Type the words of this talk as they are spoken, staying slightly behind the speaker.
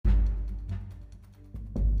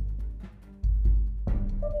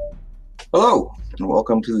Hello, and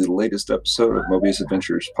welcome to the latest episode of Mobius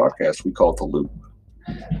Adventures podcast we call The Loop.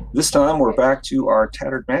 This time we're back to our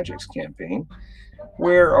Tattered Magics campaign,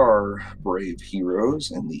 where our brave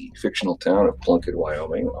heroes in the fictional town of Plunkett,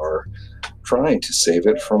 Wyoming are trying to save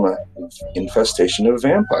it from an infestation of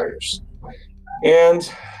vampires. And,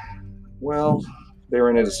 well, they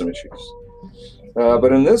ran into some issues.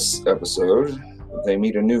 But in this episode, they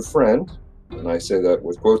meet a new friend, and I say that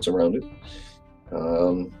with quotes around it.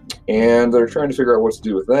 And they're trying to figure out what to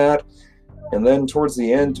do with that. And then towards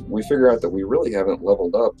the end, we figure out that we really haven't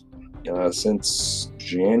leveled up since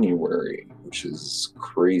January, which is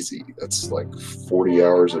crazy. That's like 40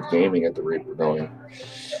 hours of gaming at the rate we're going.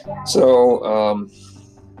 So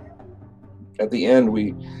at the end,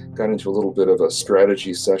 we got into a little bit of a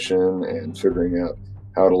strategy session and figuring out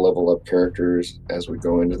how to level up characters as we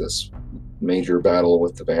go into this major battle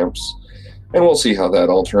with the vamps. And we'll see how that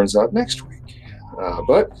all turns out next week.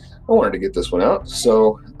 But I wanted to get this one out,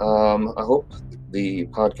 so I hope the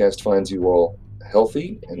podcast finds you all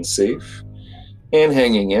healthy and safe and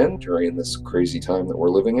hanging in during this crazy time that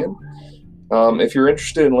we're living in. If you're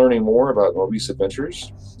interested in learning more about Mobius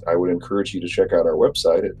Adventures, I would encourage you to check out our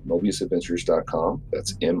website at mobiusadventures.com.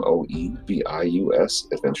 That's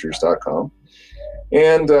MOEBIUS adventures.com.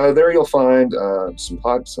 And there you'll find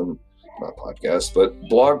some not podcasts, but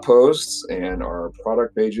blog posts and our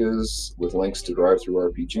product pages with links to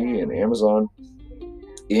DriveThruRPG and Amazon,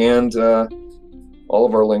 and all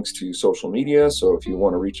of our links to social media. So if you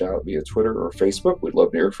want to reach out via Twitter or Facebook, we'd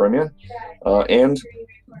love to hear from you. And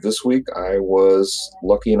this week I was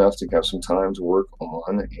lucky enough to have some time to work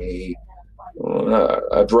on a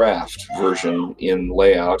draft version in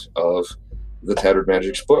layout of the Tattered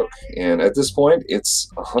Magics book. And at this point, it's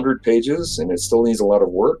 100 pages, and it still needs a lot of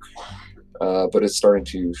work. But it's starting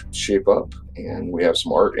to shape up, and we have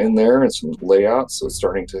some art in there and some layouts, so it's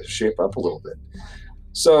starting to shape up a little bit.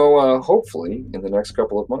 So hopefully, in the next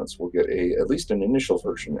couple of months, we'll get at least an initial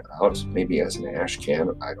version out, maybe as an ash can.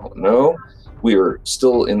 I don't know. We are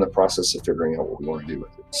still in the process of figuring out what we want to do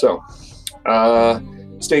with it. So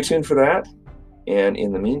stay tuned for that, and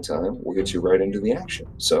in the meantime, we'll get you right into the action.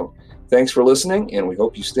 So thanks for listening, and we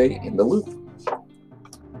hope you stay in the loop.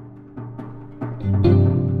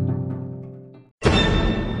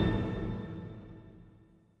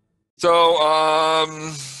 So,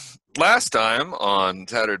 last time on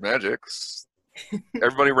Tattered Magics,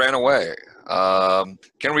 everybody ran away.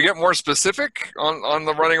 Can we get more specific on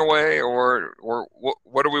the running away, or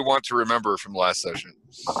what do we want to remember from last session?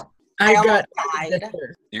 I got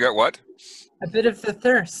You got what? a bit of the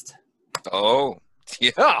thirst. Oh,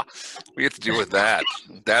 yeah. We have to deal with that.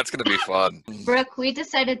 That's going to be fun. Brooke, we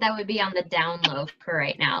decided that would be on the down low for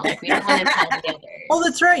right now. Like, we don't want to tell the others. Oh,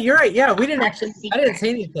 that's right. You're right. Yeah, we didn't actually. I didn't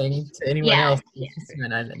say anything to anyone else. Yeah.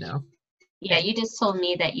 And I didn't know. Yeah, you just told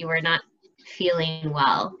me that you were not feeling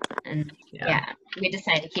well, and yeah, we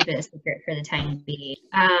decided to keep it a secret for the time being.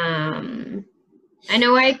 I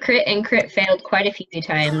know I crit failed quite a few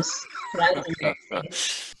times. So that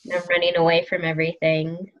was I'm running away from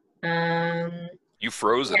everything. You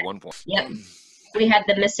froze at one point. Yep. We had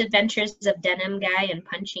the misadventures of Denim Guy and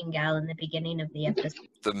Punching Gal in the beginning of the episode.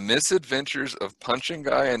 The misadventures of Punching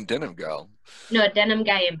Guy and Denim Gal. No, Denim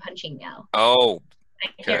Guy and Punching Gal. Oh. I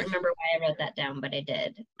can't remember why I wrote that down, but I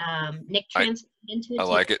did. Nick transferred into it. I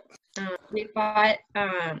like it. We fought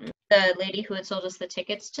the lady who had sold us the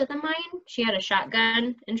tickets to the mine. She had a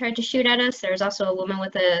shotgun and tried to shoot at us. There was also a woman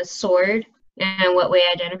with a sword and what we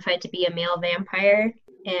identified to be a male vampire.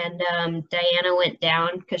 And Diana went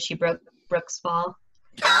down because she broke Brooke's fall.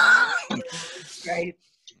 Right.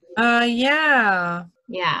 Yeah.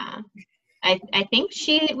 Yeah. I think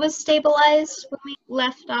she was stabilized when we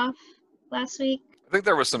left off last week. I think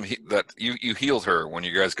there was some that you healed her when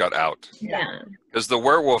you guys got out. Yeah. Because the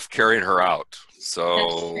werewolf carried her out.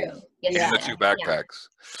 So That's true. Yes, in the two backpacks.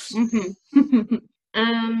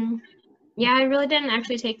 Mm-hmm. Yeah, I really didn't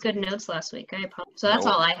actually take good notes last week. I apologize. So that's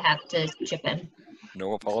all I have to chip in.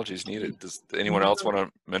 No apologies needed. Does anyone else want to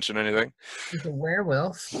mention anything? He's a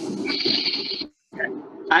werewolf.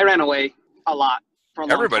 I ran away a lot. For a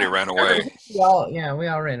long Everybody time. ran away. We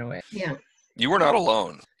all ran away. Yeah. You were not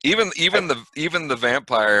alone. Even the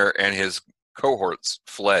vampire and his cohorts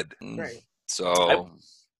fled. Right. So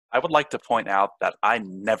I would like to point out that I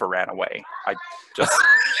never ran away. I just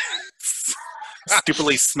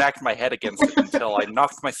stupidly smacked my head against it until I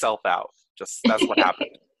knocked myself out. That's what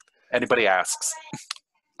happened. Anybody asks.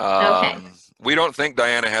 Okay. We don't think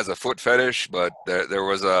Diana has a foot fetish, but there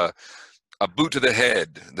was a boot to the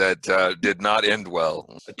head that did not end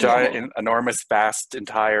well. A giant, enormous, vast,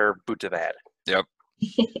 entire boot to the head. Yep.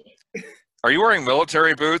 Are you wearing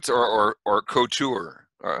military boots or couture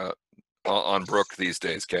on Brooke these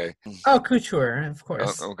days, Kay? Oh, couture, of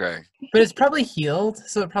course. Okay. But it's probably healed,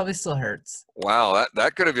 so it probably still hurts. Wow,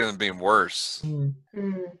 that could have even been worse. Mm.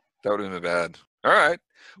 That would have been bad. All right.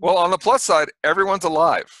 Well, on the plus side, everyone's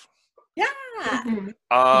alive. Yeah.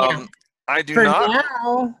 Yeah. I do For not.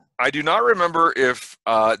 now, I do not remember if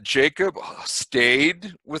Jacob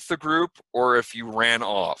stayed with the group or if you ran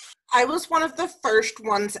off. I was one of the first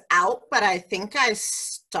ones out, but I think I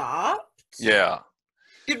stopped. Yeah.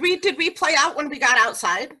 Did we play out when we got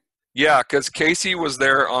outside? Yeah, because Casey was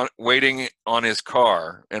there waiting on his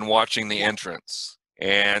car and watching the entrance.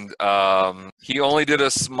 And he only did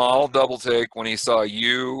a small double take when he saw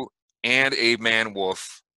you and a man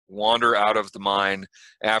wolf wander out of the mine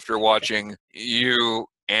after watching you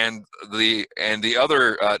and the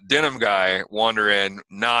other denim guy wander in,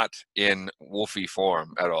 not in wolfy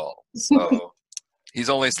form at all. So he's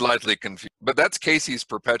only slightly confused. But that's Casey's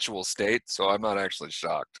perpetual state, so I'm not actually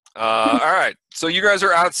shocked. All right, so you guys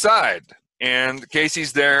are outside, and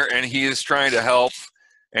Casey's there, and he is trying to help,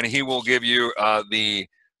 and he will give you the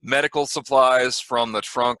medical supplies from the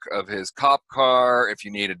trunk of his cop car if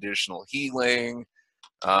you need additional healing.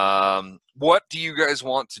 What do you guys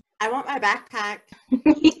want to? I want my backpack.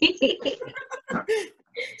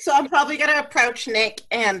 So I'm probably going to approach Nick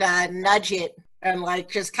and nudge it and like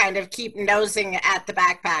just kind of keep nosing at the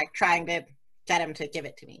backpack, trying to get him to give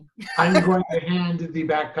it to me. I'm going to hand the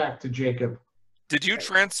backpack to Jacob. Did you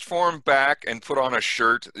transform back and put on a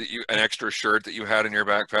shirt, an extra shirt that you had in your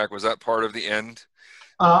backpack? Was that part of the end?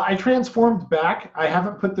 I transformed back. I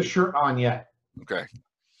haven't put the shirt on yet. Okay.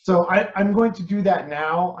 So I'm going to do that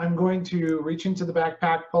now. I'm going to reach into the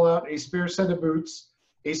backpack, pull out a spare set of boots,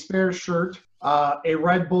 a spare shirt, a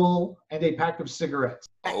Red Bull, and a pack of cigarettes.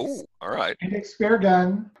 Oh, all right. And a spare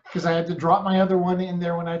gun, because I had to drop my other one in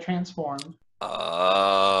there when I transformed.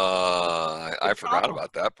 I forgot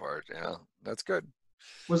about that part. Yeah, that's good.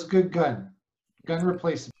 Was a good gun. Gun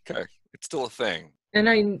replacement. Okay, it's still a thing.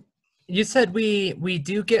 and you said we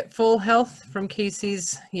do get full health from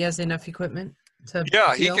Casey's. He has enough equipment to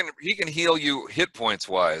Yeah, heal? he can heal you hit points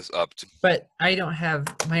wise up to. But I don't have,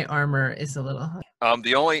 my armor is a little high.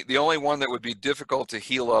 The only one that would be difficult to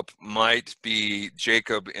heal up might be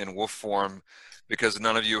Jacob in wolf form, because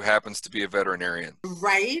none of you happens to be a veterinarian.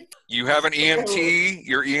 Right? You have an EMT.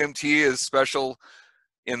 Your EMT is special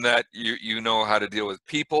in that you know how to deal with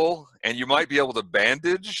people, and you might be able to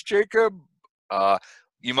bandage Jacob.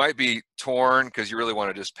 You might be torn because you really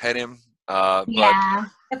want to just pet him. Yeah.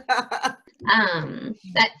 I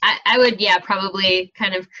would, probably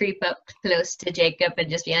kind of creep up close to Jacob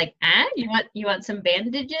and just be like, you want some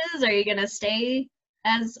bandages? Are you gonna stay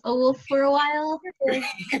as a wolf for a while?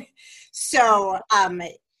 So,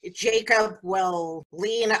 Jacob will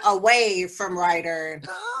lean away from Ryder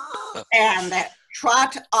and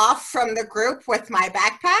trot off from the group with my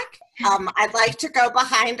backpack. I'd like to go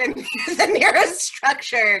behind the nearest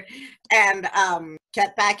structure and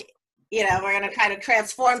get back. You know, we're going to try to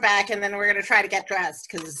transform back, and then we're going to try to get dressed,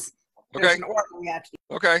 because there's an order we have to do.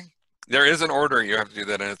 Okay. There is an order you have to do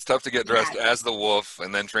that, and it's tough to get dressed as the wolf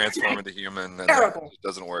and then transform into human. And Terrible. It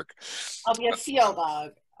doesn't work. I'll be a seal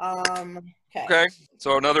dog. Okay.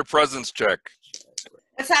 So another presence check.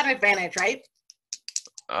 It's at an advantage, right?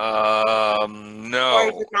 No. Or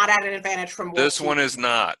is it not at an advantage from wolf? This one is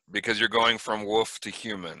not, because you're going from wolf to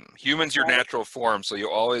human. Human's your natural form, so you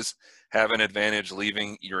always have an advantage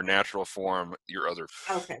leaving your natural form, your other.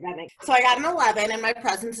 Okay, that makes sense. So I got an 11, and my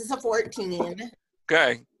presence is a 14.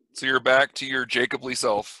 Okay, so you're back to your Jacobly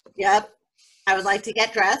self. Yep. I would like to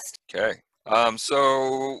get dressed. Okay.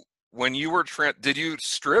 So when you were did you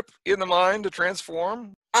strip in the mine to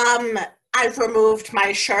transform? I've removed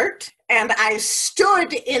my shirt, and I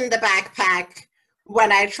stood in the backpack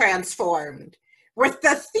when I transformed, with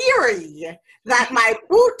the theory that my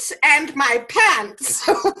boots and my pants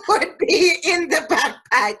would be in the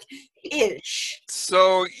backpack-ish.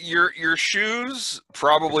 So your shoes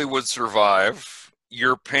probably would survive.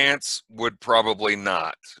 Your pants would probably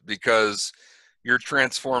not, because you're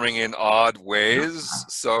transforming in odd ways.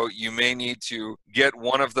 So you may need to get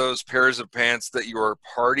one of those pairs of pants that your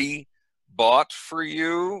party bought for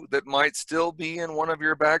you that might still be in one of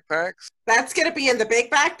your backpacks. That's going to be in the big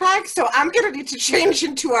backpack, so I'm going to need to change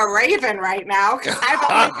into a raven right now, because I've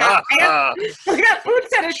only got pants. I got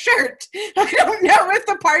boots and a shirt. I don't know if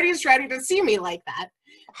the party's ready to see me like that.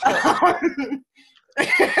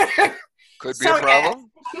 Could be a problem.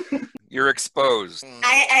 You're exposed.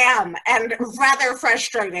 I am, and rather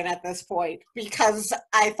frustrated at this point, because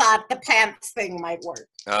I thought the pants thing might work.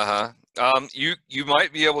 You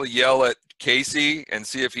might be able to yell at Casey and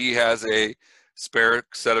see if he has a spare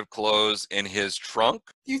set of clothes in his trunk.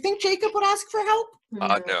 Do you think Jacob would ask for help?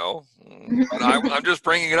 No. But I'm just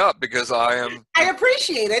bringing it up because I am. I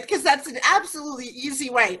appreciate it because that's an absolutely easy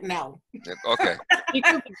way. No. Okay. You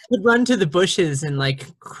could run to the bushes and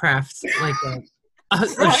like craft like a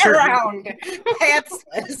Run shirt. around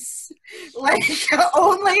pantsless, like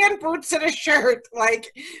only in boots and a shirt.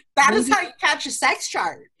 Like that is how you catch a sex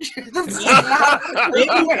charge. That's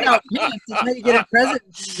Maybe without pants is how you get a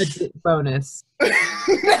present bonus. no.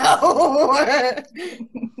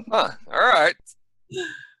 Huh. All right.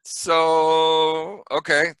 So,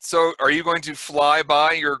 okay. So, are you going to fly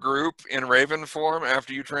by your group in Raven form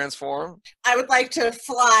after you transform? I would like to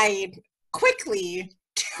fly quickly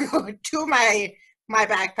to my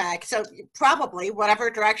backpack. So probably whatever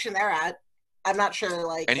direction they're at. I'm not sure.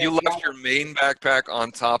 Like, And you left your main backpack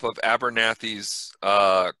on top of Abernathy's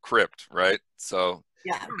crypt, right? So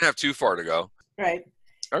yeah, you don't have too far to go. right.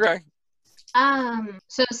 Okay.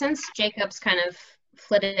 So since Jacob's kind of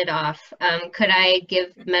flitted off, could I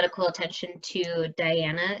give medical attention to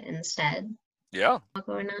Diana instead? Yeah. What's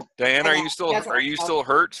going on? Diana, are you still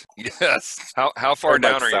hurt? Yes. How far I'd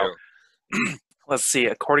like down are so. you? Let's see.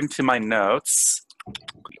 According to my notes, give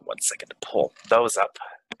me 1 second to pull those up.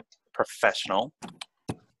 Professional.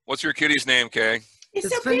 What's your kitty's name, Kay? He's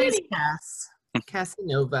This so one is pretty.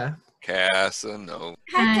 Casanova. Casanova.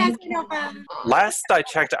 Hi, Casanova. Last I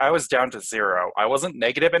checked, I was down to 0. I wasn't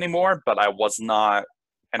negative anymore, but I was not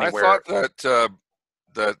anywhere. I thought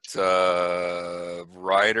that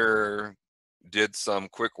Ryder did some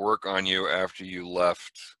quick work on you after you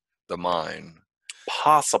left the mine.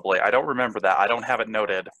 Possibly. I don't remember that. I don't have it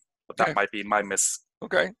noted, but that Okay. might be my miss.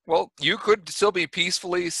 Okay. Well, you could still be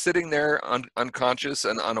peacefully sitting there unconscious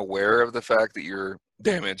and unaware of the fact that you're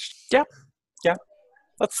damaged.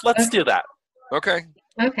 Let's do that. Okay.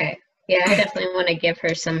 Okay. Yeah, I definitely want to give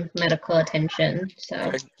her some medical attention. So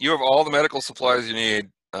Okay. You have all the medical supplies you need.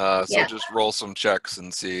 So Yeah. just roll some checks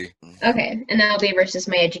and see. okay, and that'll be versus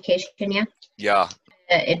my education, yeah. Yeah.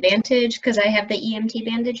 Advantage because I have the EMT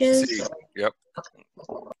bandages. See. Yep.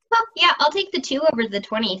 Well, yeah, I'll take the 2 over the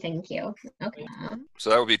 20. Thank you. Okay. So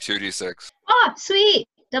that would be 2d6. Oh, sweet!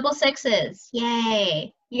 Double 6s.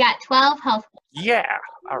 Yay! You got 12 health. Yeah.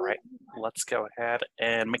 All right. Let's go ahead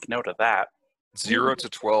and make note of that. 0 to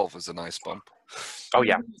 12 is a nice bump. Oh,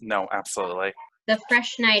 yeah. No, absolutely. The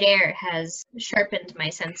fresh night air has sharpened my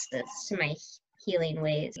senses to my healing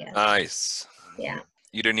ways. Yeah. Nice. Yeah.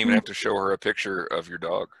 You didn't even have to show her a picture of your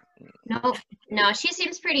dog. Nope. No, she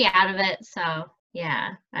seems pretty out of it. So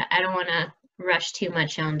yeah, I don't want to rush too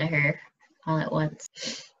much onto her all at once.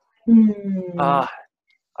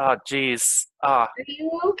 Geez. Are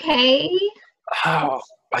you okay?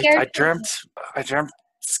 I dreamt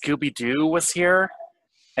Scooby Doo was here,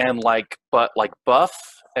 and but Buff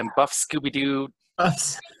and Buff Scooby Doo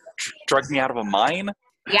Us. drugged me out of a mine.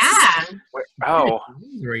 Yeah. Oh, What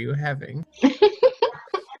were you having?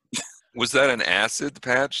 Was that an acid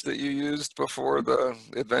patch that you used before the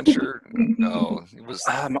adventure? No, it was.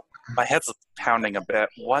 my head's pounding a bit.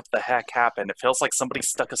 What the heck happened? It feels like somebody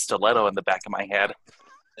stuck a stiletto in the back of my head.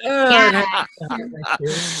 Yeah.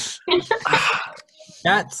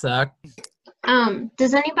 That sucked.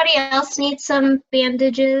 Does anybody else need some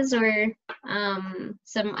bandages or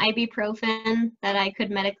some ibuprofen that I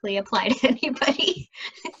could medically apply to anybody?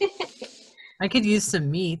 I could use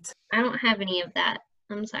some meat. I don't have any of that.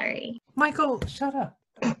 I'm sorry. Michael, shut up.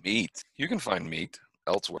 Meat. You can find meat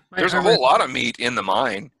elsewhere. My There's a armor- whole lot of meat in the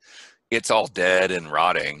mine. It's all dead and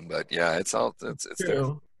rotting, but yeah, it's there.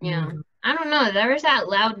 True. Yeah. I don't know. There was that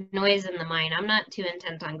loud noise in the mine. I'm not too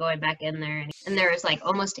intent on going back in there. And there was like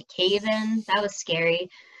almost a cave in. That was scary.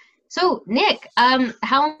 So, Nick, how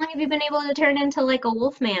long have you been able to turn into like a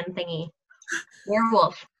wolfman thingy?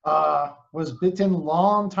 Werewolf. Was bitten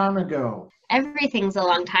long time ago. Everything's a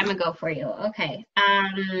long time ago for you. Okay.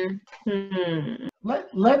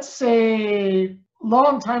 Let's say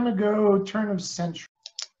long time ago, turn of century.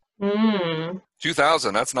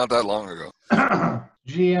 2000. That's not that long ago.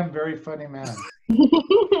 GM, very funny man.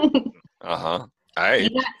 Uh-huh. You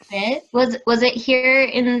got bit? Was it here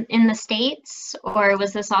in the States, or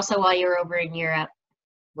was this also while you were over in Europe?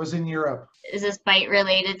 Was in Europe. Is this bite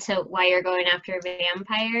related to why you're going after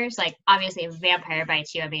vampires? Like, obviously, if a vampire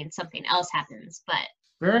bites you, I mean, something else happens, but...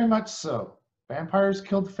 Very much so. Vampires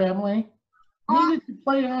killed family. Needed to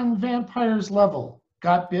play on vampires level.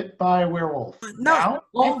 Got bit by a werewolf. Not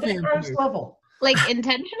all at vampires vampires. level. Like,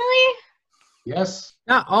 intentionally? Yes.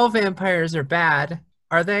 Not all vampires are bad,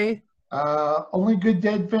 are they? Only good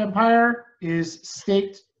dead vampire is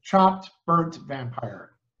staked, chopped, burnt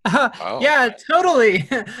vampire. Wow. Yeah, totally.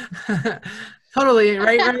 Totally,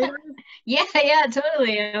 right? Yeah,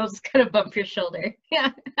 totally. I was gonna bump your shoulder.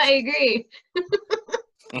 Yeah, I agree.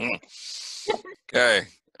 Okay.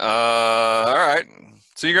 All right.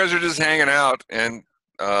 So you guys are just hanging out, and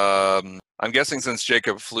I'm guessing since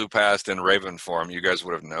Jacob flew past in Raven form, you guys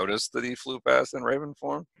would have noticed that he flew past in Raven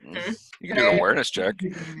form. Mhm. You can do an awareness check.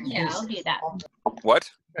 Yeah, I'll do that. What?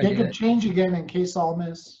 They could change again in case I'll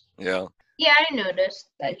miss. Yeah. Yeah, I noticed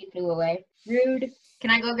that he flew away. Rude. Can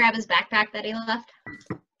I go grab his backpack that he left?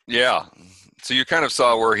 Yeah. So you kind of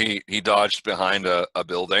saw where he dodged behind a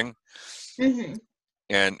building. Mm-hmm.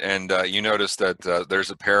 And you notice that there's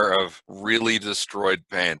a pair of really destroyed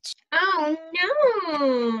pants. Oh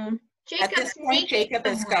no! At this point, Jacob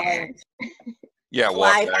is going Yeah, to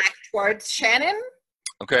fly walk back. back towards Shannon.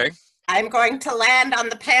 Okay. I'm going to land on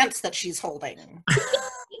the pants that she's holding.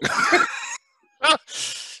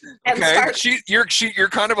 And Okay. start- You're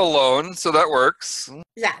kind of alone, so that works.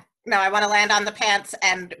 Yeah. No, I want to land on the pants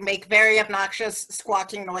and make very obnoxious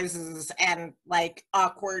squawking noises and like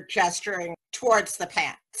awkward gesturing towards the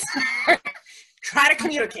pants. Try to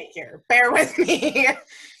communicate here. Bear with me.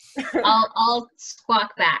 I'll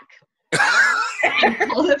squawk back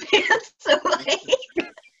and pull the pants away.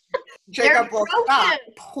 Jacob will stop,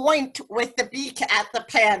 broken. point with the beak at the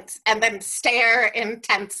pants, and then stare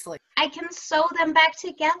intensely. I can sew them back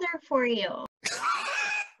together for you.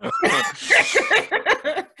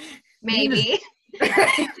 Maybe.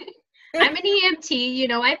 I'm an EMT, you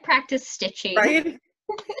know, I practice stitching. Right?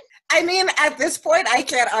 I mean, at this point, I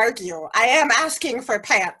can't argue. I am asking for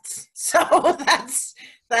pants, so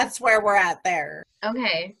that's where we're at there.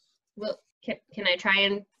 Okay. Well, can I try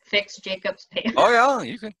and fix Jacob's pants? Oh yeah,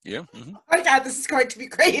 you can. Yeah. Mhm. Oh my God, this is going to be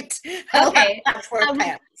great. Okay, I'll ask for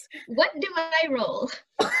pants. What do I roll?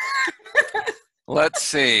 Let's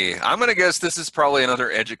see. I'm gonna guess this is probably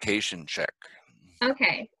another education check.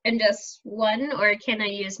 Okay, and just one, or can I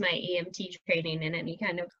use my EMT training in any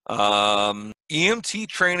kind of? EMT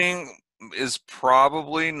training is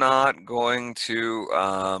probably not going to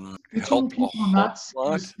Stitching help a people, whole not same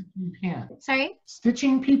lot. as stitching pants. Sorry?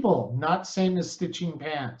 Stitching people, not same as stitching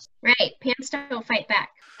pants. Right, pants don't fight back.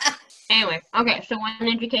 Anyway, okay, so one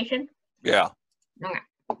education? Yeah.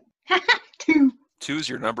 Okay. Two. 2's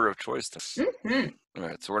your number of choice. Mm-hmm. All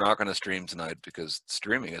right, so we're not going to stream tonight because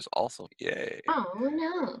streaming is also yay. Oh,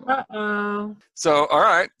 no. Uh-oh. So, all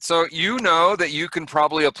right, so you know that you can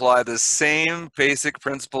probably apply the same basic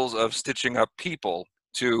principles of stitching up people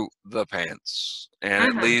to the pants,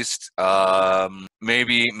 and at least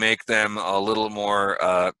maybe make them a little more.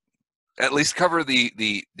 At least cover the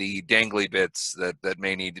dangly bits that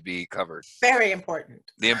may need to be covered. Very important.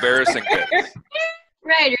 The embarrassing bits.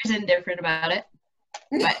 Ryder's indifferent about it.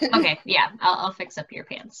 But, okay, yeah, I'll fix up your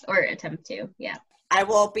pants, or attempt to, yeah. I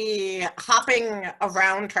will be hopping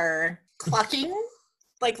around her, clucking,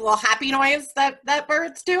 like little happy noise that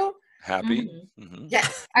birds do. Happy? Mm-hmm. Mm-hmm.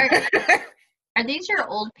 Yes. Are these your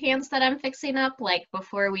old pants that I'm fixing up, like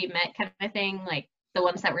before we met kind of thing? Like the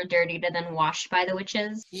ones that were dirtied and then washed by the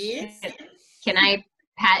witches? Yes. Can I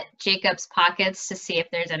pat Jacob's pockets to see if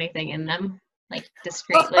there's anything in them, like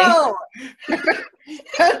discreetly? Oh,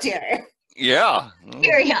 oh dear. Yeah.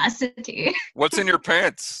 Curiosity. What's in your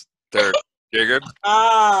pants there, Jacob?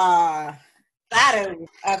 Ah, that is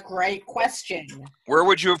a great question. Where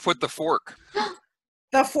would you have put the fork?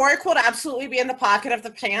 The fork would absolutely be in the pocket of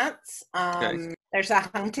the pants. Okay. There's a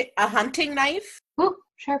hunting knife. Ooh,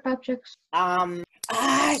 sharp objects.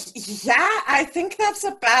 Yeah, I think that's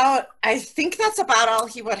about all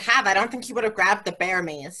he would have. I don't think he would have grabbed the bear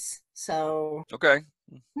mace. So Okay.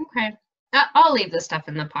 Okay. I'll leave the stuff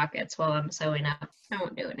in the pockets while I'm sewing up. I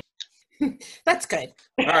won't do anything. that's good.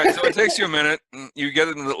 All right, so it takes you a minute. You get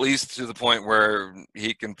it at least to the point where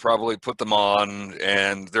he can probably put them on,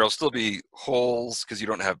 and there'll still be holes because you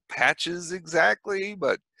don't have patches exactly,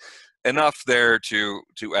 but enough there to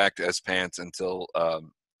act as pants until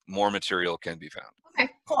more material can be found. Okay.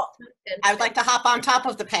 Cool. Good. I would like to hop on top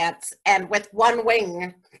of the pants and with one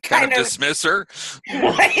wing Kind of dismiss her.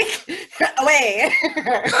 like away.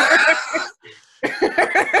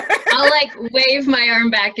 I'll like wave my arm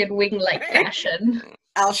back in wing-like fashion.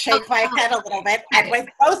 I'll shake my head a little bit, and with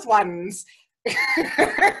both ones.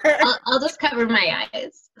 I'll just cover my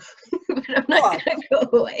eyes, but I'm not gonna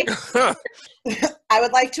go away. I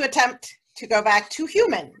would like to attempt to go back to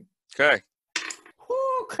human. Okay.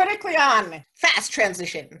 Ooh, critically on. Fast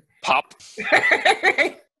transition. Pop.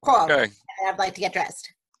 Cool. Okay. I'd like to get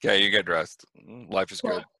dressed. Okay, you get dressed. Life is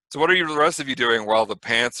good. So what are the rest of you doing while the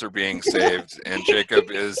pants are being saved and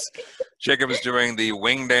Jacob is doing the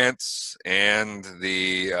wing dance and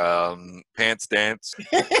the pants dance?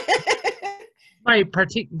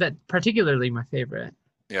 Particularly my favorite.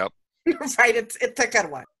 Yep. Right, it's a good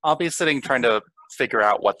one. I'll be sitting trying to figure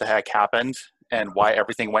out what the heck happened and why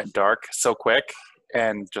everything went dark so quick,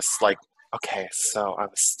 and just like, okay, so I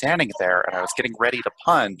was standing there and I was getting ready to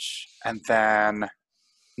punch, and then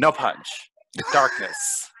no punch,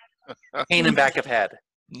 darkness, pain in back of head.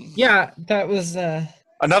 Yeah, that was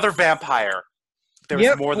Another vampire. There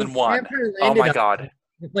was more than one. Oh my god.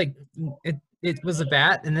 Like it was a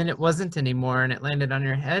bat, and then it wasn't anymore, and it landed on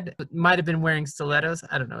your head. It might have been wearing stilettos.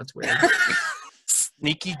 I don't know. It's weird.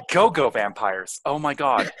 Sneaky go-go vampires. Oh my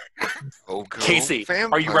god. Go-go Casey,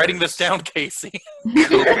 vampires. are you writing this down, Casey?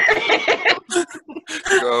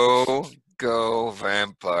 Go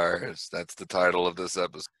vampires. That's the title of this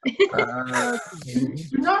episode.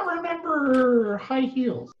 Do not remember high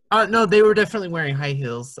heels. No, they were definitely wearing high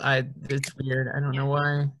heels. It's weird. I don't know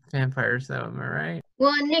why. Vampires, though. Am I right?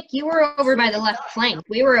 Well, Nick, you were over by the left flank.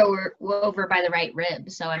 We were over by the right rib.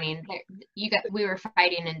 So I mean, we were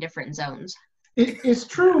fighting in different zones. It's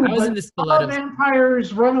true, I was in the but stilettos. all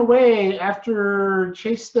vampires run away after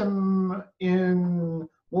chase them in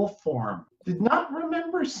wolf form. Did not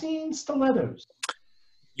remember seeing stilettos.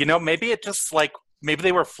 You know, maybe it just like, maybe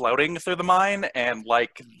they were floating through the mine and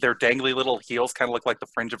like their dangly little heels kind of look like the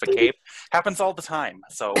fringe of a cape. Happens all the time.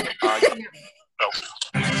 So,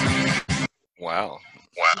 Wow.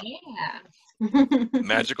 Yeah.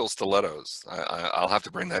 Magical stilettos. I'll have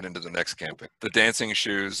to bring that into the next camping. The dancing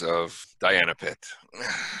shoes of Diana Pitt.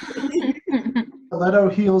 Stiletto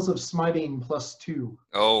heels of smiting +2.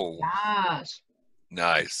 Oh, Gosh.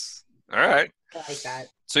 nice. All right. I like that.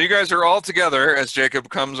 So you guys are all together as Jacob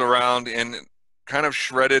comes around in kind of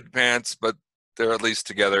shredded pants, but they're at least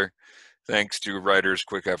together, thanks to Ryder's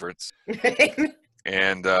quick efforts.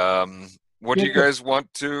 And what do you guys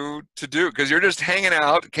want to do? Because you're just hanging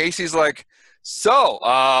out. Casey's like, so,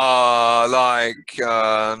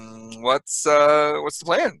 what's the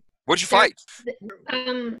plan? What'd you fight?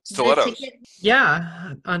 Stilettos.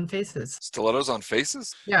 Yeah, on faces. Stilettos on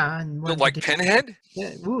faces? Yeah. And one Like particular- Pinhead?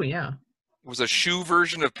 Yeah. Ooh, yeah. It was a shoe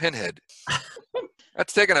version of Pinhead.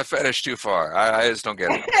 That's taking a fetish too far. I just don't get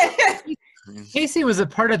it. Casey was a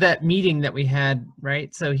part of that meeting that we had,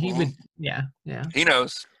 right? So he would, yeah. He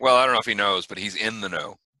knows. Well, I don't know if he knows, but he's in the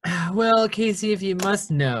know. Well, Casey, if you must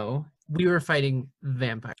know, we were fighting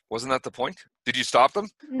vampires. Wasn't that the point? Did you stop them?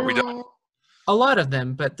 Are we done? No. A lot of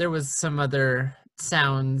them, but there was some other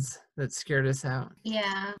sounds that scared us out.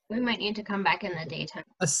 Yeah, we might need to come back in the daytime.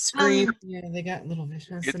 A scream. Yeah, they got a little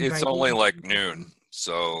vicious. and It's biting. only like noon,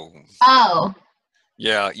 so Oh.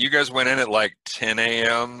 yeah. You guys went in at like 10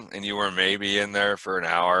 a.m. and you were maybe in there for an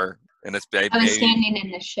hour, and it's I was standing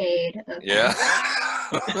in the shade. Okay. yeah.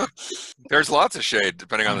 There's lots of shade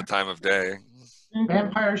depending on the time of day.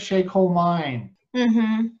 Vampire shake whole mine.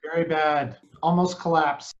 Mm-hmm. Very bad. Almost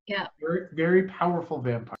collapsed. Yeah. Very, very powerful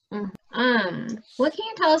vampire. What can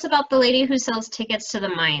you tell us about the lady who sells tickets to the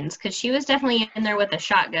mines? Because she was definitely in there with a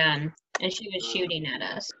shotgun, and she was shooting at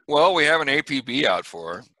us. Well, we have an APB out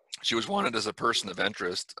for her. She was wanted as a person of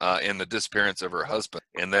interest in the disappearance of her husband,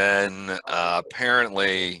 and then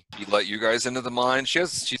apparently he let you guys into the mine.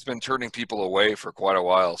 She's been turning people away for quite a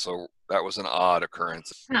while, so that was an odd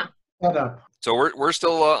occurrence. Huh. Shut up. So we're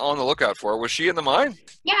still on the lookout for her. Was she in the mine?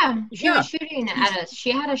 Yeah, she was shooting at us.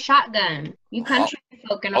 She had a shotgun. You country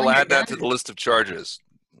folk and all I'll your add that to guns. the list of charges.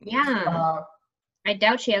 Yeah, I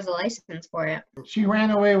doubt she has a license for it. She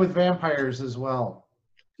ran away with vampires as well.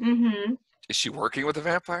 Mm-hmm. Is she working with the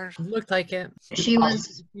vampires? It looked like it. She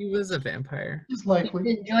was He was a vampire. It's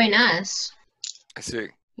likely. to join us. I see.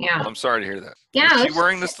 Yeah. Well, I'm sorry to hear that. Yeah. Is it she was-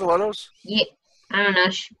 wearing the stilettos? Yeah. I don't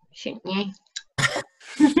know. Yeah.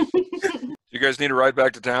 You guys need a ride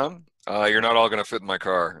back to town? You're not all going to fit in my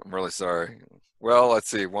car. I'm really sorry. Well, let's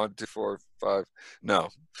see. 1, 2, 4, 5. No.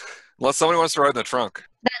 Unless somebody wants to ride in the trunk.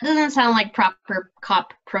 That doesn't sound like proper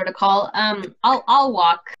cop protocol. I'll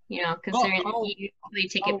walk. You know, considering I'll- you usually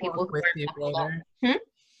ticket I'll people walk who with are you, buckled brother. up.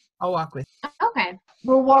 I'll walk with you. Okay.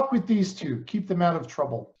 We'll walk with these two. Keep them out of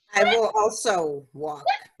trouble. I will also walk.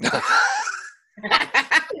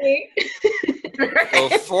 So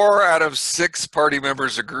 4 out of 6 party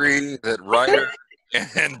members agree that Ryder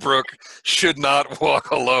and Brooke should not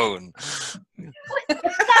walk alone.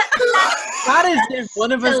 Not as if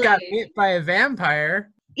one of us got Silly. bit by a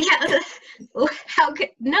vampire. Yeah. How could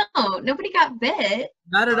nobody got bit.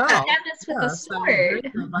 Not at all. Stabbed us with Yeah, a so sword.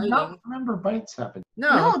 there's no I biting. don't remember bites happen. No,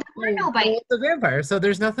 No, there were no bites. It's a vampire, so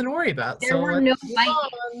there's nothing to worry about. There so were let's no move bites.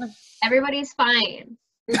 on. Everybody's fine.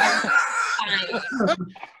 Fine.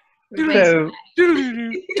 So,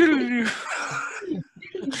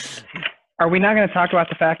 are we not going to talk about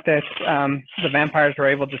the fact that the vampires were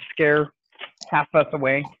able to scare half of us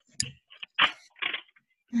away?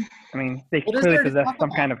 I mean, they What is clearly there to possess talk some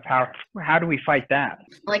about? kind of power. How do we fight that?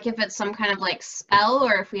 Like if it's some kind of like spell,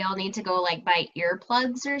 or if we all need to go like buy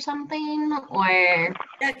earplugs or something, or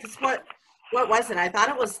Yeah, because what was it? I thought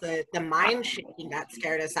it was the mind shaking that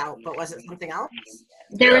scared us out, but was it something else?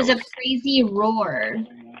 there Yeah, was it a was- crazy roar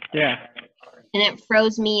Yeah, and it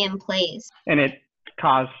froze me in place. and it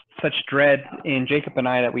caused such dread in Jacob and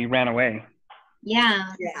I that we ran away. Yeah,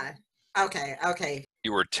 Yeah. Okay.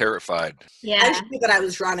 You were terrified. I yeah. just knew that I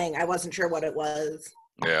was running. I wasn't sure what it was.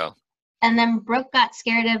 Yeah. And then Brooke got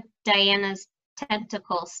scared of Diana's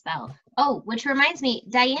tentacle spell. Oh, which reminds me,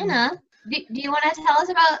 Diana, do you want to tell us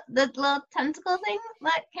about the little tentacle thing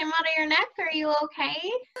that came out of your neck? Are you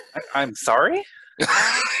okay? I'm sorry?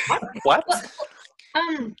 What?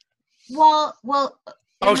 Well, it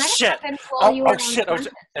Oh, might have shit. happened while you were shit.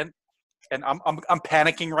 unconscious. And I'm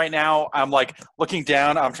panicking right now. I'm like looking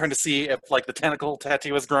down. I'm trying to see if like the tentacle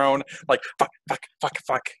tattoo has grown. Like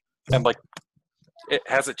fuck. And like,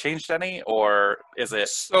 has it changed any, or is it?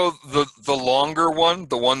 So the longer one,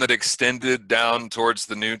 the one that extended down towards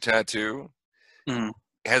the new tattoo, Mhm.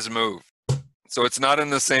 has moved. So it's not in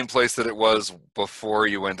the same place that it was before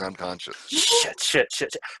you went unconscious.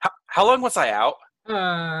 Shit. How long was I out?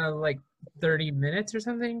 Like 30 minutes or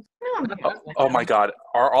something. Oh my god.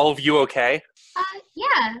 Are all of you okay?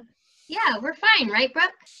 Yeah, we're fine, right,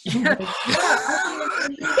 Brooke?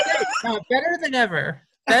 No, better than ever.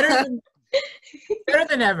 Better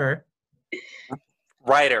than ever.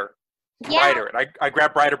 Ryder. Yeah. Ryder. And I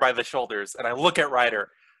grab Ryder by the shoulders and I look at Ryder.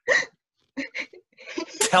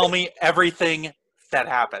 Tell me everything that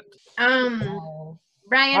happened.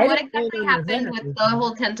 Ryan, I what didn't know exactly there was happened energy. with the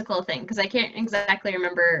whole tentacle thing? Because I can't exactly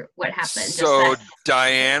remember what happened. So Just that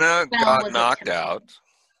Diana spell got was knocked attempted. out.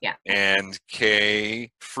 Yeah. And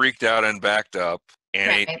Kay freaked out and backed up. And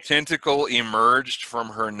a Right. tentacle emerged from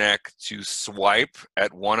her neck to swipe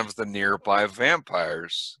at one of the nearby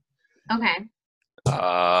vampires. Okay.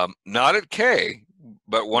 Not at Kay,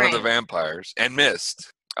 but one of the Right. vampires, and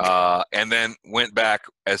missed. And then went back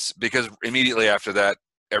because immediately after that,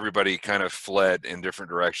 everybody kind of fled in different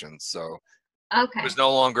directions. So it Okay. was no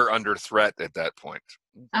longer under threat at that point.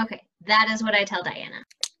 Okay. That is what I tell Diana.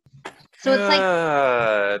 So it's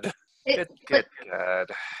like, Good.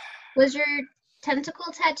 Good. was your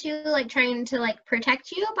tentacle tattoo like trying to like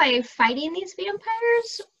protect you by fighting these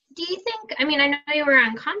vampires? Do you think? I mean, I know you were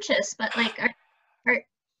unconscious, but like,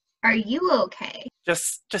 are you okay?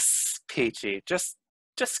 Just peachy. Just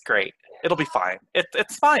great. It'll be fine.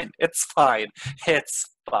 It's fine. It's fine. It's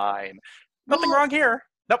fine. Nothing Well, wrong here.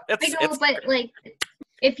 Nope. I know, but like,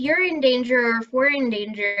 if you're in danger or if we're in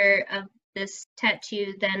danger of this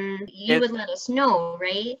tattoo, then you would let us know,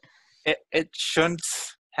 right? It shouldn't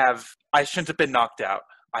have. I shouldn't have been knocked out.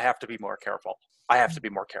 I have to be more careful. I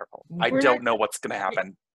We're don't not- know what's going to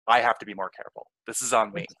happen. I have to be more careful. This is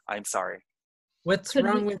on me. I'm sorry. What's Could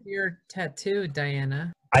wrong we- with your tattoo,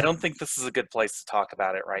 Diana? I don't think this is a good place to talk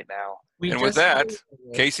about it right now. We And with just that, told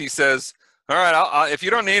you. Casey says, "All right, I'll, if you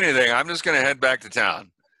don't need anything, I'm just going to head back to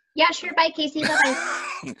town." Yeah, sure. Bye, Casey.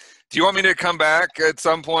 Bye-bye. Do you want me to come back at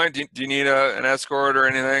some point? Do you need an escort or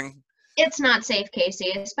anything? It's not safe,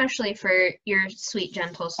 Casey, especially for your sweet,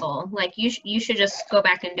 gentle soul. Like, you should just go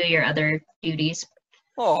back and do your other duties.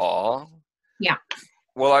 Aw. Yeah.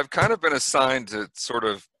 Well, I've kind of been assigned to sort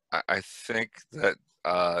of, I think that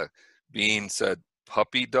Bean said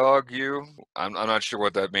puppy dog you. I'm not sure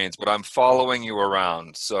what that means, but I'm following you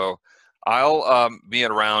around. So I'll be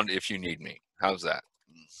around if you need me. How's that?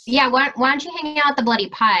 Yeah, why don't you hang out at the Bloody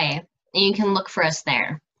Pie, and you can look for us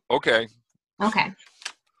there. Okay. Okay.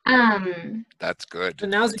 That's good. So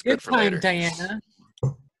now's a That's good for time, later. Diana.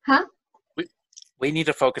 We need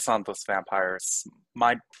to focus on those vampires.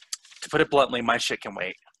 To put it bluntly, my shit can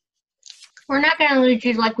wait. We're not gonna lose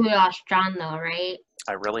you like we lost John, though, right?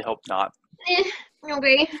 I really hope not.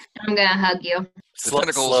 Okay. I'm gonna hug you.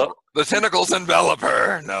 The tentacles envelop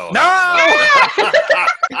her. No.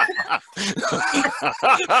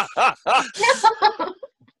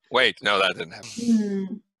 Wait, no, that didn't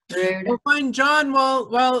happen. Rude. We'll find John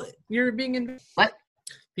while you're being in. What?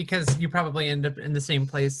 Because you probably end up in the same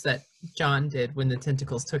place that John did when the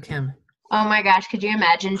tentacles took him. Oh my gosh, could you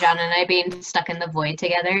imagine John and I being stuck in the void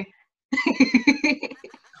together?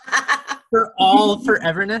 For all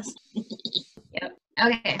foreverness. Yep.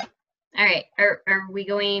 Okay. All right. Are we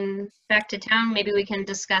going back to town? Maybe we can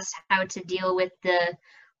discuss how to deal with the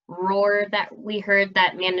roar that we heard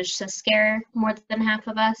that managed to scare more than half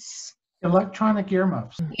of us? Electronic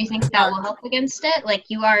earmuffs. You think that will help against it? Like,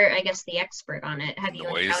 you are, I guess, the expert on it. Have you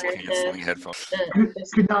Noise encountered canceling headphones.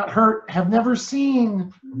 Could not hurt. Have never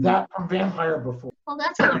seen that from Vampire before. Well,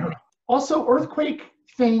 that's a Also, Earthquake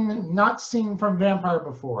thing not seen from Vampire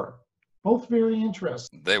before. Both very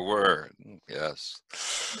interesting. They were, yes.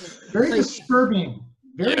 Very disturbing.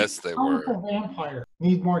 Very Yes, they powerful vampire.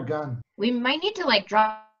 Need more gun. We might need to like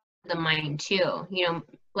drop the mine too. You know,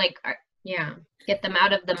 like yeah, get them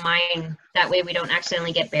out of the mine. That way we don't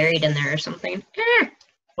accidentally get buried in there or something.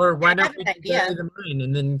 Or why I not have we an idea. bury the mine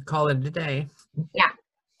and then call it a day?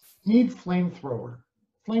 Need flamethrower.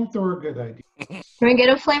 Flamethrower, good idea. Can we get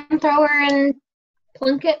a flamethrower and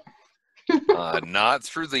plunk it? Not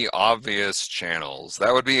through the obvious channels.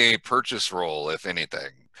 That would be a purchase roll, if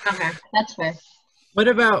anything. Okay, that's fair. What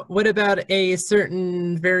about a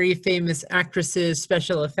certain very famous actress's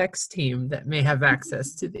special effects team that may have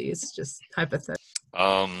access to these? Just hypothetical.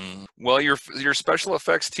 Well, your special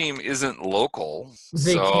effects team isn't local,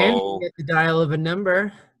 They so can be at the dial of a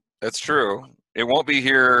number. that's true. It won't be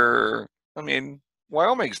here. I mean,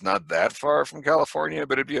 Wyoming's not that far from California,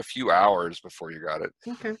 but it'd be a few hours before you got it.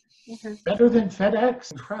 Okay. Okay. Better than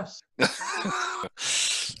FedEx and Press.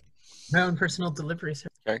 My own personal delivery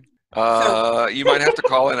service. You might have to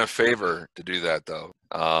call in a favor to do that, though.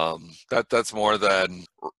 That's more than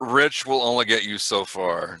Rich will only get you so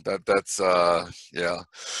far. That's yeah.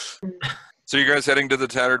 So you guys heading to the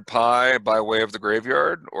Tattered Pie by way of the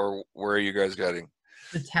graveyard, or where are you guys heading?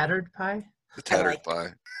 The tattered pie? The Tattered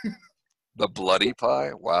Pie. The Bloody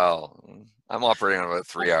Pie? Wow. I'm operating on about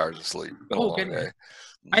 3 hours of sleep. Been a long goodness.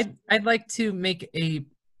 day. I'd like to make a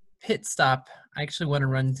pit stop. I actually want to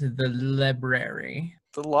run to the library.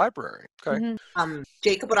 The library. Okay. Mhm.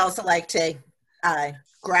 Jacob would also like to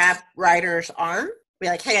grab Ryder's arm, be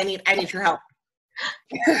like, "Hey, I need your help."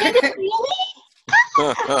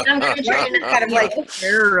 I'm gonna try and Kind of like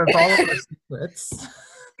Terror of all of our secrets.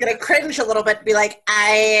 gonna cringe a little bit, be like,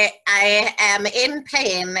 "I am in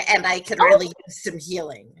pain and I could really use some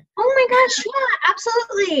healing." Oh my gosh, yeah,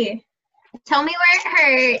 absolutely. Tell me where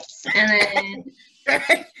it hurts, and then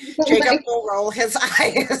Jacob will roll his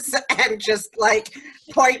eyes and just like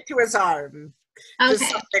point to his arm. Just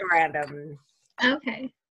okay, something random.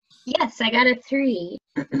 okay. Yes, I got a 3.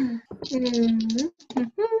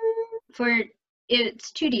 For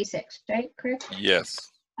it's 2d6, right? Correct.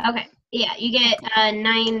 Yes. Okay. Yeah, you get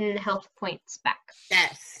 9 health points back.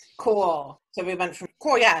 Yes. Cool. So we went from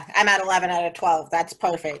cool. Yeah, I'm at 11 out of 12. That's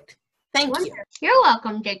perfect. Thank you. You're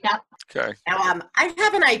welcome, Jacob. Okay. Now, I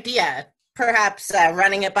have an idea. Perhaps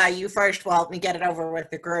running it by you first will help me get it over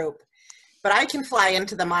with the group. But I can fly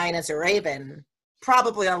into the mine as a raven,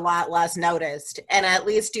 probably a lot less noticed, and at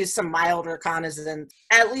least do some mild reconnaissance,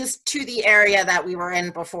 at least to the area that we were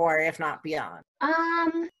in before, if not beyond.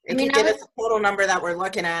 It can give us a total number that we're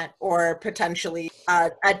looking at, or potentially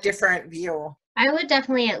a different view. I would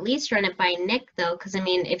definitely at least run it by Nick, though, because, I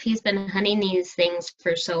mean, if he's been hunting these things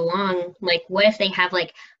for so long, like, what if they have,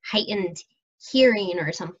 like, heightened hearing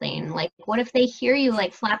or something? Like, what if they hear you,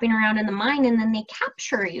 like, flapping around in the mine and then they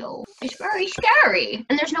capture you? It's very scary.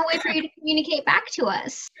 And there's no way for you to communicate back to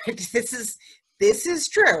us. This is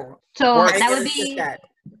true. So Or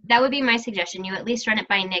that would be my suggestion. You at least run it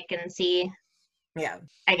by Nick and see. Yeah.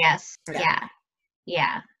 I guess. Yeah.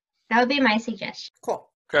 Yeah. That would be my suggestion. Cool.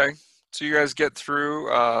 Okay. So you guys get through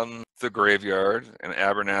the graveyard, and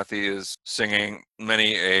Abernathy is singing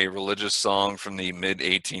many a religious song from the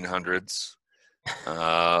mid-1800s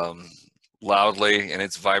loudly, and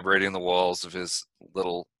it's vibrating the walls of his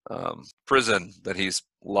little prison that he's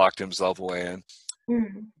locked himself away in.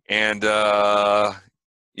 Mm. And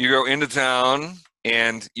you go into town,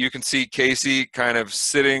 and you can see Casey kind of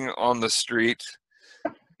sitting on the street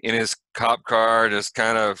in his cop car, just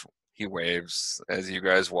kind of, he waves as you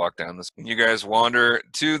guys walk down this. You guys wander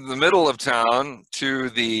to the middle of town, to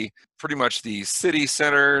the pretty much the city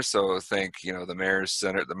center. So think, the mayor's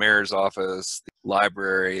center, the mayor's office, the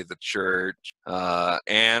library, the church,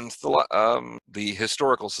 and the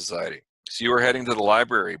historical society. So you are heading to the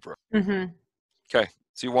library, bro. Mm-hmm. Okay.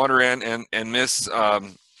 So you wander in and miss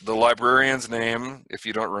the librarian's name, if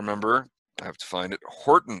you don't remember. I have to find it.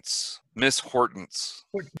 Hortense. Miss Hortense.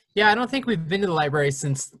 Yeah, I don't think we've been to the library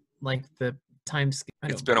since like the time skip.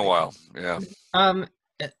 It's been a while. Yeah.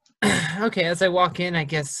 Okay, as I walk in, I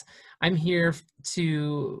guess I'm here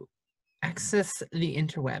to access the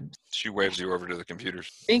interwebs. She waves you over to the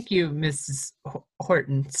computers. Thank you, Mrs.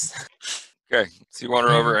 Hortense. Okay, so you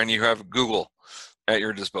wander over and you have Google at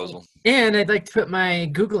your disposal. And I'd like to put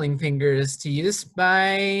my Googling fingers to use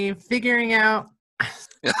by figuring out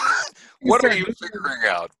What are you figuring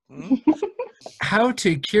out? Hmm? How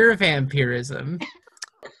to cure vampirism.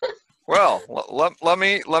 Well, let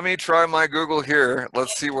me try my Google here.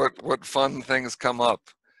 Let's see what fun things come up.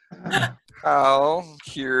 How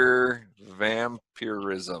cure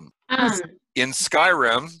vampirism in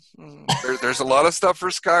Skyrim? There's a lot of stuff for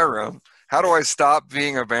Skyrim. How do I stop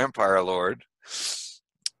being a vampire lord?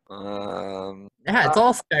 Yeah, it's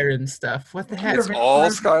all Skyrim stuff. What the heck? It's all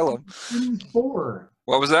Skyrim. Sims 4.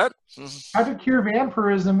 What was that? How to cure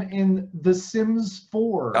vampirism in The Sims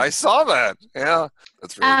 4. I saw that. Yeah,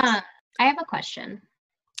 that's right. I have a question.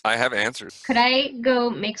 I have answers. Could I go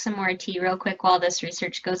make some more tea real quick while this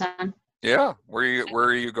research goes on? Yeah. Where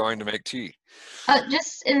are you going to make tea?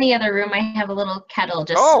 Just in the other room, I have a little kettle.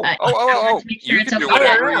 Just Oh. Sure You can do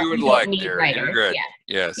whatever you would like, dear. You're good. Yeah.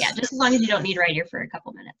 Yes. Yeah, just as long as you don't need Ryder for a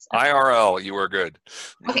couple minutes. Okay. IRL, you are good.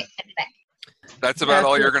 Okay, I'll be back. That's about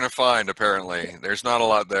all you're going to find, apparently. There's not a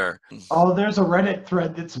lot there. Oh, there's a Reddit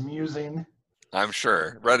thread that's amusing. I'm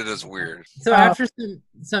sure. Reddit is weird. So after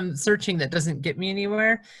some searching that doesn't get me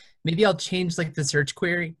anywhere, maybe I'll change like the search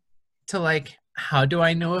query to like, how do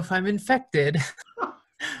I know if I'm infected?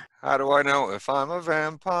 How do I know if I'm a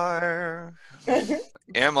vampire?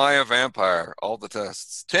 Am I a vampire? All the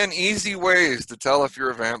tests. 10 easy ways to tell if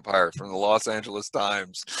you're a vampire from the Los Angeles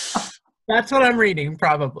Times. That's what I'm reading,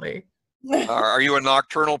 probably. Are you a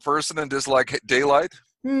nocturnal person and dislike daylight?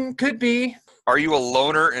 Could be. Are you a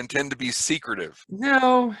loner and tend to be secretive?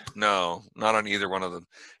 No. No, not on either one of them.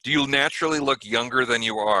 Do you naturally look younger than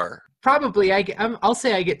you are? Probably. I'll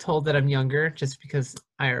say I get told that I'm younger just because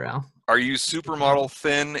IRL. Are you supermodel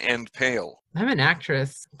thin and pale? I'm an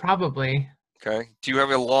actress. Probably. Okay. Do you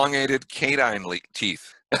have elongated canine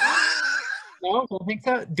teeth? No, don't think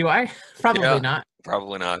so. Do I? Probably not.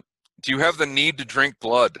 Probably not. Do you have the need to drink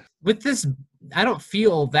blood? With this, I don't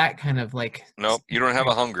feel that kind of like... Nope, you don't have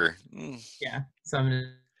a hunger. Yeah, so I'm going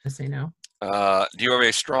to say no. Do you have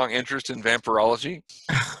a strong interest in vampirology?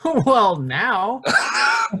 Well, now.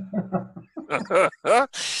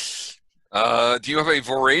 Do you have a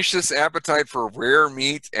voracious appetite for rare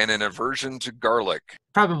meat and an aversion to garlic?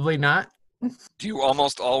 Probably not. Do you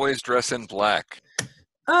almost always dress in black?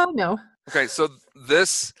 Oh, no. Okay, so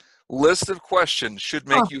this list of questions should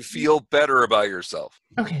make you feel better about yourself.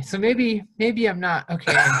 Okay, so maybe I'm not.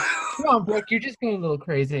 Okay. Come on, Brooke, you're just going a little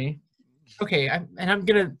crazy. Okay, I'm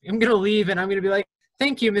gonna leave, and I'm gonna be like,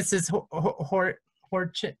 thank you, Mrs.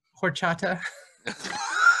 Horchata.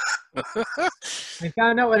 I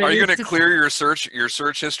found out what it is. Are you going to clear your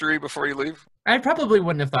search history before you leave? I probably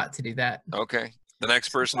wouldn't have thought to do that. Okay. The next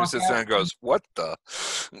person who sits down goes, what the?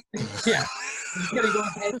 Yeah. I'm just going to go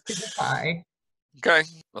ahead to goodbye. Okay.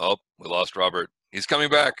 Oh, we lost Robert. He's coming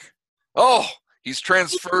back. Oh, he's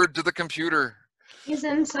transferred to the computer. He's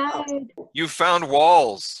inside. You found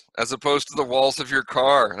walls as opposed to the walls of your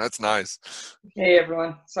car. That's nice. Hey,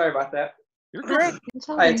 everyone. Sorry about that. You're good.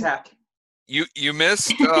 I attacked. You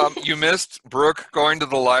missed Brooke going to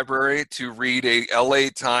the library to read a LA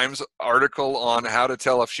Times article on how to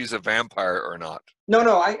tell if she's a vampire or not. No,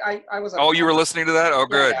 I was. Oh, you were listening to that? Oh,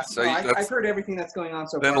 good. Yeah. So no, I've heard everything that's going on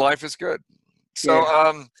so far. Then life is good.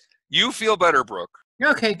 So you feel better, Brooke.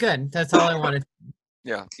 Okay, good. That's all I wanted.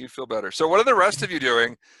 Yeah, you feel better. So what are the rest of you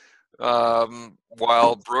doing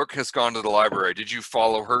while Brooke has gone to the library? Did you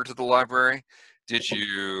follow her to the library? Did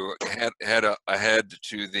you head ahead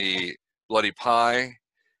to the Bloody Pie?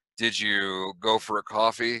 Did you go for a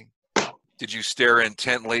coffee? Did you stare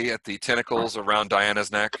intently at the tentacles around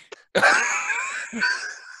Diana's neck?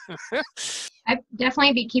 I'd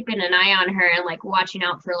definitely be keeping an eye on her and like watching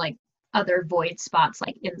out for like other void spots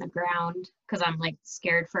like in the ground because I'm like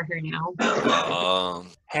scared for her now.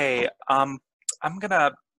 Hey, I'm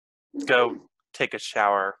gonna go take a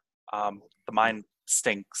shower. The mine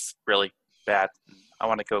stinks really bad. I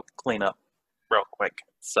want to go clean up real quick.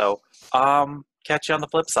 So, catch you on the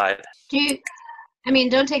flip side.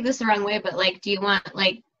 Don't take this the wrong way, but like, do you want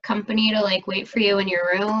like company to like wait for you in your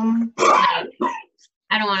room? Like,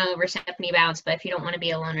 I don't want to overstep any bounds, but if you don't want to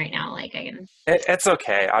be alone right now, like I can. It's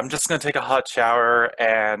okay. I'm just gonna take a hot shower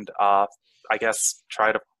and I guess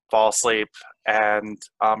try to fall asleep and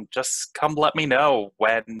just come let me know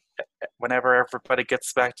whenever everybody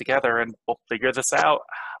gets back together and we'll figure this out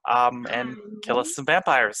and kill us some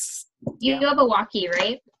vampires. You have a walkie,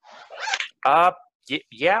 right?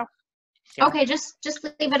 Yeah. Okay, just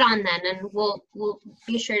leave it on then, and we'll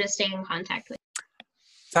be sure to stay in contact with you.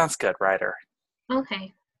 Sounds good, Ryder.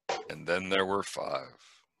 Okay. And then there were 5.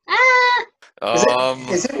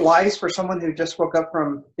 Is it wise for someone who just woke up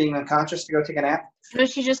from being unconscious to go take a nap? No,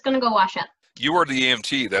 she's just gonna go wash up. You were the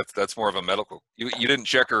EMT. That's more of a medical. You didn't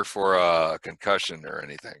check her for a concussion or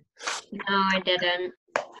anything. No, I didn't.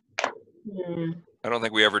 I don't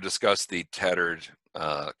think we ever discussed the tattered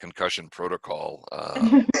concussion protocol.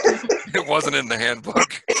 It wasn't in the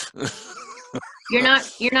handbook. You're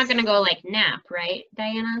not gonna go like nap, right,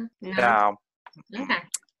 Diana? No. Okay.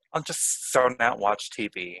 I'll just zone out and watch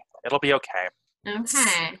TV. It'll be okay.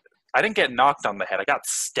 Okay. I didn't get knocked on the head. I got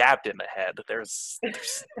stabbed in the head. There's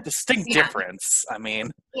distinct Yeah. difference. I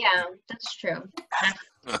mean. Yeah, that's true.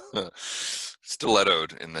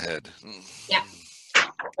 Stilettoed in the head. Yeah.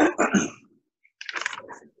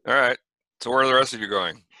 All right. So where are the rest of you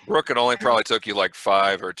going? Brooke, it only probably took you like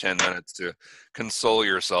 5 or 10 minutes to console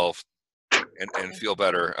yourself and feel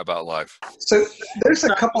better about life. So there's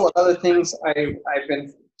a couple of other things I've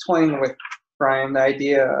been toying with, Brian. The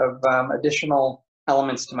idea of additional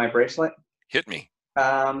elements to my bracelet. Hit me. You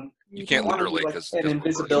I can't wanna do, literally like, because an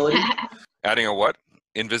invisibility. adding a what?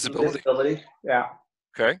 Invisibility. Invisibility. Yeah.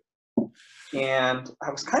 Okay. And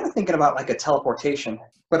I was kind of thinking about like a teleportation,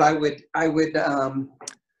 but I would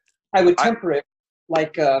temper it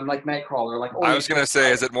like Nightcrawler. Like I was gonna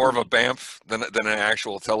say, is it more of a BAMF than an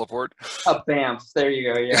actual teleport? a BAMF. There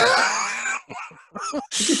you go. Yeah. Look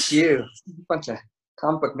at you, bunch of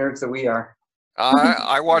comic book nerds that we are.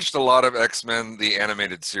 I watched a lot of X-Men, the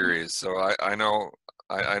animated series, so I know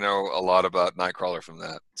a lot about Nightcrawler from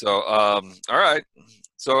that. So all right.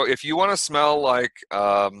 So if you want to smell like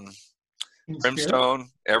brimstone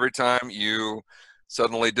every time you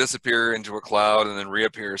suddenly disappear into a cloud and then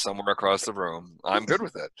reappear somewhere across the room, I'm good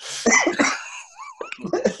with it.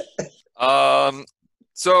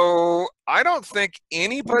 So I don't think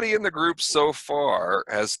anybody in the group so far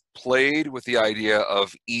has played with the idea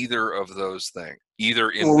of either of those things,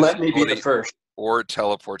 either Well, let me be the invisibility first. or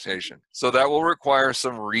teleportation. So that will require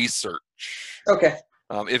some research. Okay.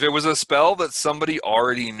 If it was a spell that somebody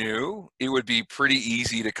already knew, it would be pretty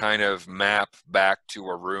easy to kind of map back to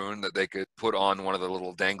a rune that they could put on one of the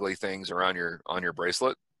little dangly things around your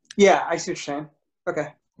bracelet. Yeah, I see what you're saying. Okay.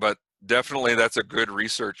 But definitely that's a good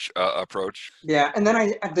research approach. Yeah, and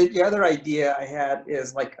then the other idea I had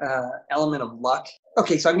is like element of luck.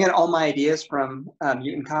 Okay, so I'm getting all my ideas from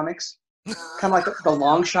Mutant Comics, kind of like the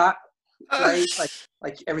long shot, right?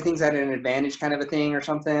 Like everything's at an advantage kind of a thing or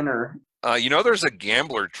something, or. There's a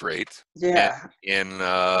gambler trait. Yeah. In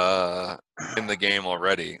the game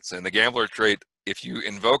already. So in the gambler trait, if you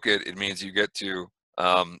invoke it, it means you get to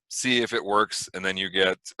see if it works, and then you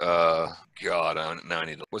get now I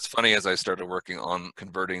need to. What's funny is I started working on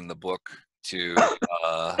converting the book to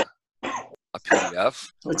a PDF.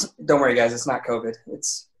 Don't worry, guys. It's not COVID.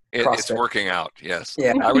 It's working out. Yes.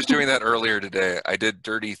 Yeah. I was doing that earlier today. I did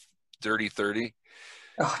Dirty 30.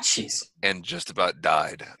 Oh, jeez. And just about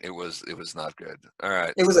died. It was not good. All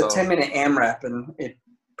right. It was a 10-minute AMRAP, and it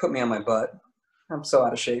put me on my butt. I'm so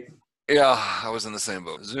out of shape. Yeah, I was in the same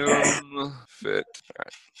boat. Zoom, fit. All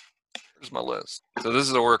right. Here's my list. So this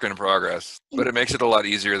is a work in progress, but it makes it a lot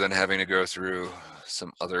easier than having to go through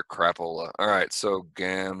some other crapola. All right, so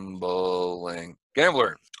gambling.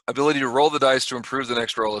 Gambler. Ability to roll the dice to improve the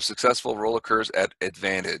next roll. If successful, roll occurs at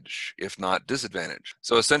advantage, if not disadvantage.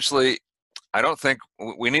 So essentially, I don't think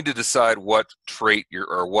we need to decide what trait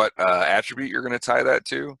or what attribute you're going to tie that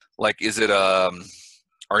to. Like, is it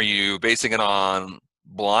are you basing it on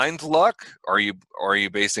blind luck? Are you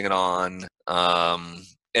basing it on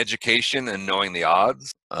education and knowing the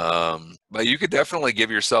odds? But you could definitely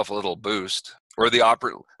give yourself a little boost, or the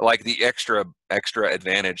extra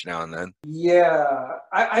advantage now and then. Yeah,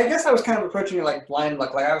 I guess I was kind of approaching it like blind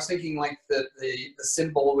luck. Like I was thinking like the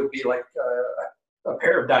symbol would be like a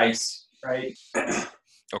pair of dice. Right.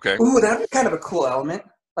 Okay. Ooh, that'd be kind of a cool element.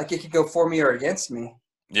 Like it could go for me or against me.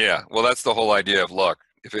 Yeah. Well, that's the whole idea of luck.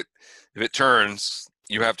 If it turns,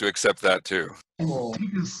 you have to accept that too. And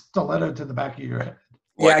take a stiletto to the back of your head.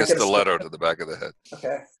 Like a stiletto to the back of the head.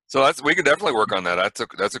 Okay. So we could definitely work on that.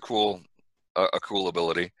 That's a cool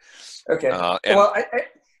ability. Okay. Well,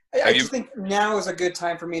 I just think now is a good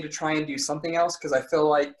time for me to try and do something else, because I feel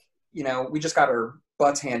like we just got our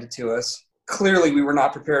butts handed to us. Clearly, we were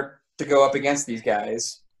not prepared to go up against these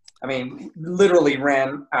guys. I mean, literally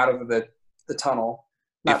ran out of the tunnel.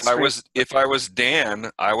 If I was Dan,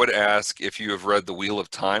 I would ask if you have read the Wheel of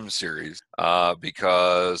Time series,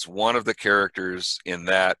 because one of the characters in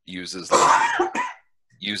that uses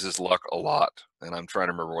luck a lot, and I'm trying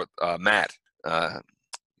to remember what Matt.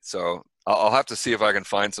 So I'll have to see if I can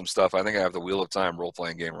find some stuff. I think I have the Wheel of Time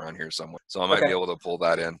role-playing game around here somewhere, so I might be able to pull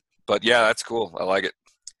that in. But yeah, that's cool. I like it.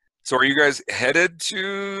 So are you guys headed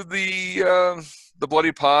to the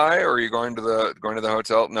Bloody Pie, or are you going to the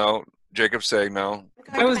hotel? No, Jacob's saying no.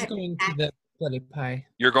 I was going to the Bloody pie.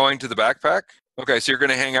 You're going to the backpack? Okay, so you're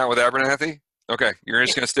going to hang out with Abernathy? Okay, you're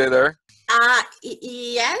just going to stay there?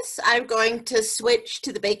 Yes, I'm going to switch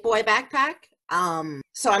to the Big Boy backpack.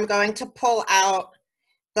 So I'm going to pull out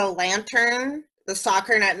the lantern, the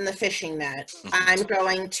soccer net, and the fishing net. I'm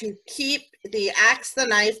going to keep the axe, the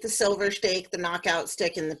knife, the silver stake, the knockout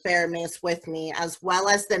stick, and the bear mace with me, as well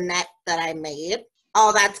as the net that I made.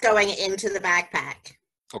 All that's going into the backpack.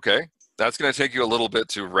 Okay. That's going to take you a little bit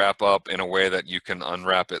to wrap up in a way that you can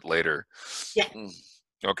unwrap it later. Yeah.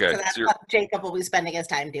 Okay. So that's what Jacob will be spending his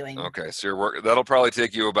time doing. Okay. So that'll probably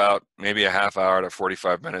take you about maybe a half hour to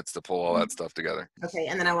 45 minutes to pull all that stuff together. Okay.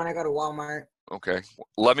 And then I want to go to Walmart. Okay.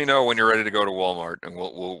 Let me know when you're ready to go to Walmart, and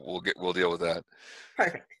we'll deal with that.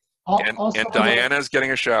 Perfect. And Diana's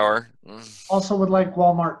getting a shower. Also would like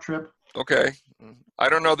Walmart trip. Okay. I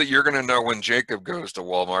don't know that you're going to know when Jacob goes to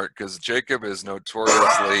Walmart, because Jacob is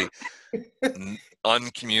notoriously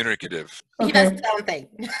uncommunicative. He does his own thing.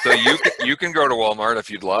 So you can go to Walmart if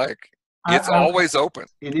you'd like. It's always open.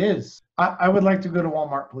 It is. I would like to go to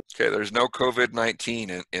Walmart, please. Okay, there's no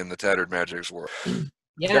COVID-19 in the Tattered Magics world.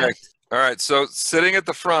 Yeah. Okay. All right, so sitting at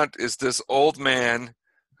the front is this old man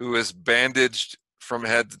who is bandaged from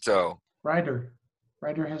head to toe. Ryder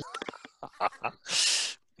has...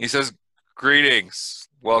 He says, "Greetings.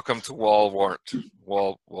 Welcome to Walmart.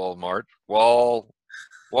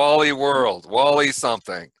 Wally World. Wally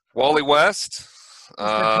something. Wally West?"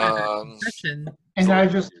 And I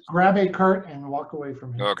just grab a cart and walk away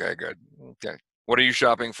from him. Okay, good. Okay. What are you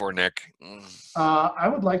shopping for, Nick? I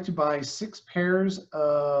would like to buy 6 pairs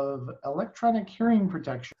of electronic hearing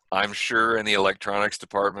protection. I'm sure in the electronics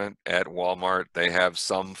department at Walmart, they have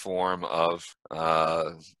some form of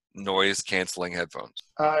noise-canceling headphones.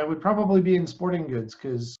 It would probably be in sporting goods,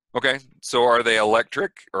 because... Okay, so are they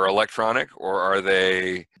electric or electronic, or are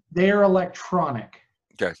they... They are electronic.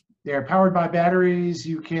 Okay. They are powered by batteries.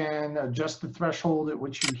 You can adjust the threshold at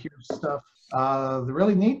which you hear stuff. The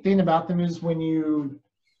really neat thing about them is when you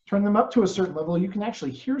turn them up to a certain level, you can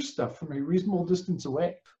actually hear stuff from a reasonable distance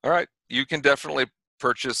away. All right, you can definitely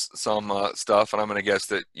purchase some stuff, and I'm going to guess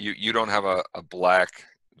that you don't have a black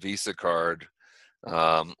Visa card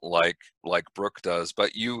like Brooke does,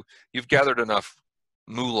 but you've gathered enough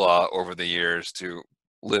moolah over the years to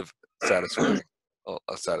live satisfying.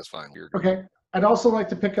 Okay. I'd also like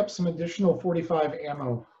to pick up some additional 45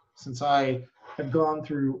 ammo, since I have gone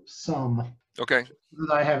through some. Okay. So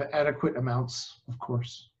that I have adequate amounts, of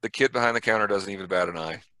course. The kid behind the counter doesn't even bat an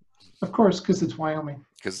eye. Of course, because it's Wyoming.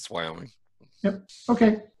 Because it's Wyoming. Yep.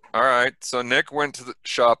 Okay. All right. So Nick went to the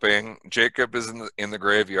shopping. Jacob is in the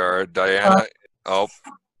graveyard. Diana.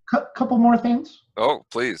 Couple more things. Oh,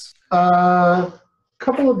 please.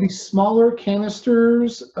 Couple of these smaller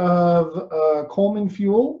canisters of Coleman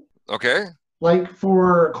fuel. Okay. Like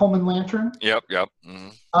for Coleman Lantern. Yep. Mm-hmm.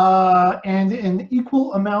 And an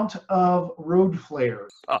equal amount of road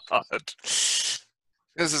flares.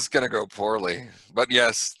 This is going to go poorly. But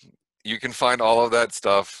yes, you can find all of that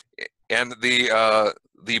stuff. And the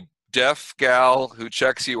deaf gal who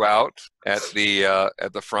checks you out at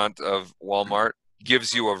the front of Walmart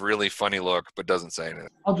gives you a really funny look, but doesn't say anything.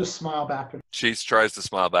 I'll just smile back. She tries to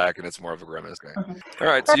smile back, and it's more of a grimace. Okay. All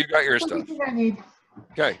right, so you got your stuff. I need.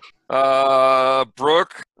 Okay.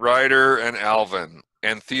 Brooke, Ryder, and Alvin,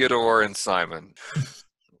 and Theodore and Simon.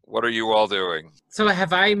 What are you all doing? So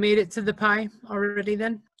have I made it to the pie already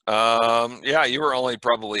then? Yeah, you were only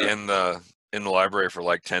probably in the library for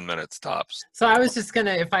like 10 minutes tops. So I was just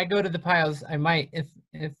gonna, if I go to the piles, I might, if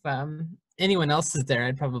anyone else is there,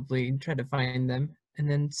 I'd probably try to find them and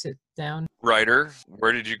then sit down. Ryder,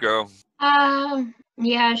 where did you go?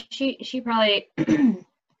 Yeah, she probably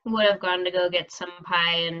would have gone to go get some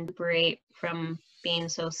pie and recuperate from being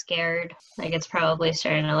so scared. Like, it's probably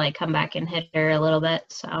starting to like come back and hit her a little bit.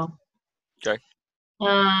 So. Okay.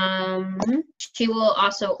 She will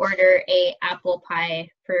also order a apple pie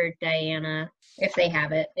for Diana if they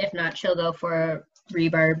have it. If not, she'll go for a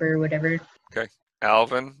rhubarb or whatever. Okay.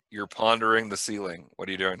 Alvin, you're pondering the ceiling. What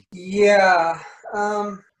are you doing? Yeah.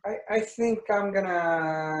 I think I'm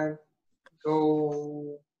gonna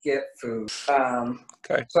go get food.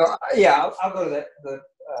 Okay. So yeah, I'll go to the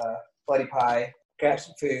Bloody Pie, grab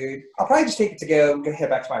some food. I'll probably just take it to go and head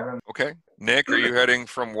back to my room. Okay. Nick, are you heading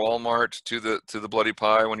from Walmart to the Bloody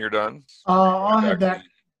Pie when you're done? I'll head back.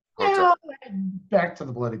 Yeah, back to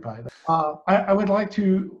the Bloody Pie. I would like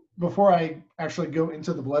to, before I actually go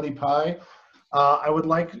into the Bloody Pie, I would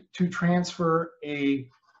like to transfer a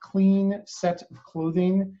clean set of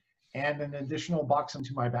clothing and an additional box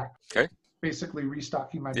into my backpack. Okay. Basically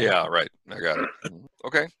restocking my backpack. Yeah, right. I got it.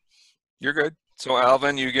 Okay. You're good. So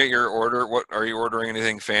Alvin, you get your order. What are you ordering?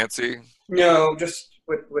 Anything fancy? No, just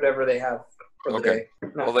whatever they have for the day.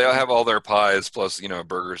 Well, they all have all their pies plus,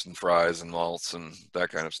 burgers and fries and malts and that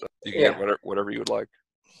kind of stuff. You can get whatever you would like.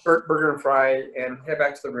 Burger and fry, and head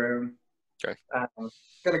back to the room. Okay.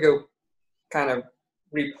 Gonna go kind of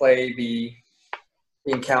replay the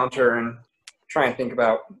encounter and try and think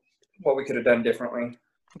about what we could have done differently.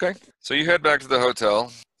 Okay. So you head back to the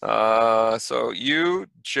hotel. So you,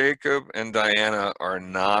 Jacob, and Diana are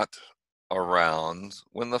not around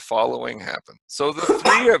when the following happened. So the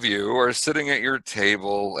three of you are sitting at your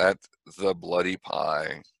table at the Bloody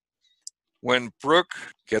Pie when Brooke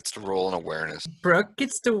gets to roll an awareness. Brooke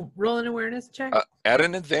gets to roll an awareness check? At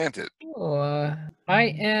an advantage. Oh, I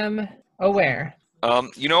am aware.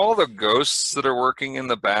 You know all the ghosts that are working in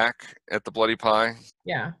the back at the Bloody Pie?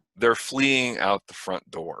 Yeah. They're fleeing out the front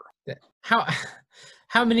door.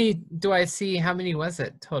 How many do I see? How many was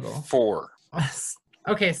it total? 4.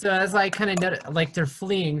 Okay, so as I kind of noticed, like they're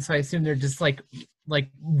fleeing, so I assume they're just like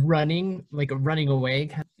running away.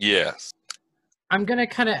 Yes. I'm gonna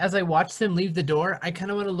kind of, as I watch them leave the door, I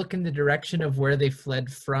kind of want to look in the direction of where they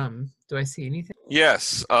fled from. Do I see anything?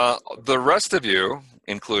 Yes. The rest of you,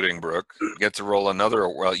 including Brooke, get to roll another.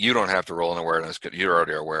 Well, you don't have to roll an awareness because you're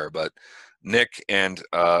already aware, but Nick and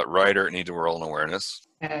Ryder need to roll an awareness.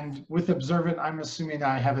 And with observant, I'm assuming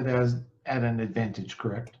I have it as at an advantage,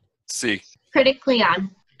 correct? See. Critically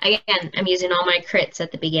on. Again, I'm using all my crits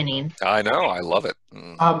at the beginning. I know. I love it.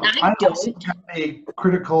 I also have a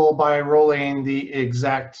critical by rolling the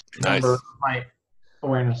exact number of my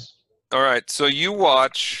awareness. All right. So you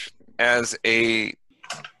watch as a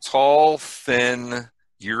tall, thin,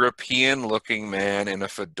 European-looking man in a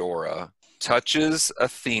fedora touches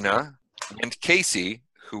Athena and Casey,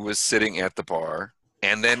 who was sitting at the bar,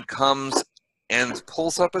 and then comes and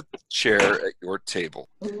pulls up a chair at your table.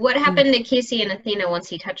 What happened to Casey and Athena once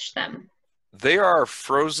he touched them? They are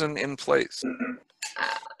frozen in place.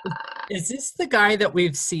 Is this the guy that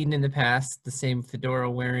we've seen in the past, the same fedora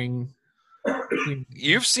wearing?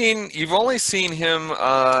 You've only seen him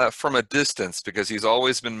from a distance because he's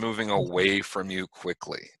always been moving away from you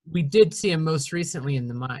quickly. We did see him most recently in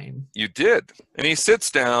the mine. You did. And he sits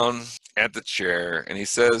down at the chair and he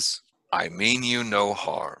says, "I mean you no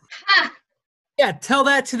harm." Ha! Yeah, tell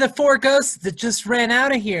that to the 4 ghosts that just ran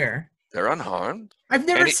out of here. They're unharmed. I've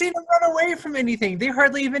never seen them run away from anything. They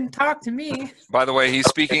hardly even talk to me. By the way, he's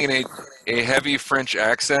speaking in a heavy French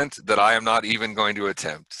accent that I am not even going to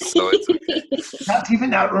attempt. So it's okay. Not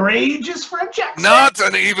even outrageous French accent? Not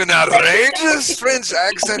an even outrageous French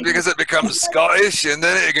accent because it becomes Scottish and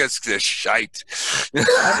then it gets to shite.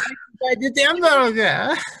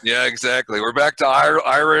 Yeah, exactly. We're back to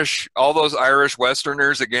Irish, all those Irish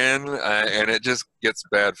Westerners again, and it just gets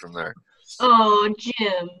bad from there. Oh,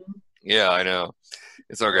 Jim. Yeah, I know.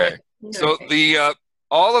 It's okay. So the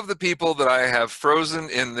all of the people that I have frozen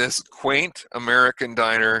in this quaint American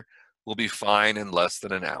diner will be fine in less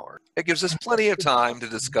than an hour. It gives us plenty of time to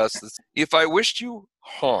discuss this. If I wished you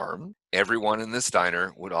harm, everyone in this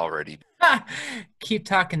diner would already. Keep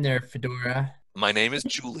talking there, Fedora. My name is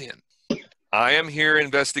Julian. I am here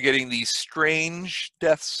investigating these strange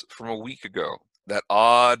deaths from a week ago. That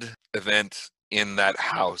odd event in that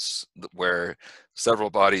house where several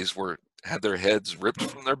bodies had their heads ripped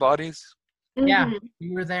from their bodies. Yeah,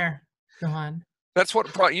 we were there. Go on. That's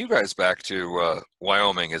what brought you guys back to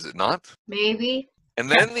Wyoming, is it not? Maybe.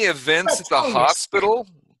 And then the events at the hospital.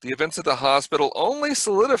 The events at the hospital only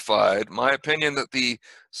solidified my opinion that the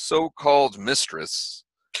so-called mistress,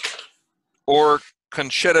 or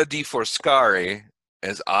Concetta di Foscari,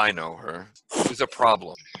 as I know her, is a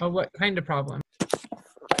problem. Oh, what kind of problem?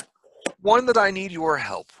 One that I need your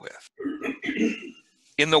help with.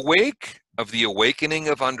 In the wake of the awakening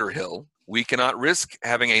of Underhill, we cannot risk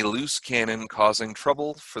having a loose cannon causing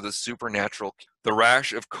trouble for the supernatural. The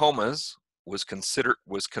rash of comas was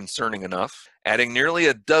concerning enough. Adding nearly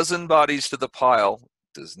a dozen bodies to the pile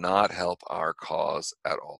does not help our cause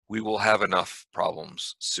at all. We will have enough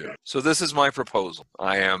problems soon. So this is my proposal.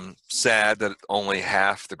 I am sad that only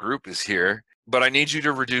half the group is here, but I need you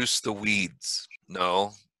to reduce the weeds.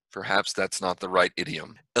 No, perhaps that's not the right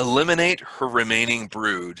idiom. Eliminate her remaining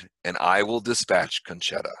brood, and I will dispatch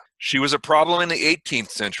Concetta. She was a problem in the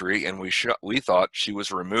 18th century, and we thought she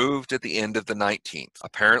was removed at the end of the 19th.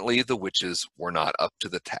 Apparently, the witches were not up to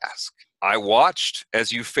the task. I watched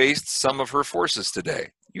as you faced some of her forces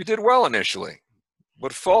today. You did well initially,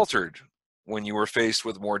 but faltered when you were faced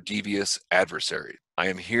with more devious adversaries. I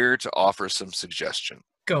am here to offer some suggestion.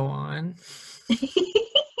 Go on.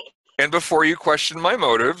 And before you question my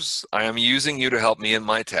motives, I am using you to help me in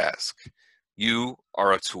my task. You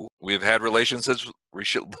are a tool. We have had relationships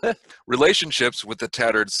with the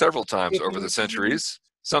tattered several times over the centuries.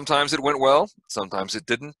 Sometimes it went well, sometimes it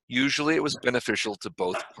didn't. Usually it was beneficial to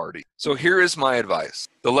both parties. So here is my advice.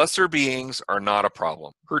 The lesser beings are not a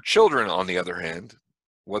problem. Her children, on the other hand,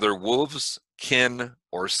 whether wolves, kin,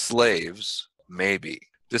 or slaves, may be.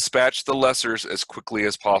 Dispatch the lessers as quickly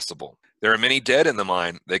as possible. There are many dead in the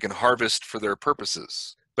mine they can harvest for their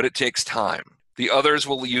purposes, but it takes time. The others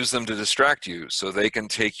will use them to distract you so they can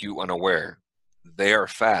take you unaware. They are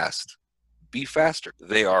fast. Be faster.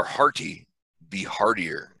 They are hearty. Be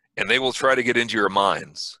hardier. And they will try to get into your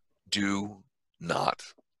minds. Do not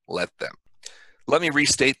let them. Let me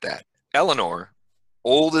restate that. Eleanor,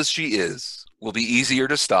 old as she is, will be easier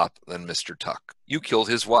to stop than Mr. Tuck. You killed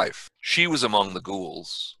his wife. She was among the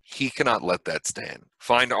ghouls. He cannot let that stand.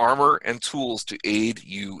 Find armor and tools to aid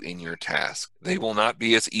you in your task. They will not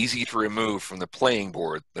be as easy to remove from the playing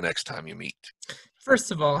board the next time you meet.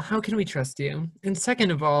 First of all, how can we trust you? And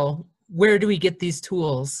second of all, where do we get these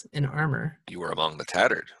tools and armor? You are among the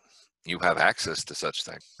tattered. You have access to such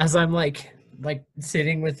things. As I'm like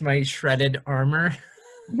sitting with my shredded armor.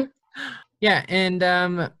 Yeah,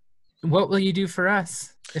 and what will you do for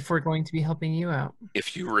us if we're going to be helping you out?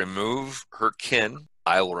 If you remove her kin,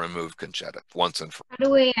 I will remove Conchetta once and for all. How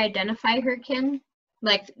do we identify her kin?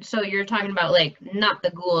 Like, so you're talking about like not the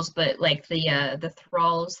ghouls, but like the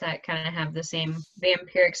thralls that kind of have the same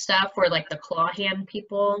vampiric stuff, or like the claw hand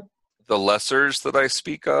people. The lessers that I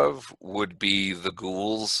speak of would be the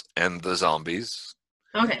ghouls and the zombies.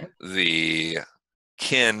 Okay. The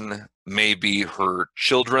kin may be her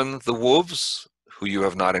children, the wolves, who you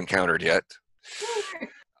have not encountered yet,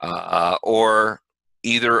 or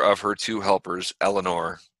either of her two helpers,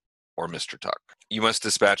 Eleanor or Mr. Tuck. You must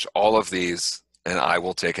dispatch all of these, and I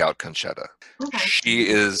will take out Conchetta. Okay. She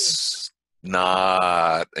is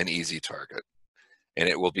not an easy target, and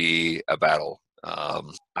it will be a battle.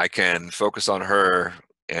 I can focus on her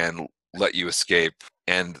and let you escape,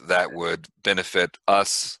 and that would benefit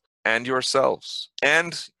us and yourselves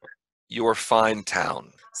and your fine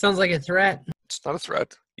town. Sounds like a threat. It's not a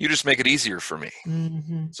threat. You just make it easier for me.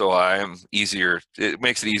 Mm-hmm. So I am easier. It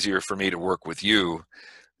makes it easier for me to work with you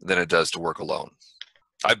than it does to work alone.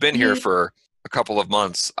 I've been here for a couple of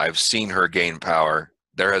months. I've seen her gain power.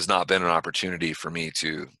 There has not been an opportunity for me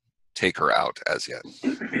to take her out as yet.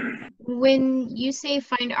 When you say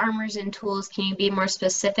find armors and tools, can you be more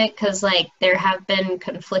specific? Because like there have been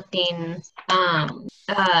conflicting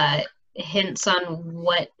hints on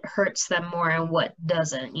what hurts them more and what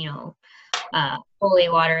doesn't. You know, holy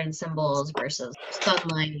water and symbols versus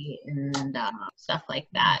sunlight and stuff like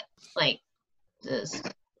that. Like, does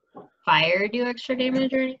fire do extra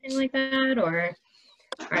damage or anything like that? Or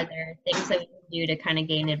are there things that we can do to kind of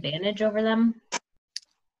gain advantage over them?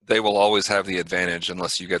 They will always have the advantage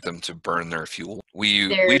unless you get them to burn their fuel.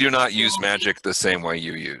 We do not use magic the same way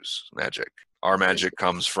you use magic. Our magic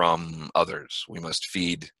comes from others. We must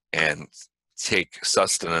feed and take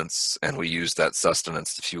sustenance, and we use that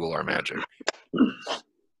sustenance to fuel our magic.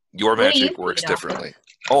 Your magic works differently.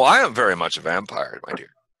 Oh, I am very much a vampire, my dear.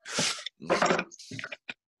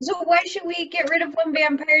 So why should we get rid of one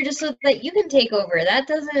vampire just so that you can take over? That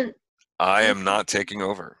doesn't... I am not taking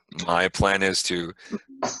over. My plan is to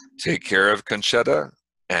take care of Conchetta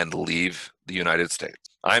and leave the United States.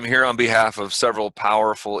 I'm here on behalf of several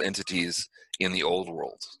powerful entities in the old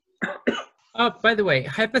world. By the way,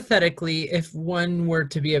 hypothetically, if one were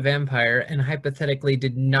to be a vampire and hypothetically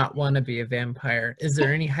did not want to be a vampire, is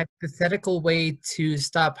there any hypothetical way to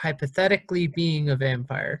stop hypothetically being a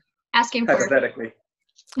vampire? Asking for hypothetically.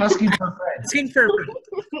 Asking for friends. Asking for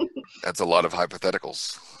That's a lot of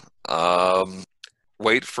hypotheticals.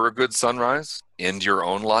 Wait for a good sunrise. End your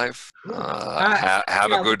own life.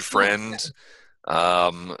 Have a good friend.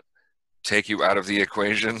 Take you out of the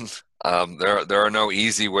equation. There are no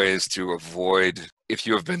easy ways to avoid, if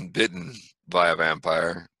you have been bitten by a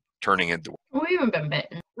vampire, turning into... We haven't been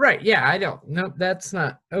bitten. Right, yeah, I don't. Nope, that's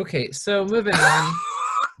not. Okay, so moving on.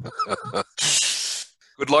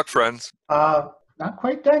 Good luck, friends. Not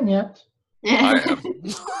quite done yet. I am.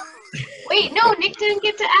 Wait, no, Nick didn't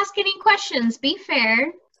get to ask any questions. Be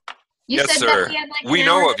fair. You Yes, said sir. that we had like We an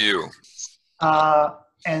know hour. of you.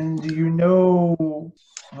 And do you know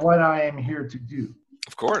what I am here to do?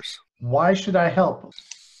 Of course. Why should I help?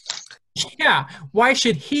 Yeah, why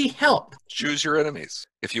should he help? Choose your enemies.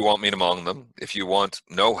 If you want me among them, if you want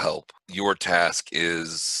no help, your task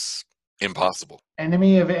is impossible.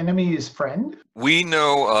 Enemy of enemy is friend? We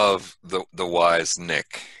know of the wise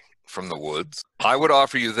Nick from the woods. I would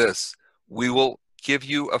offer you this. We will give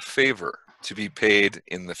you a favor. to be paid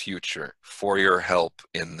in the future for your help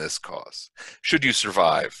in this cause. Should you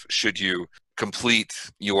survive, should you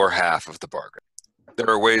complete your half of the bargain. There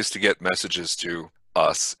are ways to get messages to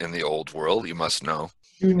us in the old world, you must know.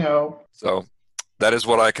 You know. So that is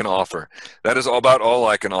what I can offer. That is about all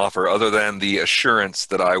I can offer, other than the assurance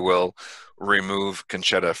that I will remove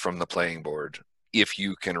Conchetta from the playing board if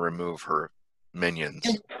you can remove her minions.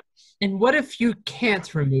 And what if you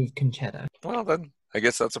can't remove Conchetta? Well, then I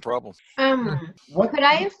guess that's a problem. Could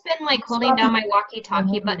I have been like holding down my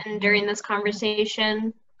walkie-talkie button during this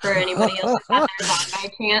conversation for anybody else who had their thought by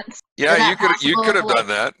chance? Yeah, you could have done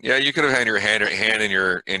that. Yeah, you could have had your hand in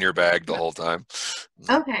your bag the whole time.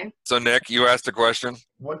 Okay. So Nick, you asked a question.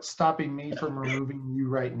 What's stopping me from removing you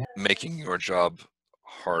right now? Making your job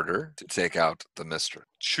harder to take out the mistress.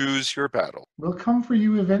 Choose your battle. We'll come for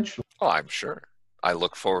you eventually. Oh, I'm sure. I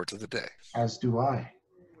look forward to the day. As do I.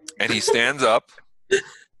 And he stands up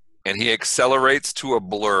and he accelerates to a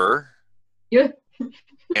blur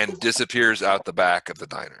and disappears out the back of the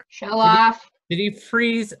diner. Show off. Did he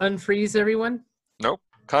unfreeze everyone? Nope.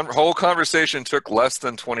 Whole conversation took less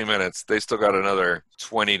than 20 minutes. They still got another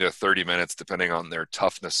 20 to 30 minutes, depending on their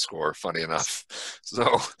toughness score, funny enough.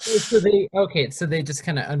 So they just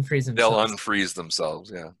kind of unfreeze themselves. They'll unfreeze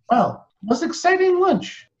themselves, yeah. Well, it was exciting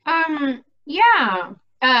lunch. Yeah.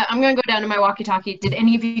 I'm going to go down to my walkie-talkie. Did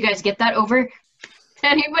any of you guys get that over?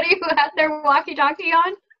 Anybody who had their walkie-talkie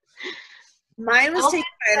on? Mine was taken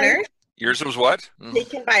by a nurse. Yours was what?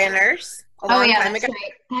 Taken by a nurse. Oh, yeah, that's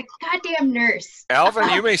right. That goddamn nurse. Alvin,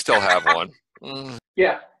 you may still have one.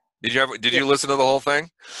 Yeah. Did you listen to the whole thing?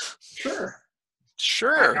 Sure.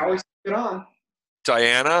 Sure. I can always get on.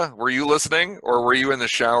 Diana, were you listening, or were you in the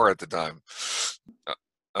shower at the time?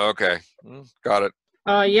 Okay, got it.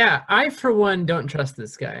 Yeah, I for one don't trust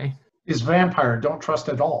this guy. Is vampire, don't trust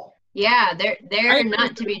at all. Yeah, they're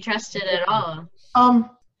not to be trusted at all.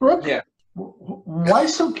 Brooke, yeah. Why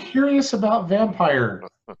so curious about vampire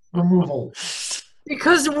removal?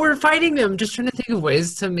 Because we're fighting them, just trying to think of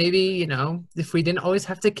ways to maybe, if we didn't always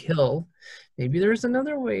have to kill, maybe there's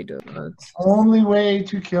another way to... Only way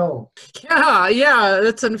to kill. Yeah,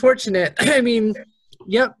 that's unfortunate. I mean,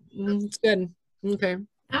 yep, it's good. Okay.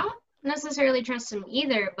 I don't necessarily trust him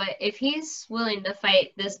either, but if he's willing to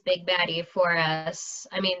fight this big baddie for us,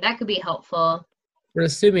 I mean, that could be helpful. We're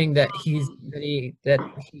assuming that he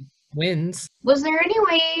wins. Was there any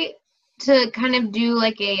way to kind of do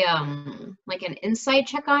like an insight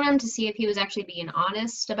check on him to see if he was actually being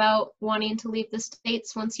honest about wanting to leave the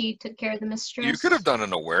States once he took care of the mistress? You could have done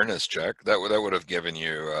an awareness check. That would have given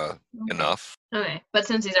you enough. Okay, but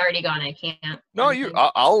since he's already gone, I can't. No,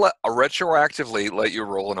 I'll retroactively let you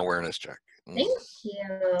roll an awareness check. Thank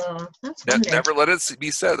you. That's wonderful. Never let it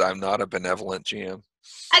be said I'm not a benevolent GM.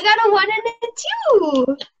 I got a 1 and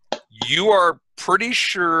a 2. You are pretty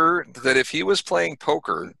sure that if he was playing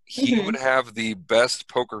poker, he would have the best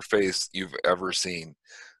poker face you've ever seen.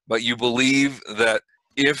 But you believe that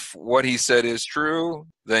if what he said is true,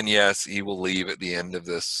 then yes, he will leave at the end of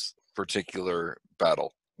this particular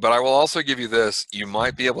battle. But I will also give you this. You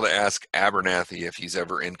might be able to ask Abernathy if he's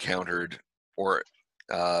ever encountered or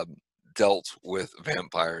dealt with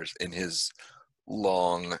vampires in his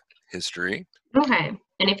long history. Okay.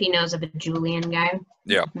 And if he knows of a Julian guy.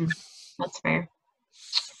 Yeah. That's fair.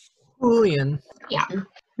 Boolean. Yeah.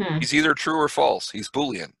 He's either true or false. He's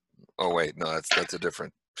Boolean. Oh wait, no, that's a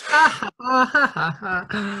different. Oh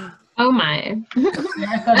my.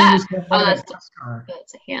 I thought he was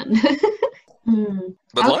that's a hand.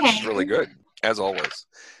 But lunch is really good, as always.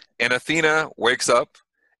 And Athena wakes up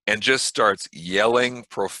and just starts yelling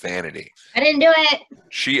profanity. I didn't do it.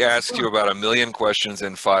 She asks you about 1 million questions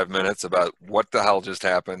in 5 minutes about what the hell just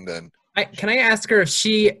happened. And can I ask her if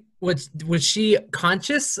she was she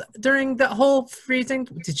conscious during that whole freezing?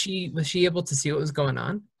 Was she able to see what was going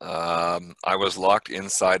on? I was locked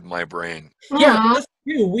inside my brain. Yeah,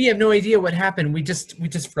 we have no idea what happened. We just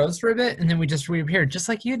froze for a bit and then we just reappeared, just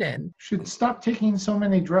like you did. Should stop taking so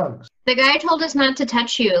many drugs. The guy told us not to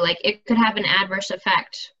touch you. Like, it could have an adverse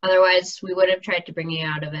effect. Otherwise, we would have tried to bring you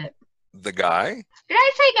out of it. The guy? Did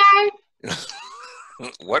I say guy?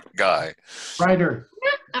 What guy? Ryder.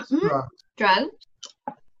 Drugs?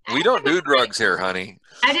 We don't do drugs here, honey.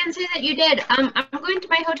 I didn't say that you did. I'm going to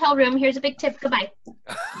my hotel room. Here's a big tip. Goodbye.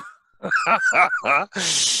 All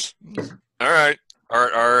right.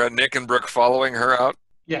 Are Nick and Brooke following her out?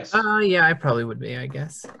 Yes. Yeah, I probably would be, I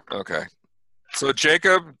guess. Okay. So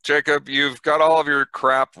Jacob, you've got all of your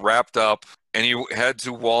crap wrapped up and you head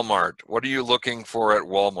to Walmart. What are you looking for at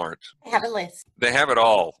Walmart? I have a list. They have it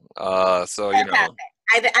all. So, you know.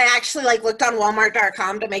 I actually like looked on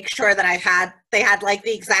Walmart.com to make sure that they had like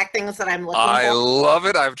the exact things that I'm looking for. I love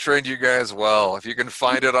it. I've trained you guys well. If you can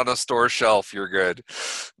find it on a store shelf, you're good.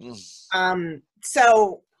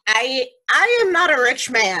 So I am not a rich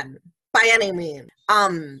man by any means.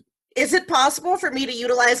 Is it possible for me to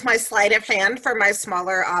utilize my sleight of hand for my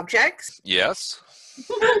smaller objects? Yes.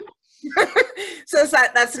 So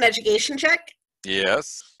that's an education check?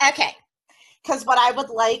 Yes. Okay. Because what I would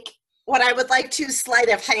like to sleight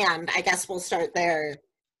of hand, I guess we'll start there,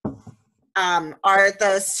 are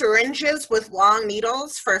the syringes with long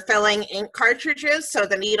needles for filling ink cartridges. So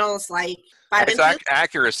the needle's like 5 inches.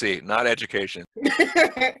 Accuracy, not education.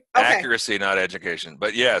 Okay. Accuracy, not education.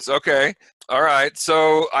 But yes, okay. All right.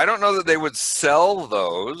 So I don't know that they would sell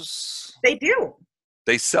those. They do.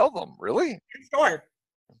 They sell them, really? In the store.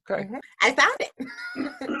 Okay. I found it.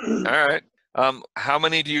 All right. How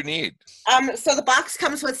many do you need? So the box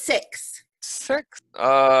comes with 6. 6.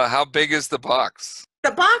 How big is the box?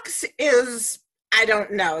 The box is, I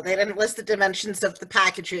don't know. They didn't list the dimensions of the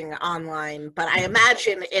packaging online, but I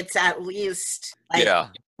imagine it's at least like, yeah,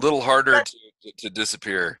 a little harder to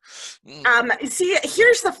disappear. See,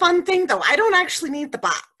 here's the fun thing though. I don't actually need the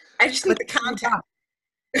box. I just need the content.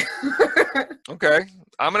 Okay.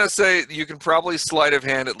 I'm going to say you can probably sleight of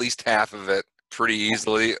hand at least half of it pretty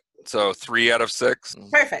easily. So 3 out of 6.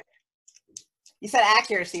 Perfect. You said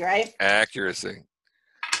accuracy, right? Accuracy.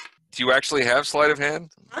 Do you actually have sleight of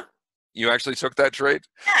hand? Huh? You actually took that trait?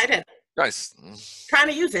 Yeah, I did. Nice. Trying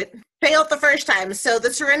to use it. Failed the first time, so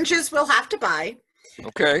the syringes we'll have to buy.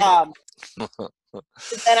 Okay. Then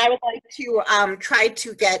I would like to try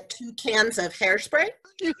to get 2 cans of hairspray.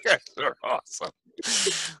 You guys are awesome.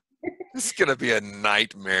 This is gonna be a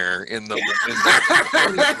nightmare in the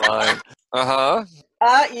mind.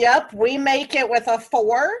 Yep, we make it with a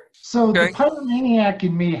 4. So the pyromaniac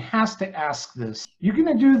in me has to ask this. You're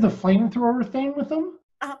gonna do the flamethrower thing with them?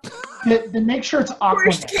 Then make sure it's Aquanet.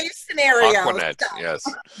 Worst case scenario. Aquanet, yes.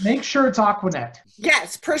 Make sure it's Aquanet.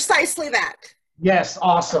 Yes, precisely that. Yes,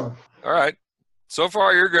 awesome. All right. So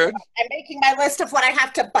far, you're good. I'm making my list of what I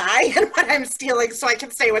have to buy and what I'm stealing so I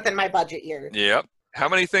can stay within my budget here. Yep. How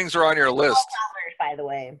many things are on your list? $12, by the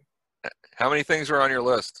way. How many things are on your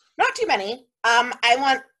list? Not too many.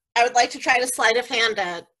 I would like to try to sleight of hand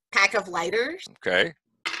a pack of lighters. Okay.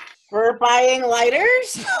 We're buying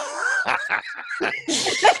lighters.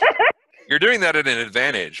 You're doing that at an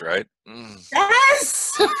advantage, right?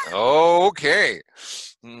 Yes. Okay.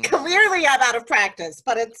 Clearly, I'm out of practice,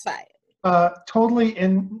 but it's fine. Totally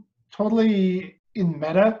in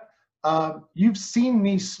meta. You've seen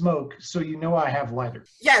me smoke, so you know I have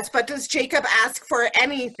lighters. Yes, but does Jacob ask for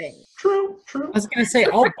anything? True. I was gonna say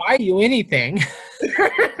I'll buy you anything. So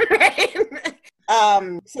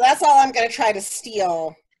that's all I'm gonna try to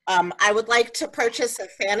steal. I would like to purchase a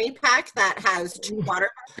fanny pack that has 2 water.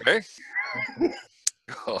 Okay.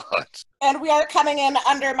 God. And we are coming in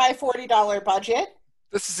under my $40 budget.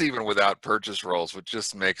 This is even without purchase rolls, which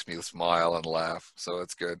just makes me smile and laugh. So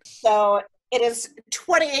it's good. So it is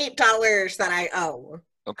 $28 that I owe.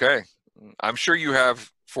 Okay. I'm sure you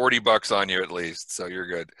have $40 on you at least, so you're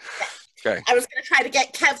good. Okay. I was going to try to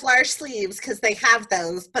get Kevlar sleeves because they have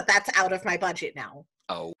those, but that's out of my budget now.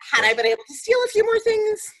 Oh. Had I been able to steal a few more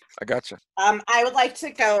things? I gotcha. I would like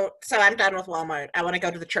to go, so I'm done with Walmart. I want to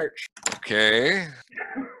go to the church. Okay.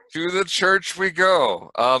 To the church we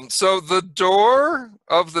go. So the door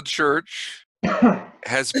of the church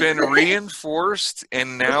has been reinforced,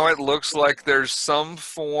 and now it looks like there's some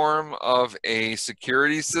form of a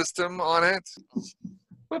security system on it.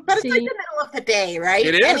 But it's like the middle of the day, right?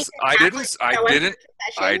 It is. I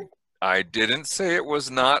didn't say it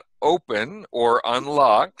was not open or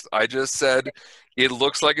unlocked. I just said it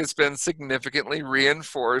looks like it's been significantly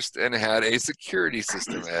reinforced and had a security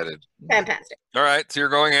system added. Fantastic. All right, so you're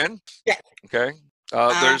going in? Yes. Okay.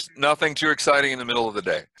 There's nothing too exciting in the middle of the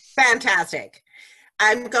day. Fantastic.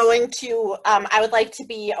 I'm going to, I would like to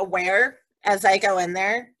be aware as I go in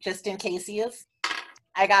there, just in case he is.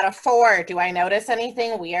 I got a 4. Do I notice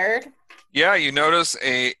anything weird? Yeah, you notice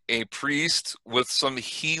a priest with some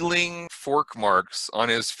healing fork marks on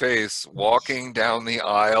his face walking down the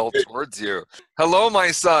aisle towards you. Hello,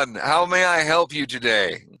 my son. How may I help you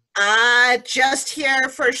today? Just here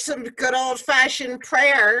for some good old-fashioned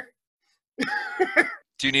prayer.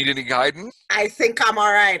 Do you need any guidance? I think I'm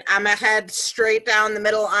all right. I'm gonna head straight down the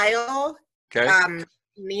middle aisle. Okay.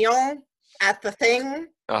 Kneel at the thing.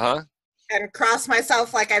 Uh-huh. And cross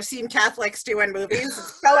myself like I've seen Catholics do in movies.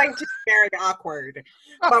 It's going to be very awkward.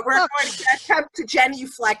 But we're going to attempt to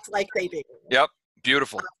genuflect like they do. Yep.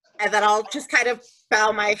 Beautiful. And then I'll just kind of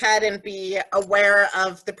bow my head and be aware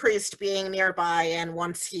of the priest being nearby, and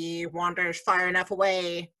once he wanders far enough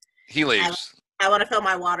away, he leaves. I want to fill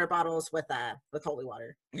my water bottles with holy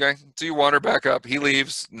water. Okay, so you wander back up. He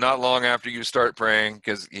leaves not long after you start praying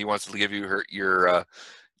because he wants to give you your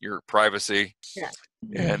privacy. Yeah.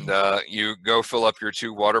 And you go fill up your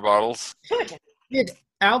 2 water bottles. Did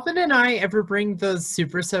Alvin and I ever bring those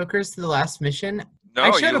super soakers to the last mission?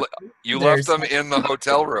 No, you left them in the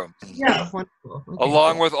hotel room. Yeah, wonderful. Okay,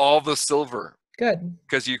 along with all the silver. Good.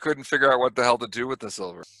 Because you couldn't figure out what the hell to do with the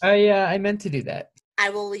silver. I meant to do that. I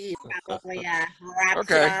will leave. Probably,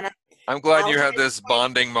 okay. I'm glad you had this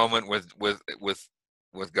bonding moment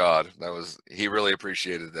with God. He really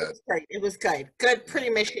appreciated that. It was good. Good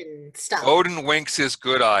pre-mission stuff. Odin winks his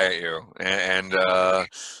good eye at you, and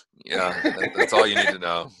yeah, that's all you need to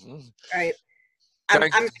know. All right. Okay. I'm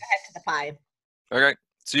gonna head to the pie. Okay.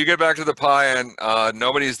 So you get back to the pie, and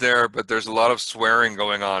nobody's there, but there's a lot of swearing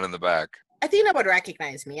going on in the back. Athena would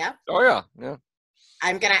recognize me, yeah? Oh, yeah.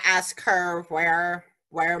 I'm going to ask her where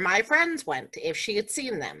my friends went, if she had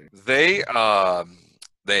seen them. They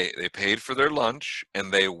paid for their lunch,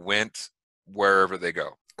 and they went wherever they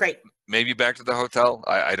go. Great. Maybe back to the hotel.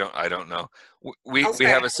 I don't know. We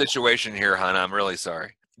have a situation here, hon. I'm really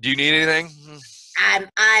sorry. Do you need anything?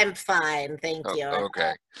 I'm fine, thank you.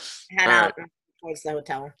 Okay. Head out towards the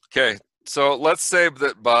hotel. Okay. So let's say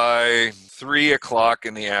that by 3 o'clock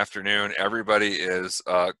in the afternoon, everybody is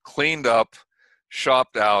cleaned up,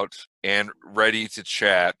 shopped out, and ready to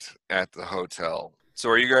chat at the hotel. So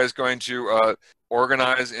are you guys going to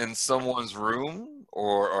organize in someone's room,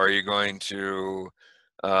 or are you going to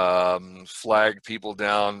flag people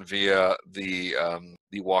down via the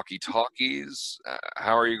walkie-talkies?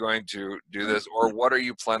 How are you going to do this, or what are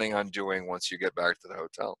you planning on doing once you get back to the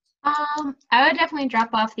hotel? I would definitely drop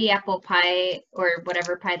off the apple pie or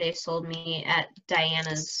whatever pie they sold me at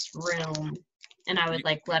Diana's room, and I would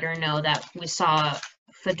let her know that we saw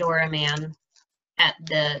Fedora Man at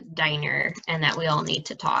the diner and that we all need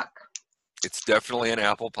to talk. It's definitely an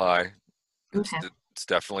apple pie. Okay. It's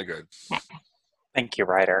definitely good. Okay. Thank you,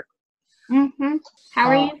 Ryder. Mm-hmm. How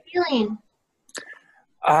are you feeling?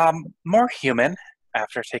 More human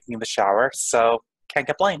after taking the shower, so can't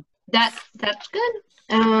complain. That's good.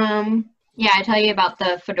 Yeah, I tell you about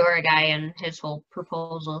the Fedora guy and his whole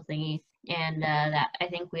proposal thingy, and that I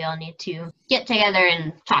think we all need to get together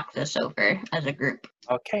and talk this over as a group.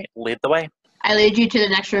 Okay, lead the way. I lead you to the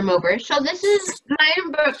next room over. So this is my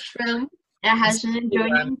and Brooke's room. It has an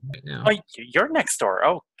adjoining. Oh, you're next door.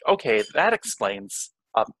 Oh, okay, that explains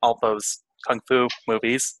all those kung fu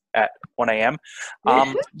movies at 1 a.m.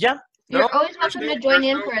 Yeah. You're always welcome to join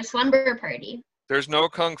in for a slumber party. There's no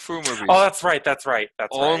kung fu movies. Oh, that's right.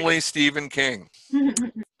 Only Stephen King.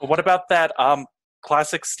 What about that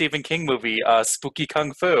classic Stephen King movie, Spooky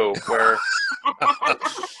Kung Fu, where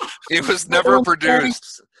it was never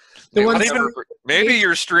produced. Maybe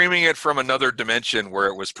you're streaming it from another dimension where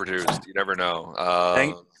it was produced. You never know.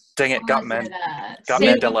 Dang it, got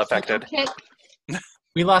Mandela affected.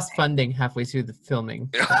 We lost funding halfway through the filming.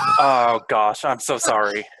 Oh gosh, I'm so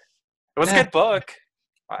sorry. It was a good book.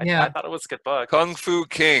 I thought it was a good book. Kung Fu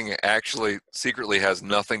King actually secretly has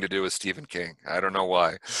nothing to do with Stephen King. I don't know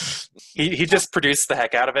why. He just produced the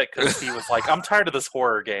heck out of it because he was like, I'm tired of this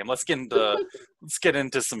horror game. Let's get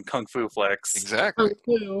into some kung fu flicks. Exactly. Kung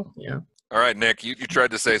fu. Yeah. All right, Nick, you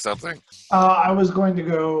tried to say something. I was going to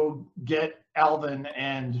go get Alvin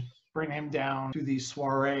and bring him down to the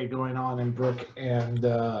soiree going on in Brooke and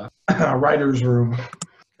Ryder's room.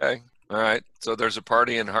 Okay. All right. So there's a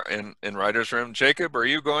party in Ryder's room. Jacob, are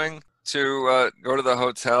you going to go to the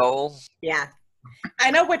hotel? Yeah.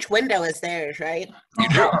 I know which window is theirs, right? You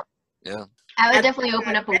do. Yeah. I would definitely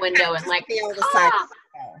open up a window and the other side.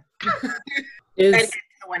 Is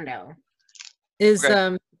the window. Is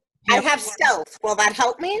Okay. I have stealth. Will that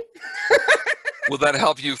help me? Will that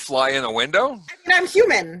help you fly in a window? I mean, I'm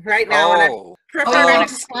human right now. And Oh. you're gonna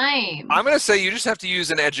climb. I'm going to say you just have to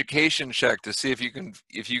use an education check to see if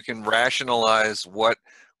you can rationalize what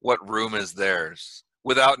room is theirs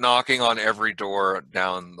without knocking on every door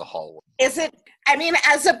down the hallway. Is it? I mean,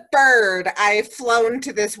 as a bird, I've flown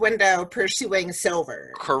to this window pursuing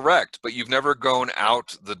silver. Correct, but you've never gone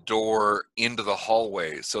out the door into the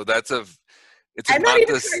hallway, so I'm not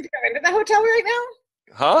even trying to go into the hotel right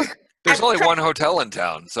now. Huh? There's only one hotel in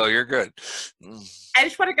town, so you're good. I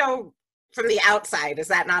just want to go from the outside. Is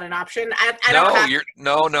that not an option?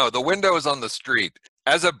 No. The window is on the street.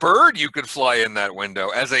 As a bird, you could fly in that window.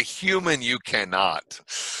 As a human, you cannot.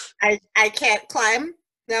 I can't climb.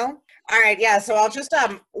 No. All right. Yeah. So I'll just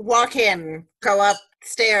walk in, go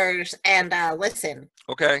upstairs, and listen.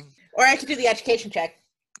 Okay. Or I could do the education check.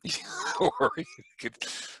 Or you could,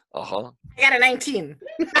 I got a 19.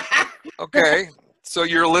 Okay, so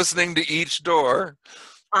you're listening to each door.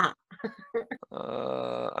 Uh-huh.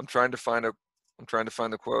 I'm trying to find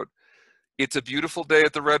the quote. It's a beautiful day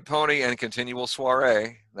at the Red Pony and continual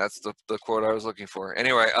soiree. That's the quote I was looking for.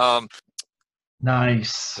 Anyway,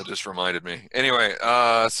 Nice. that just reminded me. Anyway,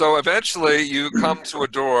 so eventually you come to a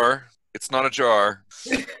door. It's not ajar.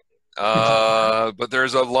 But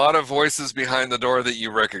there's a lot of voices behind the door that you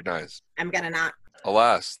recognize. I'm gonna knock.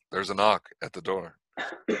 Alas, there's a knock at the door.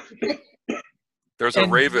 There's a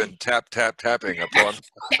raven tapping upon.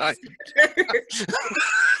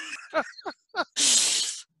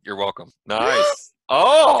 You're welcome. Nice.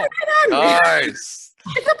 Oh, nice.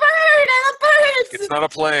 It's a bird. I love birds. It's not a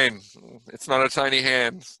plane. It's not a tiny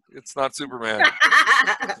hand. It's not Superman.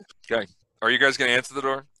 Okay. Are you guys going to answer the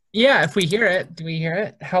door? Yeah, if we hear it. Do we hear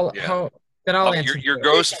it? How? Then I'll answer. Your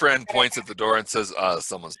ghost friend points at the door and says,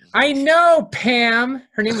 someone's... I know, Pam.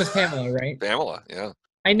 Her name was Pamela, right? Pamela, yeah.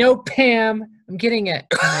 I know, Pam. I'm getting it.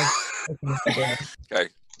 Okay.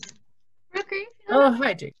 Okay. Oh,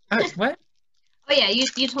 hi, Jake. What? Oh, yeah,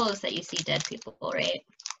 you told us that you see dead people, right?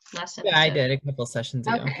 Last episode. Yeah, I did a couple sessions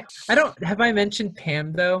ago. Okay. Have I mentioned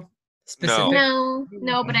Pam, though? Specific?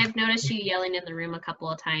 No, but I've noticed you yelling in the room a couple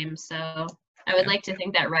of times, so I would like to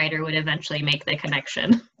think that Ryder would eventually make the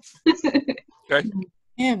connection. Okay.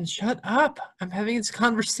 Pam, shut up. I'm having this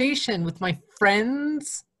conversation with my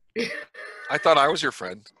friends. I thought I was your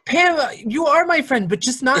friend. Pam, you are my friend, but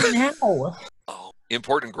just not now. Oh,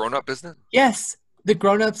 important grown-up business? Yes, the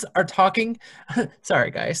grown-ups are talking.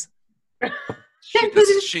 Sorry, guys.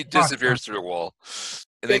 She disappears through a wall.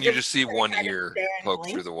 And then you just see one ear poke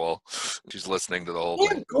through the wall. She's listening to the whole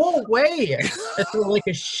thing. Go away. I throw like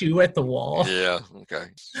a shoe at the wall. Yeah, okay.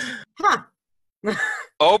 Huh.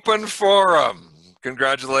 Open forum.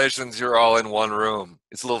 Congratulations, you're all in one room.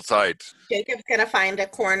 It's a little tight. Jacob's gonna find a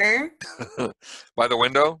corner. By the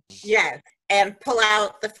window? Yes. And pull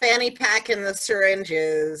out the fanny pack and the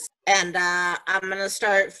syringes. And I'm gonna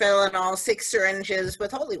start filling all 6 syringes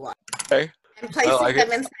with holy water. Okay. And placing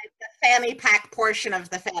them inside the fanny pack portion of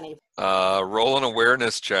the fanny. Roll an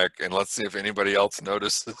awareness check, and let's see if anybody else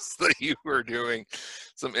notices that you were doing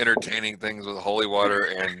some entertaining things with holy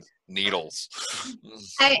water and needles.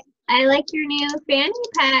 I like your new fanny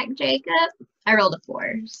pack, Jacob. I rolled a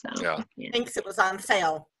 4, so. Yeah. Thinks it was on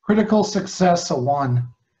sale. Critical success, a 1.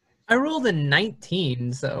 I rolled a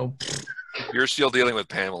 19, so. You're still dealing with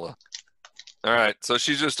Pamela. All right, so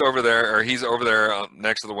she's just over there, or he's over there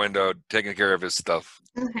next to the window taking care of his stuff.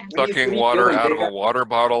 Okay. Sucking water out of a water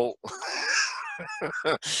bottle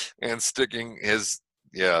and sticking his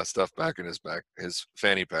stuff back in his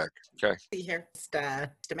fanny pack. Okay. See here, just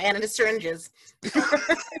a man in his syringes.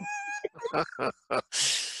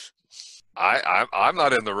 I'm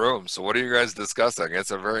not in the room, so what are you guys discussing?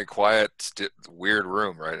 It's a very quiet, weird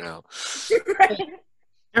room right now.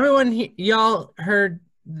 Everyone, y'all heard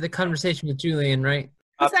the conversation with Julian, right?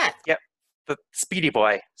 Who's that? Yep. The Speedy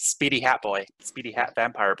Boy. Speedy Hat Boy. Speedy Hat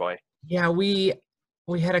Vampire Boy. Yeah, we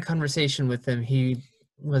had a conversation with him. He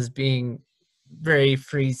was being very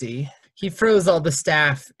freezy. He froze all the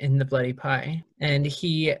staff in the Bloody Pie, and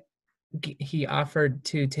he offered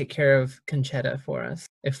to take care of Conchetta for us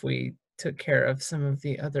if we took care of some of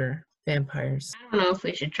the other vampires. I don't know if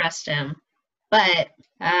we should trust him, but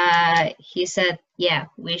he said, yeah,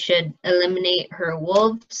 we should eliminate her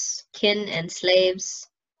wolves, kin, and slaves,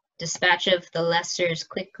 dispatch of the lessers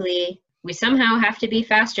quickly. We somehow have to be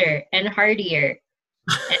faster and hardier.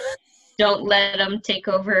 And don't let them take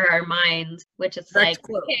over our minds, which is like,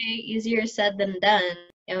 okay, easier said than done.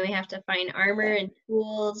 And we have to find armor and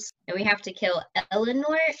tools, and we have to kill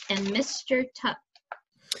Eleanor and Mr. Tuck.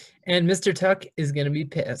 And Mr. Tuck is going to be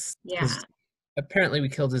pissed. Yeah. Apparently we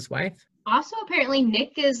killed his wife. Also, apparently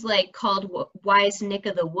Nick is like called Wise Nick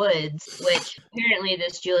of the Woods, which apparently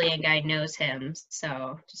this Julian guy knows him.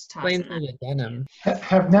 So just tossing that. Denim.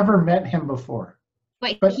 Have never met him before.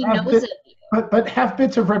 But he knows it. But have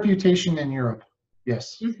bits of reputation in Europe.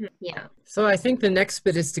 Yes. Mm-hmm. Yeah. So I think the next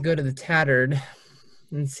bit is to go to the Tattered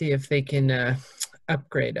and see if they can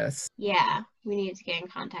upgrade us. Yeah, we need to get in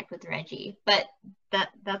contact with Reggie. But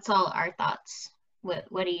that's all our thoughts. What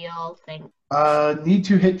do y'all think? Need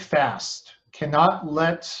to hit fast. Cannot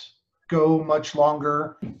let go much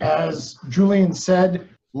longer. As Julian said,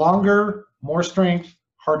 longer, more strength,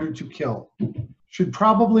 harder to kill. Should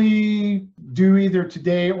probably do either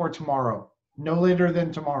today or tomorrow. No later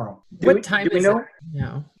than tomorrow. What time do we is know? it?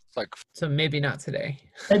 No. Like, so maybe not today.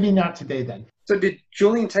 Maybe not today then. So did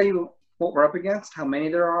Julian tell you what we're up against, how many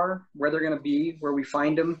there are, where they're going to be, where we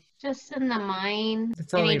find them? Just in the mine.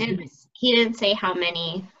 That's And all he didn't say how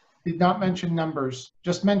many. Did not mention numbers.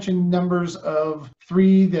 Just mentioned numbers of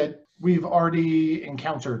 3 that we've already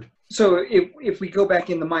encountered. So if we go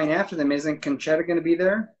back in the mine after them, isn't Conchetta going to be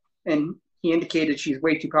there? And he indicated she's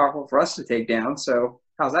way too powerful for us to take down. So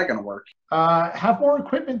how's that going to work? Have more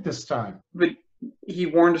equipment this time. But he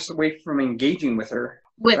warned us away from engaging with her.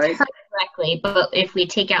 With right? her directly, but if we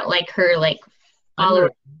take out like her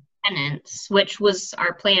follower tenants, which was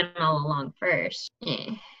our plan all along first.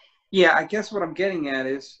 Yeah, I guess what I'm getting at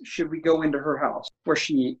is, should we go into her house where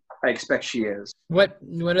I expect she is? What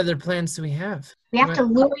other plans do we have? We have to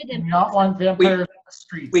lure them. Not want vampires on the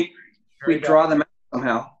streets. We draw them out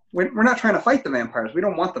somehow. We're not trying to fight the vampires. We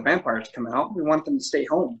don't want the vampires to come out. We want them to stay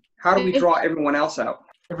home. How do we draw everyone else out?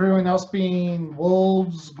 Everyone else being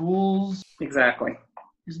wolves, ghouls. Exactly.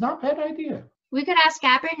 Is not a bad idea. We could ask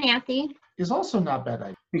Abernathy. Is also not a bad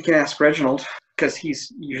idea. We can ask Reginald, because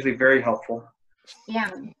he's usually very helpful.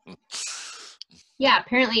 Yeah. Yeah,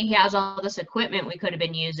 apparently he has all this equipment we could have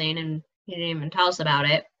been using, and he didn't even tell us about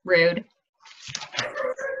it. Rude.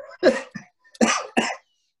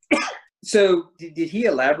 So, did he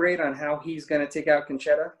elaborate on how he's going to take out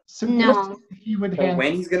Conchetta? No. He would or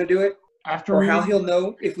when he's going to do it? After or how he'll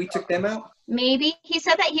know if we took them out? Maybe. He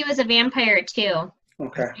said that he was a vampire, too.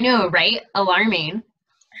 Okay. No, right? Alarming.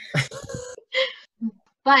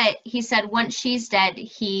 But he said once she's dead,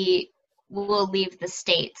 he will leave the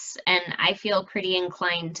States, and I feel pretty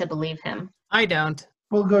inclined to believe him. I don't.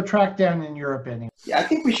 We'll go track down in Europe anyway. Yeah, I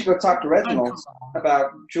think we should go talk to Reginald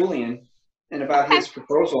about Julian and about his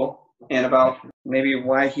proposal and about maybe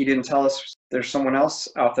why he didn't tell us there's someone else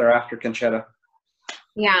out there after Conchetta.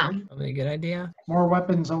 Yeah. Probably a good idea. More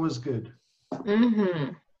weapons, always good.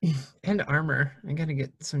 Mm-hmm. And armor. I gotta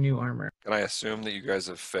get some new armor. Can I assume that you guys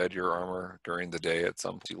have fed your armor during the day at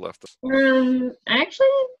some point you left? I actually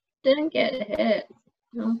didn't get hit.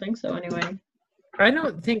 I don't think so, anyway. I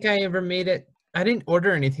don't think I ever made it. I didn't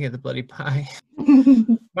order anything at the Bloody Pie.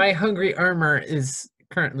 My hungry armor is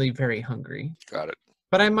currently very hungry. Got it.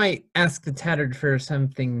 But I might ask the Tattered for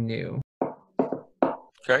something new.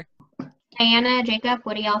 Okay. Diana, Jacob,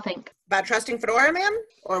 what do y'all think? About trusting Fedora Man?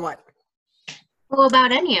 Or what? Well,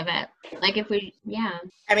 about any of it. Like if we, yeah.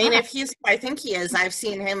 I mean, if he's, I think he is. I've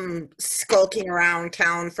seen him skulking around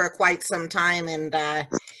town for quite some time, and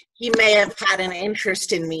he may have had an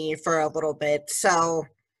interest in me for a little bit, so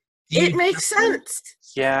it makes sense.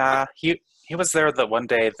 Yeah, he was there the one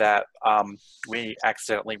day that we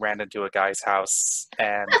accidentally ran into a guy's house,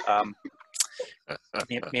 and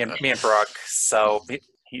me and Brooke. So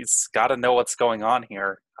he's got to know what's going on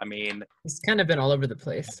here. I mean, he's kind of been all over the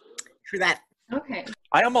place. True that. Okay.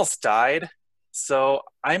 I almost died, so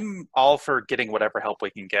I'm all for getting whatever help we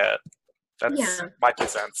can get. That's my 2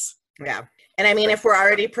 cents. Yeah. And I mean, if we're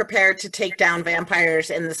already prepared to take down vampires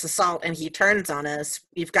in this assault and he turns on us,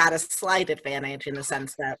 we've got a slight advantage in the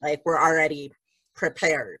sense that, like, we're already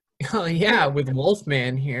prepared. Oh, yeah, with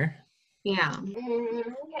Wolfman here. Yeah.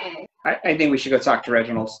 Okay. I think we should go talk to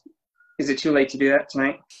Reginald. Is it too late to do that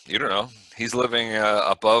tonight? You don't know. He's living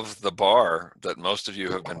above the bar that most of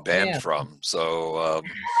you have been banned from. So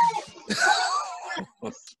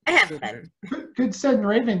I haven't been. Could send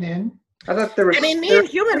Raven in. I thought there was. I mean, me in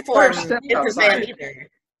human form isn't bad either.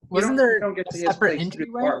 Wasn't there don't get to a his separate place through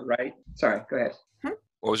the entryway? bar, right? Sorry, go ahead.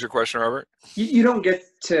 what was your question, Robert? You don't get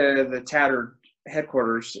to the Tattered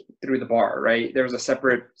headquarters through the bar, right? There was a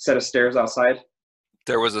separate set of stairs outside.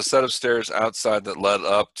 There was a set of stairs outside that led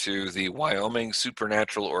up to the Wyoming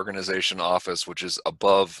Supernatural Organization office, which is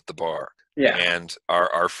above the bar. Yeah. And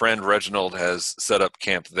our friend Reginald has set up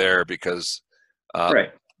camp there because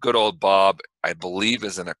Right. good old Bob, I believe,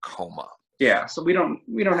 is in a coma. Yeah, so we don't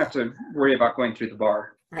have to worry about going through the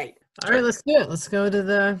bar. Right. All right, let's do it. Let's go to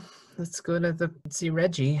the let's see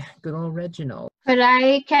Reggie. Good old Reginald. Could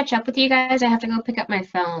I catch up with you guys? I have to go pick up my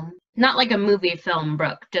film. Not like a movie film,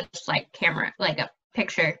 Brooke, just like camera, like a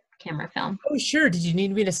picture camera film. Oh, sure. Did you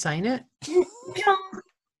need me to sign it? No.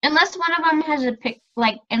 Unless one of them has a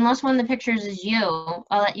unless one of the pictures is you,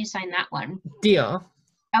 I'll let you sign that one. Deal.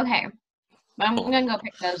 Okay. But I'm gonna go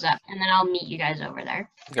pick those up, and then I'll meet you guys over there.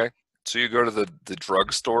 Okay. So you go to the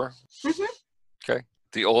drugstore. Mhm. Okay.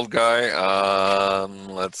 The old guy,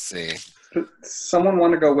 let's see. Someone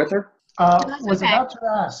want to go with her? Was okay. about to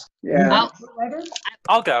ask. Yeah.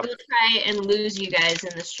 I'll go. We'll try and lose you guys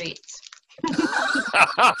in the streets.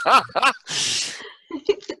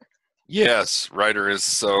 Yes, Ryder is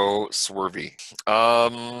so swervy.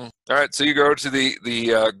 All right, so you go to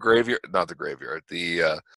the graveyard, not the graveyard,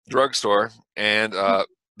 the drugstore, and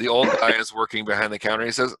the old guy is working behind the counter.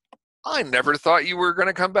 He says, I never thought you were going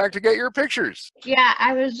to come back to get your pictures. Yeah,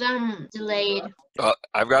 I was delayed.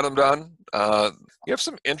 I've got them done. You have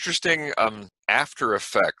some interesting after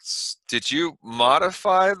effects. Did you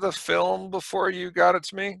modify the film before you got it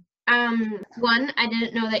to me? One, I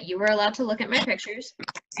didn't know that you were allowed to look at my pictures,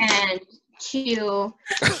 and two,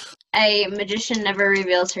 a magician never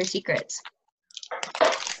reveals her secrets.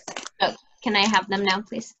 Oh, can I have them now,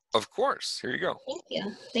 please? Of course. Here you go. Thank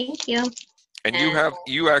you. Thank you. And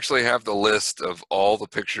you actually have the list of all the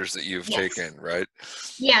pictures that you've taken, right?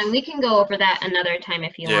 Yeah, and we can go over that another time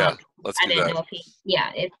if you want. Yeah, let's do that. I didn't know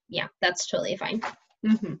if that's totally fine.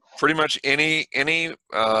 Mm-hmm. Pretty much any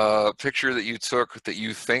picture that you took that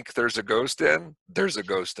you think there's a ghost in, there's a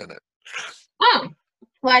ghost in it. Oh,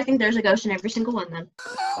 well, I think there's a ghost in every single one then.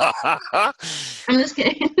 I'm just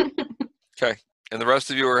kidding. Okay, and the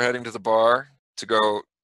rest of you are heading to the bar to go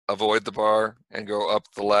avoid the bar and go up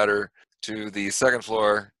the ladder to the second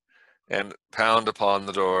floor and pound upon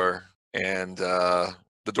the door, and the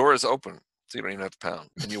door is open, so you don't even have to pound.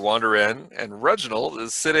 And you wander in, and Reginald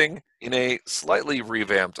is sitting in a slightly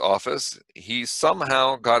revamped office. He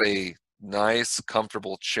somehow got a nice,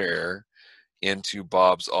 comfortable chair into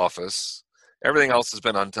Bob's office. Everything else has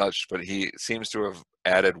been untouched, but he seems to have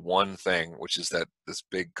added one thing, which is this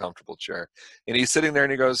big, comfortable chair. And he's sitting there,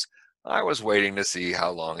 and he goes, I was waiting to see how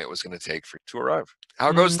long it was going to take for you to arrive.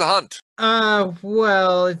 How goes the hunt?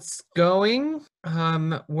 Well, it's going.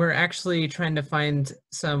 We're actually trying to find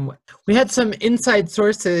we had some inside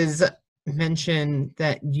sources mention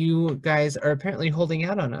that you guys are apparently holding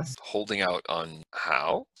out on us. Holding out on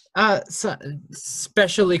how?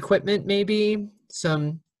 Special equipment, maybe.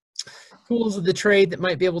 Some tools of the trade that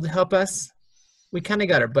might be able to help us. We kind of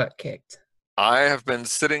got our butt kicked. I have been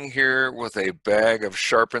sitting here with a bag of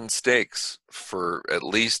sharpened steaks for at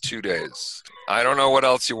least 2 days. I don't know what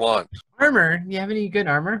else you want. Armor? You have any good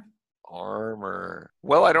armor? Armor.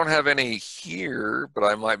 Well, I don't have any here, but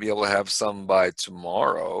I might be able to have some by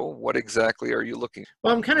tomorrow. What exactly are you looking for?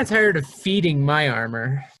 Well, I'm kind of tired of feeding my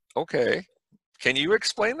armor. Okay. Can you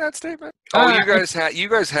explain that statement? You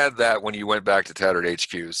guys had that when you went back to Tattered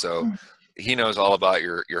HQ, so he knows all about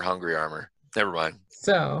your hungry armor. Never mind.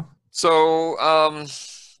 So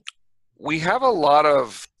we have a lot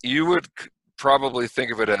of, you would probably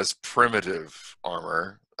think of it as primitive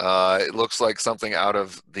armor. It looks like something out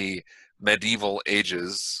of the medieval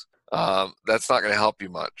ages. That's not going to help you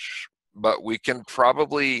much, but we can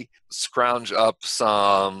probably scrounge up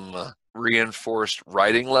some reinforced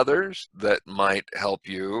riding leathers that might help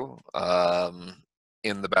you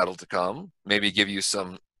in the battle to come. Maybe give you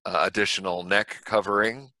some additional neck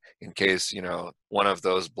covering in case, one of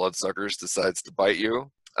those bloodsuckers decides to bite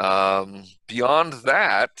you. Beyond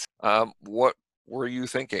that, what were you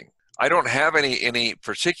thinking? I don't have any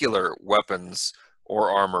particular weapons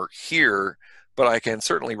or armor here, but I can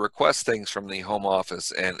certainly request things from the home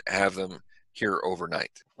office and have them here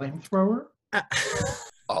overnight. Flamethrower? A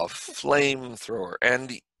flamethrower.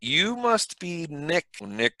 And you must be Nick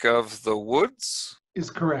of the Woods?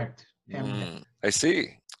 Is correct. I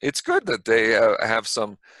see. It's good that they have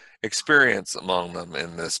some experience among them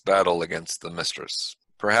in this battle against the mistress.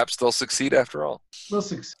 Perhaps they'll succeed after all. We'll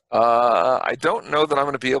succeed. I don't know that I'm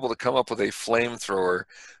going to be able to come up with a flamethrower.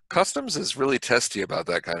 Customs is really testy about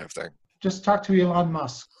that kind of thing. Just talk to Elon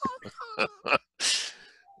Musk.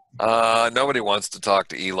 Nobody wants to talk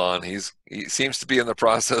to Elon. He seems to be in the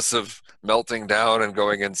process of melting down and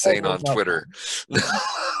going insane on Twitter.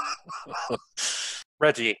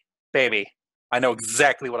 Reggie, baby, I know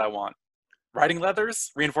exactly what I want. Riding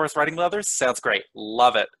leathers, reinforced riding leathers, sounds great.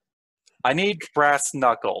 Love it. I need brass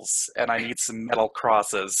knuckles, and I need some metal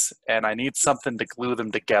crosses, and I need something to glue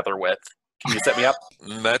them together with. Can you set me up?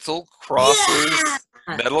 Metal crosses,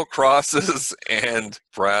 metal crosses, and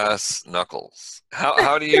brass knuckles.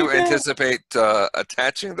 How do you anticipate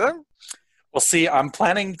attaching them? Well, see, I'm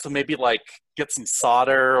planning to maybe get some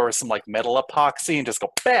solder or some metal epoxy and just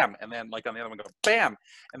go bam, and then on the other one go bam,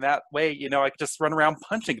 and that way I can just run around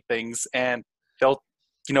punching things and they'll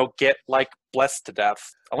get blessed to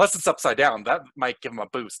death. Unless it's upside down, that might give them a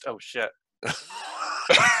boost. Oh shit.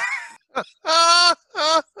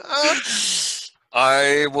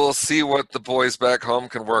 I will see what the boys back home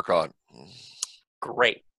can work on.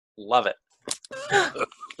 Great. Love it.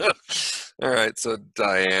 All right, so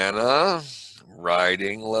Diana,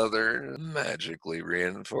 riding leather, magically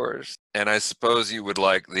reinforced. And I suppose you would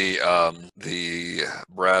like the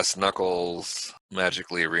brass knuckles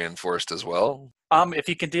magically reinforced as well? If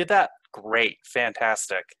you can do that, great.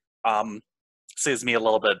 Fantastic. Saves me a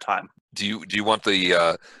little bit of time. Do you want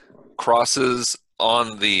the crosses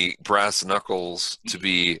on the brass knuckles to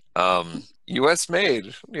be U.S.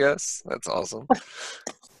 made. Yes, that's awesome.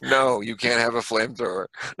 No, you can't have a flamethrower.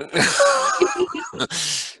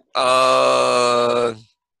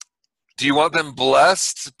 Do you want them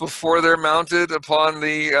blessed before they're mounted upon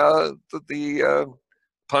the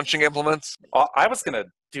punching implements? I was gonna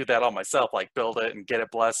do that all myself, like build it and get it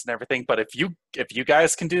blessed and everything. But if you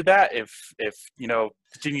guys can do that, if you know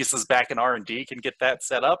the geniuses back in R&D can get that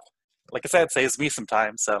set up, like I said, it saves me some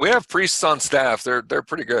time. So we have priests on staff. They're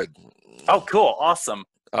pretty good. Oh, cool, awesome.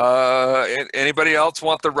 Anybody else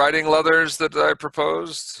want the riding leathers that I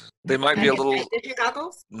proposed? They might be a little Night vision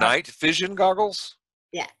goggles. Night vision goggles.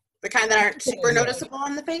 Yeah, the kind that aren't super noticeable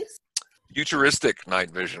on the face. Futuristic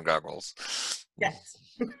night vision goggles. Yes.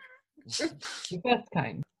 The best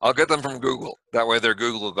kind. I'll get them from Google. That way, they're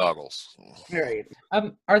Google goggles. Right.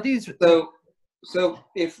 Are these So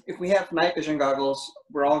if we have night vision goggles,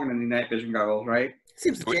 we're all going to need night vision goggles, right?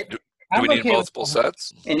 Seems Do good. we need multiple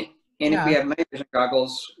sets? And if we have night vision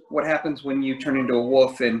goggles, what happens when you turn into a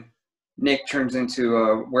wolf and Nick turns into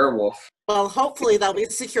a werewolf? Well, hopefully they'll be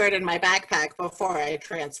secured in my backpack before I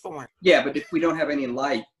transform. Yeah, but if we don't have any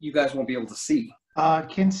light, you guys won't be able to see.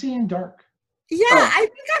 Can see in dark. Yeah, Oh. I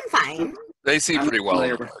think I'm fine. They see I'm pretty well in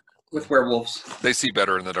familiar the dark. with werewolves. They see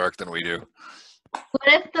better in the dark than we do. What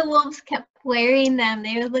if the wolves kept wearing them?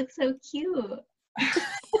 They would look so cute.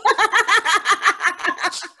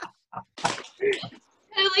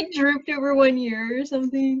 Kind of like drooped over 1 year or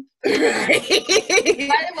something. By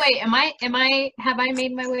the way, have I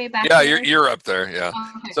made my way back? Yeah, there? you're up there. Yeah.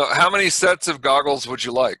 Oh, okay. So, how many sets of goggles would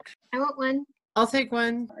you like? I want one. I'll take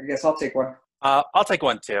one. I guess I'll take one. I'll take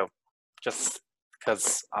one too, just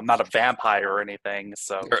because I'm not a vampire or anything.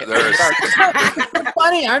 So There's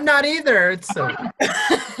Funny, I'm not either. It's so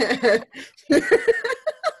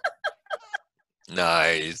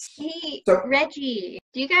nice. Hey, So- Reggie,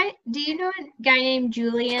 do you know a guy named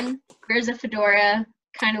Julian? Wears a fedora,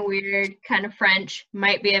 kind of weird, kind of French,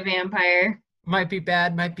 might be a vampire. might be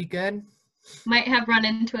bad, might be good. Might have run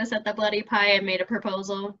into us at the Bloody Pie and made a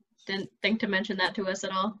proposal. Didn't think to mention that to us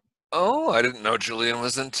at all. Oh, I didn't know Julian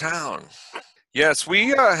was in town. Yes, we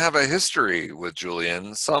have a history with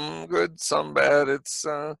Julian. Some good, some bad. It's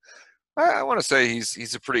I want to say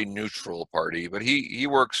he's a pretty neutral party, but he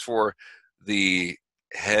works for the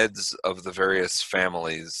heads of the various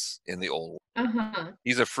families in the old. Uh-huh.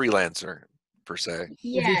 He's a freelancer per se.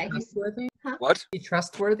 Yeah, Is he he's trustworthy? What? Is he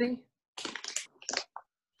trustworthy?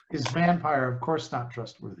 Is vampire, of course, not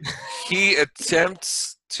trustworthy. He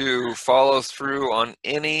attempts to follow through on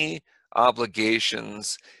any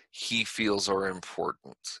obligations he feels are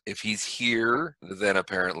important. If he's here, then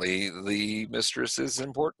apparently the mistress is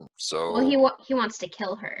important. So well, he wants to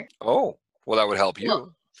kill her. oh, well, that would help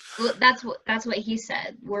you. Well, that's what he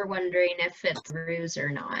said. We're wondering if it's ruse or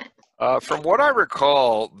not. From what I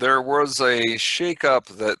recall, there was a shakeup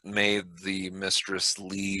that made the mistress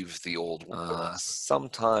leave the old one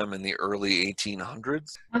sometime in the early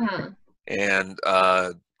 1800s. Uh-huh. And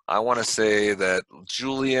I want to say that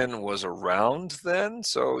Julian was around then,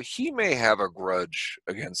 so he may have a grudge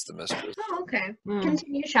against the mistress. Oh, okay. Hmm.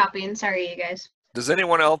 Continue shopping. Sorry, you guys. Does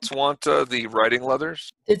anyone else want the riding leathers?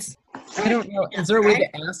 I don't know. Is there a way to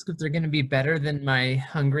ask if they're going to be better than my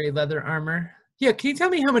hungry leather armor? Yeah, can you tell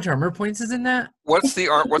me how much armor points is in that? What's the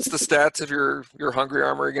stats of your hungry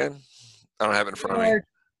armor again? I don't have it in front of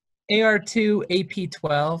me. AR2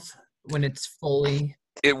 AP12 when it's fully.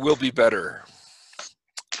 It will be better.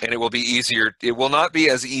 And it will be easier. It will not be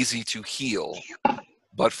as easy to heal,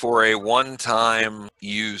 but for a one-time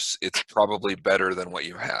use, it's probably better than what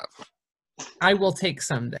you have. I will take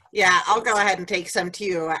some then. Yeah, I'll go ahead and take some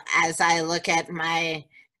too as I look at my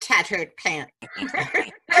tattered pants.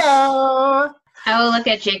 Oh, I will look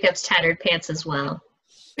at Jacob's tattered pants as well.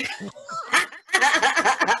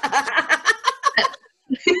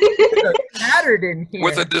 tattered in here.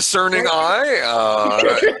 With a discerning eye.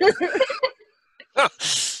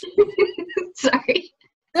 Sorry.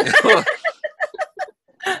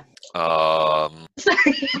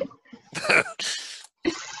 Sorry.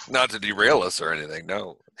 Not to derail us or anything,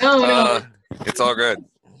 no. Oh, no. It's all good.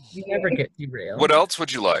 You never get derailed. What else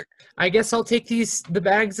would you like? I guess I'll take the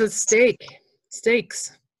bags of steaks.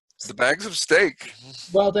 The bags of steak.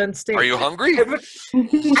 Well done steak. Are you hungry? Jacob's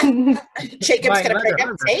My gonna bring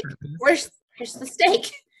leather up steak. Where's the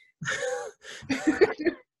steak?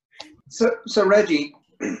 So Reggie,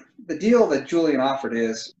 the deal that Julian offered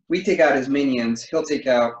is we take out his minions, he'll take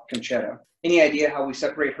out Concetta. Any idea how we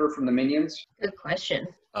separate her from the minions? Good question.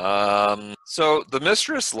 So the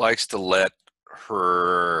mistress likes to let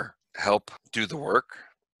her help do the work,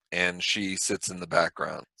 and she sits in the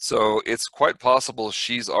background. So it's quite possible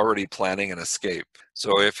she's already planning an escape.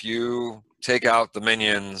 So if you take out the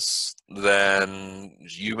minions, then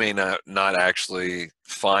you may not actually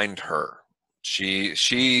find her.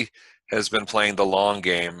 She has been playing the long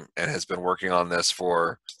game and has been working on this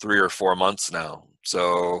for 3 or 4 months now.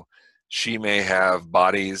 So she may have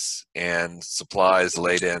bodies and supplies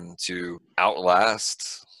laid in to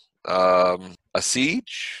outlast a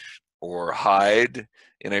siege or hide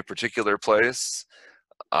in a particular place.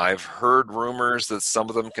 I've heard rumors that some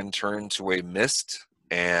of them can turn to a mist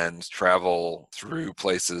and travel through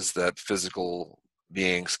places that physical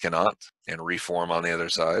beings cannot and reform on the other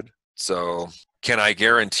side. So can I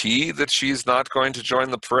guarantee that she's not going to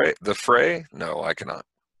join the fray? No, I cannot.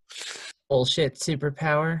 Bullshit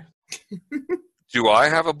superpower. Do I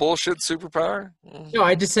have a bullshit superpower? No,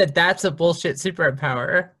 I just said that's a bullshit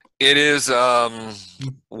superpower. It is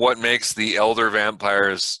what makes the elder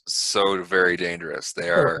vampires so very dangerous. They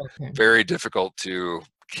are very difficult to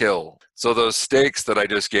kill. So those stakes that I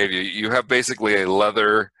just gave you, you have basically a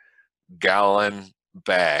leather gallon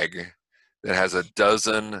bag that has a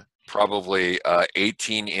dozen, probably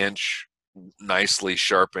 18-inch, nicely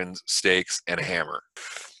sharpened stakes and a hammer.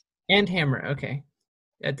 And hammer, okay.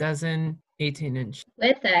 A dozen 18-inch.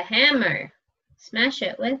 With a hammer. Smash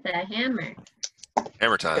it with a hammer.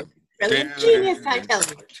 Hammer time. Brilliant genius, I tell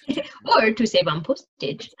you. Or to save on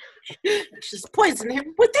postage. Just poison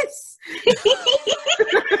him with this.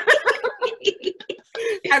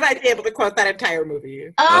 I might be able to quote that entire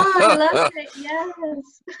movie. Oh, I love it.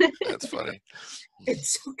 Yes. That's funny.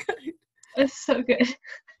 It's so good. It's so good.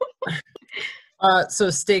 So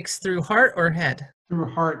stakes through heart or head? Through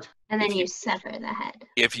heart. And then you sever the head.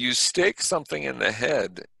 If you stake something in the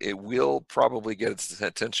head, it will probably get its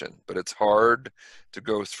attention, but it's hard to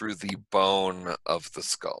go through the bone of the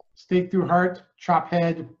skull. Stake through heart, chop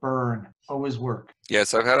head, burn. Always work.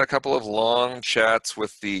 Yes, I've had a couple of long chats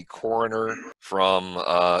with the coroner from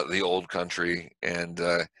the old country, and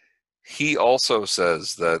he also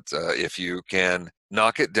says that if you can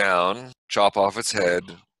knock it down, chop off its head,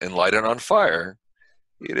 and light it on fire,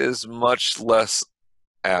 it is much less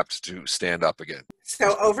apt to stand up again.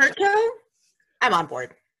 So overkill? I'm on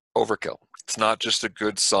board. Overkill. It's not just a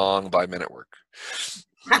good song by Men at Work.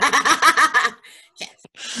 Yes.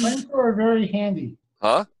 Flamethrower very handy.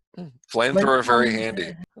 Huh? Flamethrower very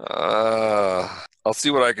handy. I'll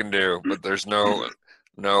see what I can do, but there's no.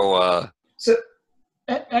 So,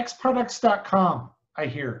 xproducts.com, I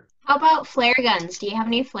hear. How about flare guns? Do you have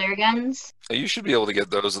any flare guns? You should be able to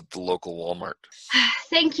get those at the local Walmart.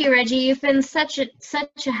 Thank you, Reggie. You've been such a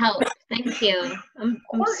help. Thank you. I'm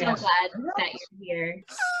so glad that you're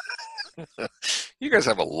here. You guys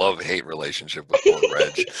have a love-hate relationship with poor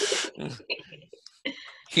Reg.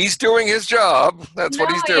 He's doing his job. That's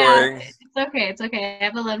what he's doing. Yeah. It's okay. I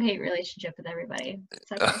have a love-hate relationship with everybody.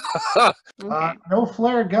 It's okay. Okay. No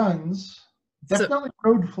flare guns. Definitely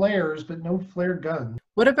road flares, but no flare guns.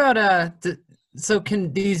 What about so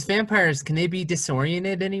can these vampires, can they be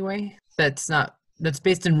disoriented anyway? That's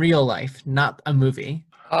based in real life, not a movie.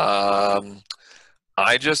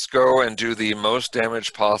 I just go and do the most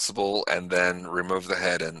damage possible and then remove the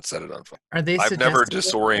head and set it on fire. I've never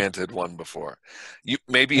disoriented one before.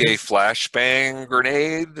 Maybe a flashbang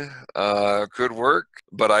grenade could work,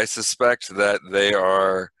 but I suspect that they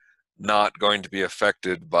are not going to be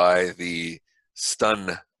affected by the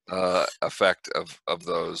stun effect of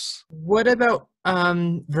those. What about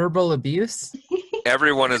verbal abuse?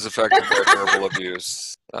 Everyone is affected by verbal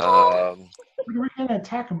abuse. We're going to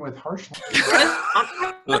attack them with harsh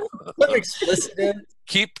explicit.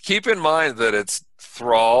 Keep in mind that it's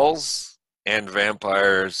thralls and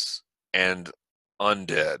vampires and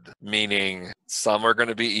undead, meaning some are going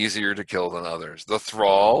to be easier to kill than others. The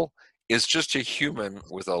thrall is just a human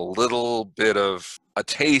with a little bit of a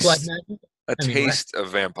taste. Taste of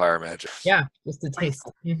vampire magic. Yeah, just a taste.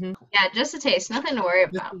 Mm-hmm. Yeah, just a taste. Nothing to worry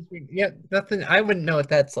about. Yeah, nothing. I wouldn't know what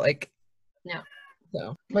that's like. No.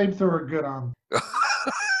 So. Flamethrower good on.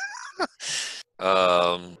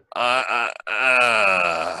 I'm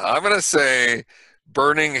gonna say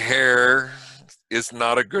burning hair is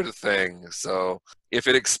not a good thing. So if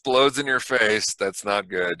it explodes in your face, that's not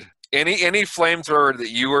good. Any flamethrower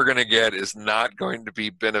that you are going to get is not going to be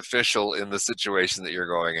beneficial in the situation that you're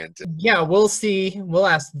going into. Yeah, we'll see. We'll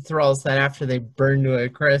ask the thralls that after they burn to a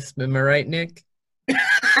crisp. Am I right, Nick?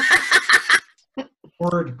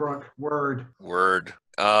 Word, Brooke. Word.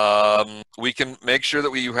 We can make sure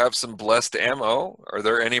that you have some blessed ammo. Are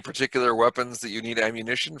there any particular weapons that you need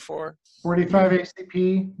ammunition for? 45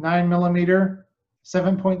 ACP, 9mm,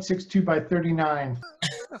 7.62 by 39.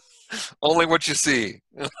 Only what you see.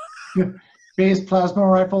 Base plasma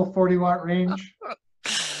rifle, 40-watt range.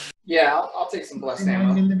 Yeah, I'll take some blessed 9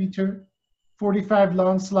 ammo. millimeter, 45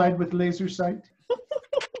 long slide with laser sight.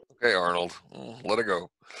 Okay, Arnold, let it go.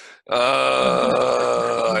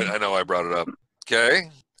 I know I brought it up. Okay,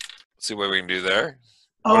 let's see what we can do there.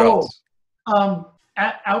 What else?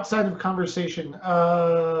 Outside of conversation,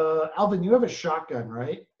 Alvin, you have a shotgun,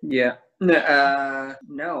 right? Yeah.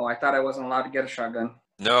 No, I thought I wasn't allowed to get a shotgun.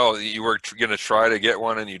 No, you were going to try to get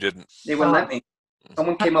one and you didn't. They wouldn't let me.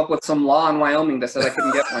 Someone came up with some law in Wyoming that said I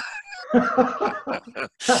couldn't get one.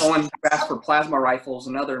 Someone asked for plasma rifles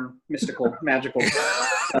and other mystical, magical.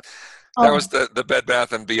 That was the Bed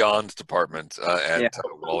Bath and Beyond department at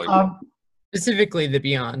Wally. Specifically the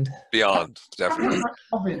Beyond. Beyond, definitely.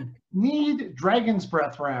 Alvin, need Dragon's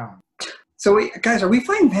Breath round. So, guys, are we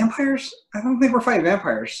fighting vampires? I don't think we're fighting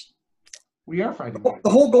vampires. We are fighting. The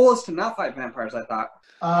whole goal is to not fight vampires, I thought.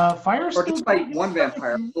 Fire or just fight one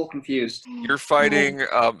vampire. I'm a little confused. You're fighting.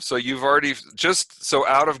 So you've already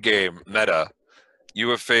out of game meta. You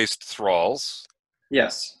have faced thralls.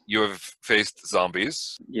 Yes. You have faced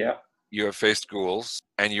zombies. Yeah. You have faced ghouls,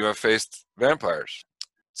 and you have faced vampires.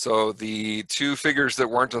 So the two figures that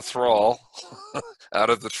weren't a thrall out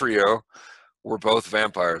of the trio were both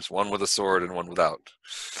vampires, one with a sword and one without.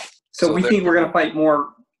 So we think we're going to fight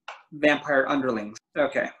more vampire underlings.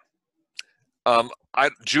 Okay.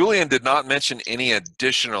 Julian did not mention any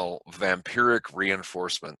additional vampiric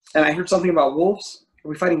reinforcement. And I heard something about wolves. Are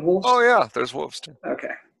we fighting wolves? Oh, yeah, there's wolves too.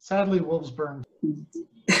 Okay. Sadly, wolves burn.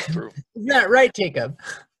 Isn't that right, Jacob?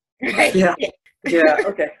 Yeah. Yeah,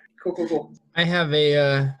 okay. Cool. I have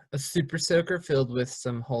a super soaker filled with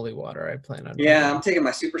some holy water I plan on. Yeah, I'm taking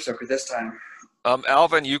my super soaker this time.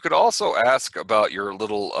 Alvin, you could also ask about your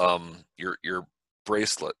little your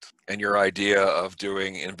bracelet and your idea of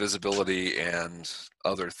doing invisibility and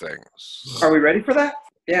other things. Are we ready for that?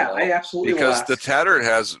 Yeah, I absolutely will because ask. the Tattered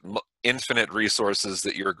has infinite resources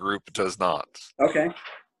that your group does not. Okay.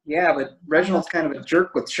 Yeah, but Reginald's kind of a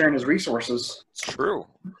jerk with sharing his resources. It's true.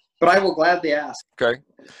 But I will gladly ask. Okay.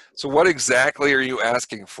 So what exactly are you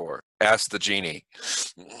asking for? Ask the genie.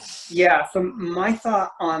 Yeah, so my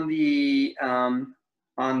thought on the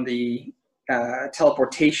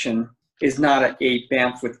teleportation is not a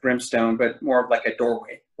BAMF with brimstone, but more of like a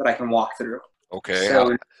doorway that I can walk through. Okay.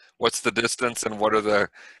 So, what's the distance and what are the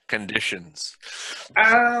conditions?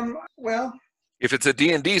 Well, if it's a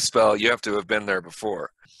D&D spell, you have to have been there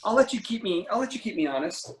before. I'll let you keep me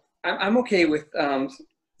honest. I'm okay with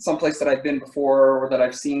someplace that I've been before or that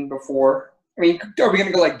I've seen before. I mean, are we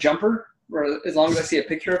going to go like Jumper? Or as long as I see a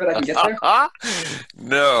picture of it, I can get there?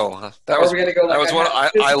 No. That was,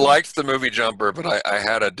 I liked the movie Jumper, but I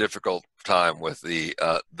had a difficult time with the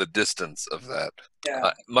distance of that.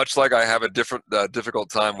 Yeah. Much like I have a difficult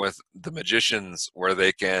time with the magicians where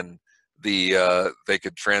they could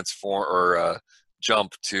transform or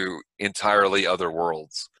jump to entirely other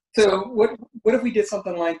worlds. So what if we did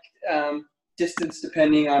something like distance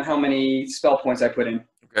depending on how many spell points I put in?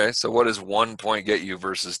 Okay, so what does 1 point get you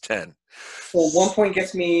versus 10? Well, 1 point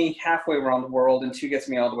gets me halfway around the world, and 2 gets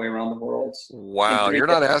me all the way around the world. Wow, you're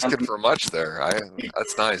not asking for much there.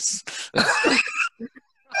 That's nice.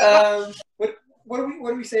 What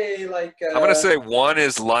do we say? Like I'm gonna say 1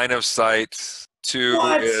 is line of sight. 2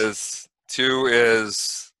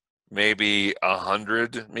 is maybe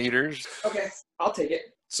 100 meters. Okay, I'll take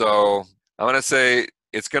it. So I'm gonna say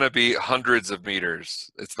it's going to be hundreds of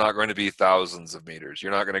meters. It's not going to be thousands of meters.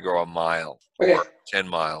 You're not going to go a mile or 10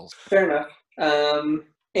 miles. Fair enough.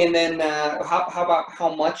 And then how about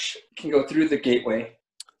how much can go through the gateway?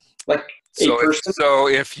 Like a person?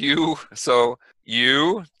 So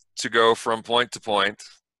you to go from point to point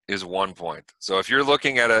is 1 point. So if you're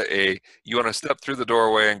looking at you want to step through the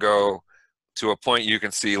doorway and go to a point you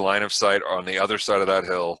can see line of sight on the other side of that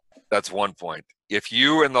hill, that's 1 point. If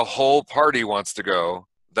you and the whole party wants to go,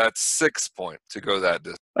 that's 6 points to go that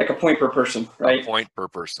distance. Like a point per person, right? A point per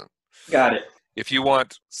person. Got it. If you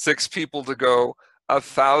want 6 people to go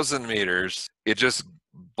 1,000 meters, it just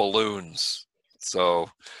balloons. So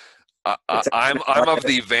I'm of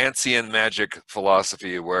the Vancian magic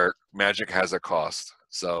philosophy where magic has a cost.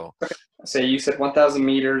 So. Okay. So you said 1,000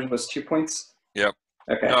 meters was 2 points? Yep.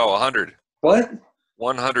 Okay. No, 100. What?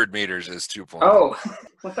 100 meters is 2 points. Oh,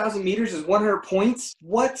 1,000 meters is 100 points?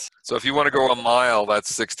 What? So if you want to go a mile, that's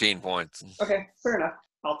 16 points. Okay, fair enough.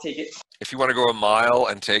 I'll take it. If you want to go a mile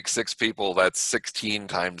and take 6 people, that's 16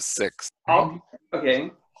 times 6. Okay.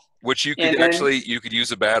 Which you could you could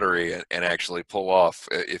use a battery and actually pull off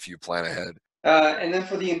if you plan ahead. And then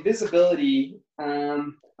for the invisibility, I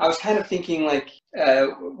was kind of thinking like,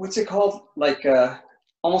 what's it called? Like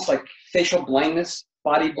almost like facial blindness,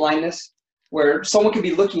 body blindness, where someone could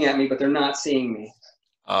be looking at me, but they're not seeing me.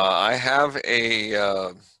 I have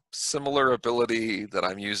a similar ability that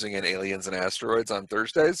I'm using in Aliens and Asteroids on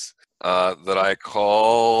Thursdays that I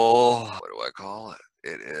call, what do I call it?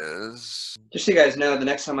 It is... Just so you guys know, the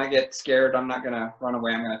next time I get scared, I'm not going to run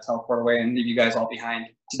away. I'm going to teleport away and leave you guys all behind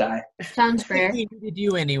to die. Sounds fair. We needed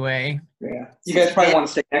you anyway. Yeah. You guys probably want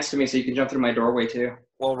to stay next to me so you can jump through my doorway too.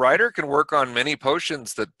 Well, Ryder can work on many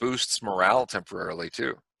potions that boosts morale temporarily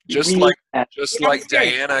too. Just like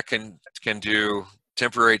Diana can do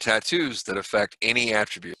temporary tattoos that affect any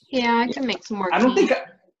attribute. Yeah, I can make some more. I don't think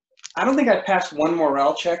I passed one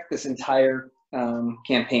morale check this entire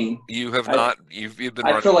campaign. You have not. You've been.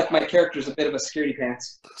 I feel like my character's a bit of a scaredy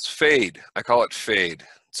pants. It's fade. I call it fade.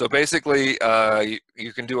 So basically,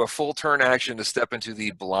 you can do a full turn action to step into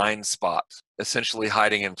the blind spot, essentially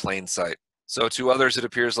hiding in plain sight. So to others, it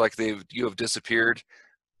appears like you have disappeared.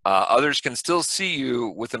 Others can still see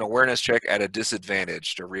you with an awareness check at a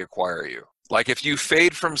disadvantage to reacquire you. Like if you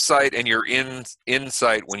fade from sight and you're in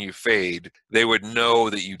sight when you fade, they would know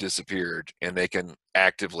that you disappeared and they can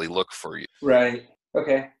actively look for you. Right.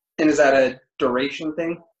 Okay. And is that a duration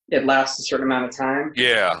thing? It lasts a certain amount of time?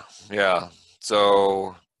 Yeah. Yeah.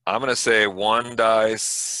 So I'm going to say 1 die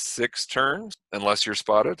 6 turns unless you're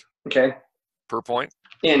spotted. Okay. Per point.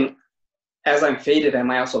 And as I'm faded,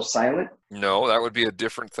 am I also silent? No, that would be a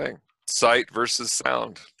different thing. Sight versus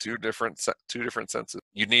sound, two different senses.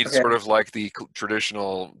 You need sort of like the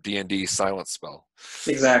traditional D&D silence spell.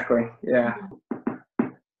 Exactly. Yeah.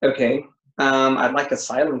 Okay. I'd like a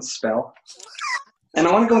silence spell, and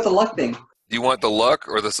I want to go with the luck thing. Do you want the luck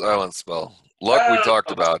or the silence spell? Luck we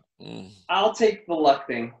talked about. I'll take the luck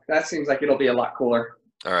thing. That seems like it'll be a lot cooler.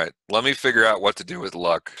 All right. Let me figure out what to do with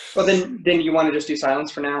luck. Well, then you want to just do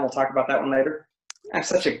silence for now? We'll talk about that one later. I'm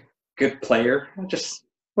such a good player. Just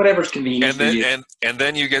whatever's convenient. And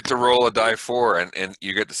then you get to roll a die 4, and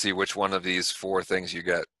you get to see which one of these 4 things you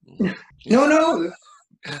get. No.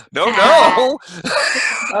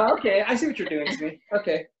 Okay, I see what you're doing to me.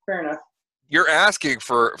 Okay, fair enough. You're asking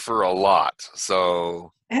for a lot,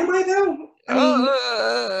 so. Am I though?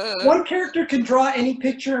 I mean, one character can draw any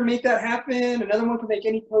picture and make that happen. Another one can make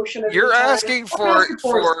any potion. You're asking for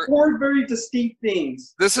 4 very distinct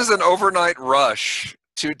things. This is an overnight rush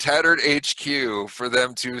to Tattered HQ for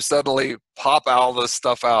them to suddenly pop all this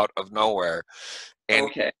stuff out of nowhere. And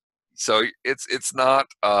okay. So it's not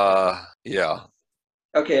yeah.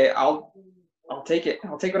 Okay, I'll take it.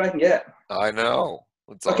 I'll take what I can get. I know.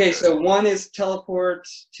 Okay, so 1 is teleport,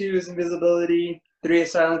 2 is invisibility, 3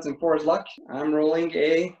 is silence, and 4 is luck. I'm rolling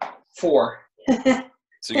a 4. So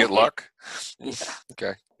you get luck?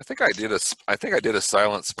 Okay. I think I did a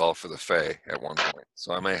silence spell for the Fae at one point,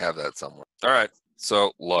 so I may have that somewhere. All right.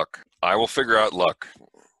 So luck. I will figure out luck.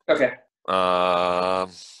 Okay.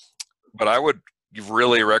 But I would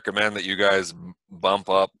really recommend that you guys bump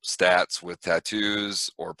up stats with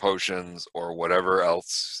tattoos or potions or whatever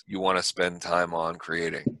else you want to spend time on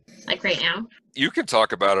creating. Like right now? You can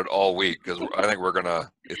talk about it all week because I think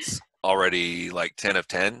it's already like 10 of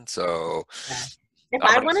 10. So if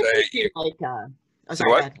I wanted to do like what?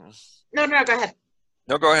 No, go ahead.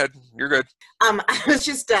 No, go ahead. You're good. I was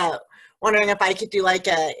just wondering if I could do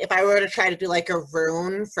if I were to try to do like a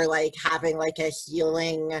rune for like having like a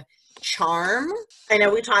healing charm. I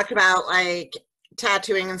know we talked about like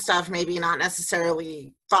tattooing and stuff, maybe not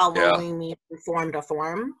necessarily following me from form to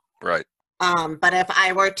form. Right. But if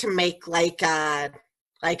I were to make like a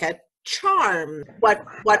charm, what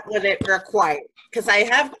would it require? Because I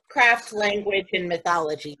have craft language in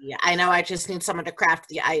mythology. I know I just need someone to craft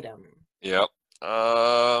the item. Yep.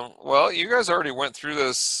 Well, you guys already went through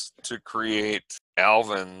this to create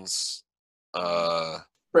Alvin's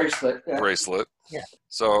bracelet. Yeah. Bracelet. Yeah.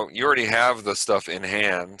 So you already have the stuff in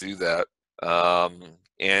hand. Do that.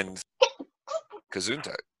 And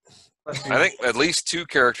Gesundheit. I think at least 2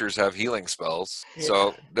 characters have healing spells,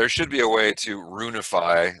 so there should be a way to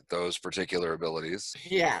runify those particular abilities.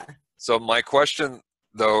 Yeah. So my question,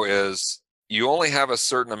 though, is you only have a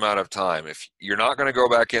certain amount of time. If you're not going to go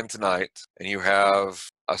back in tonight, and you have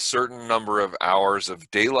a certain number of hours of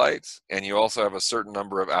daylight, and you also have a certain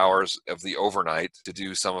number of hours of the overnight to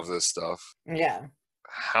do some of this stuff. Yeah.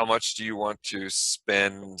 How much do you want to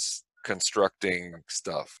spend constructing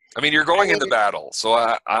stuff? I mean, you're going into battle, so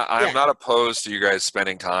I'm not opposed to you guys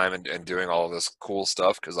spending time and doing all of this cool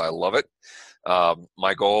stuff because I love it.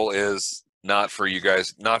 My goal is not for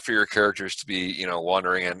your characters to be,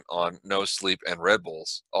 wandering in on no sleep and Red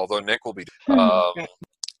Bulls, although Nick will be.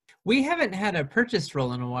 We haven't had a purchase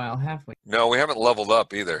roll in a while, have we? No, we haven't leveled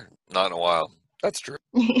up either. Not in a while. That's true.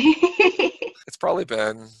 It's probably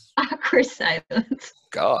been awkward silence.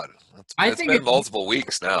 God. It's been multiple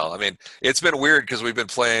weeks now. I mean, it's been weird because we've been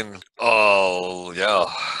playing.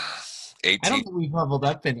 18. I don't think we've leveled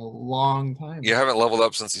up in a long time. You haven't leveled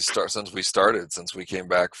up since we came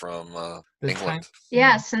back from England.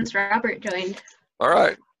 Yeah, since Robert joined. All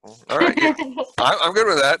right. Yeah. I'm good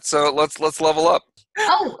with that. So let's level up.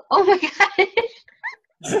 Oh my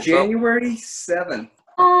God. January 7th.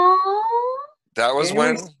 Oh. That was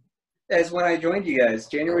when? That's when I joined you guys.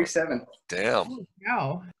 January 7th. Damn.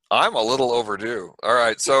 No. I'm a little overdue. All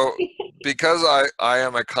right. So because I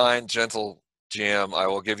am a kind, gentle GM, I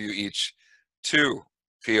will give you each 2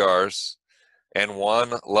 PRs and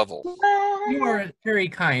 1 level. You are very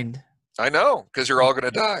kind. I know, because you're all going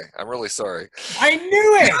to die. I'm really sorry. I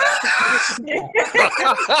knew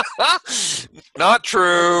it! Not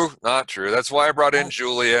true. Not true. That's why I brought in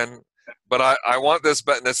Julian. But I want this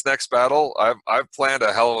next battle. I've planned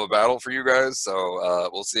a hell of a battle for you guys, so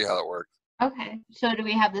we'll see how it works. Okay. So do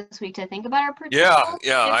we have this week to think about our purchase?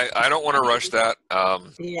 Yeah. I don't want to rush that.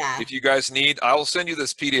 Yeah. If you guys need, I will send you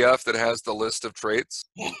this PDF that has the list of traits.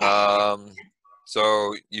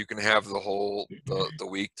 So you can have the whole the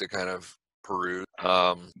week to kind of peruse.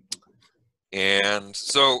 And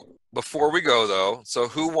so before we go though, so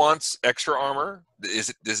who wants extra armor?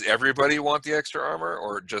 Does everybody want the extra armor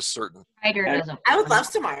or just certain? Ryder doesn't. I would love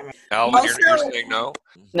some armor. Alvin, you're saying no?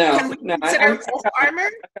 No. Can we consider full armor?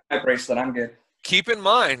 My bracelet, I'm good. Keep in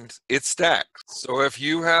mind, it's stacked. So if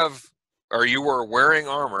you are wearing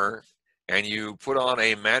armor and you put on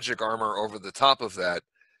a magic armor over the top of that,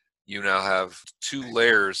 you now have 2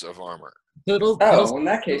 layers of armor. In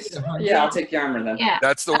that case, yeah, I'll take the armor then. Yeah.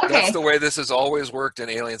 That's the way this has always worked in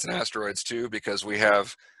Aliens and Asteroids too, because we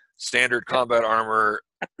have standard combat armor.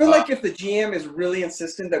 I feel like if the GM is really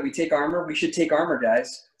insistent that we take armor, we should take armor,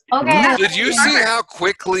 guys. Okay. Did you see how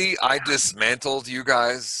quickly I dismantled you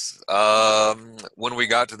guys when we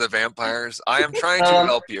got to the vampires? I am trying to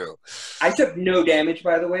help you. I took no damage,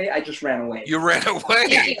 by the way. I just ran away. You ran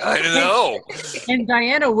away. I know. And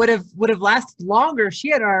Diana would have lasted longer. She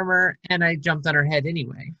had armor, and I jumped on her head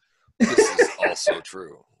anyway. This is also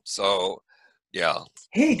true. So, yeah.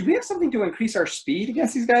 Hey, do we have something to increase our speed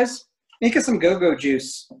against these guys? Make us some go-go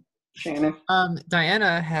juice, Shannon.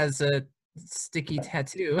 Diana has a sticky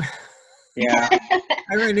tattoo. Yeah.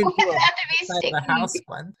 I ran into the house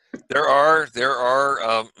one. There are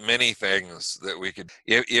many things that we could,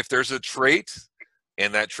 if there's a trait,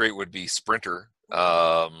 and that trait would be sprinter,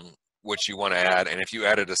 which you want to add, and if you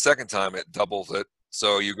add it a second time, it doubles it.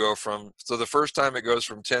 So you go so the first time it goes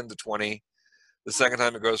from 10 to 20, the second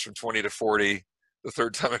time it goes from 20 to 40, the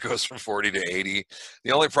third time it goes from 40 to 80.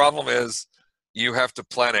 The only problem is you have to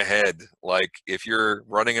plan ahead. Like if you're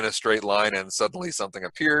running in a straight line and suddenly something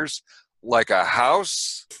appears, like a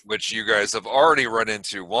house, which you guys have already run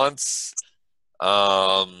into once,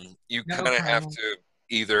 you kind of have to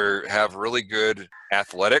either have really good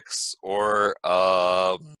athletics or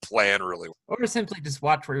plan really well. Or simply just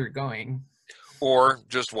watch where you're going. Or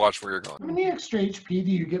just watch where you're going. How many extra HP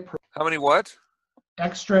do you get per? How many what?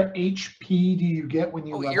 Extra HP do you get when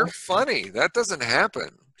you level? You're funny. That doesn't happen.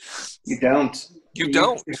 You don't. You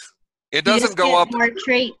don't. It doesn't go up. More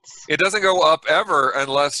traits. It doesn't go up ever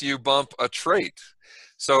unless you bump a trait.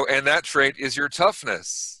 So, and that trait is your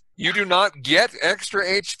toughness. You do not get extra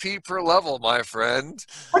HP per level, my friend.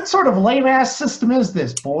 What sort of lame-ass system is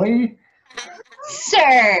this, boy?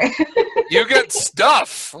 Sir. You get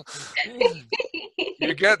stuff.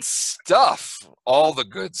 You get stuff. All the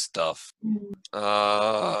good stuff. Who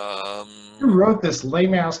wrote this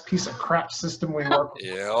lame-ass piece of crap system we work with?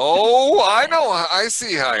 Yeah, oh, I know. I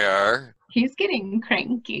see how you are. He's getting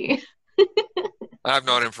cranky. I've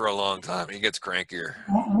known him for a long time. He gets crankier.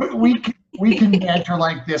 We can banter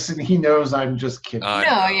like this, and he knows I'm just kidding.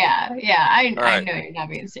 I know you're not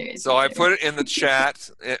being serious. So I put it in the chat,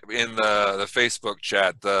 in the Facebook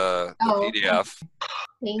chat, the PDF.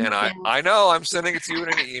 Thank you. I know I'm sending it to you in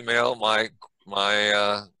an email, my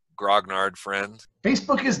grognard friend.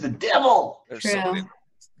 Facebook is the devil.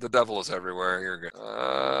 The devil is everywhere. You're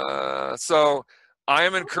good. So I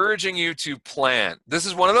am encouraging you to plan. This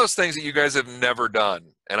is one of those things that you guys have never done,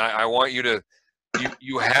 and I want you to.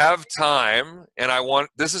 You have time, and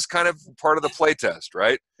this is kind of part of the play test,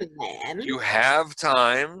 right? You have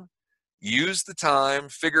time. Use the time.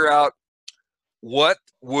 Figure out what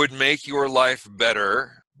would make your life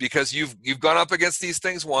better, because you've gone up against these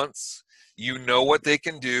things once. You know what they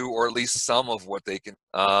can do, or at least some of what they can.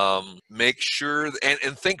 Make sure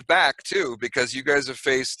and think back too, because you guys have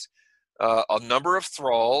faced a number of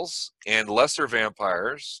thralls and lesser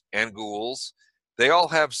vampires and ghouls They all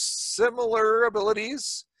have similar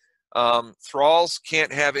abilities. Thralls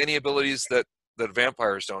can't have any abilities that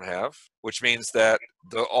vampires don't have, which means that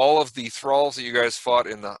all of the thralls that you guys fought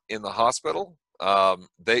in the hospital,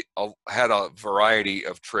 they had a variety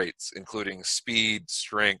of traits, including speed,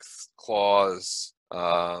 strength, claws,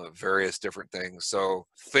 various different things. So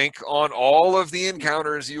think on all of the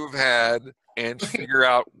encounters you have had and figure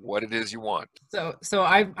out what it is you want. So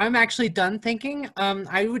I'm actually done thinking.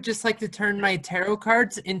 I would just like to turn my tarot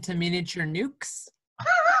cards into miniature nukes.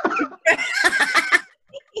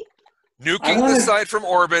 Nuking the site from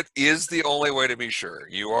orbit is the only way to be sure.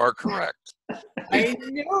 You are correct. I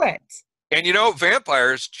knew it. And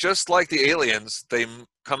vampires, just like the aliens, they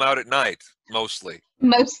come out at night, mostly.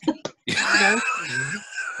 Mostly.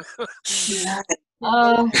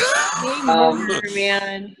 Oh, game over,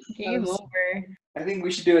 man. Game over. I think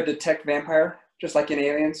we should do a detect vampire, just like in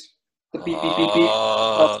Aliens. The beep, beep, beep, beep.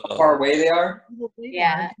 That's how far away they are.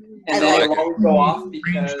 Yeah. And then it'll always go off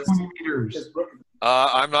because...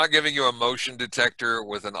 I'm not giving you a motion detector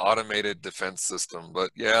with an automated defense system,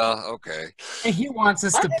 but yeah, okay. And he wants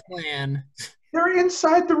us to plan. They're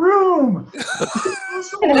inside the room.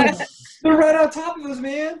 They're right on top of us,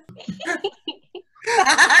 man.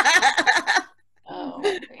 Oh,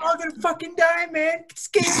 we're all gonna fucking die, man. It's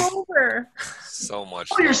game over. So much.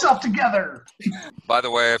 Pull yourself together. By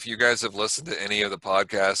the way, if you guys have listened to any of the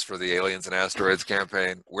podcasts for the Aliens and Asteroids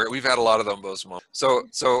campaign, we've had a lot of them both months. So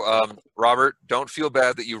Robert, don't feel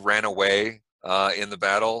bad that you ran away in the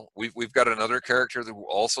battle. We've got another character who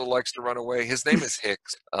also likes to run away. His name is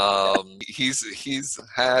Hicks. He's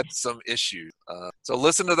had some issues. So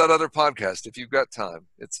listen to that other podcast if you've got time.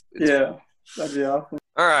 It's yeah, that'd be awesome.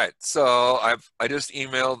 All right, so I just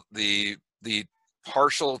emailed the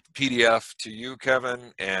partial PDF to you,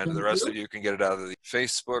 Kevin, and the rest of you can get it out of the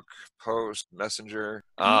Facebook post, Messenger.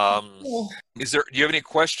 Do you have any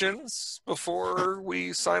questions before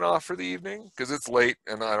we sign off for the evening? Because it's late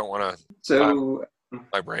and I don't want to. So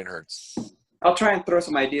my brain hurts. I'll try and throw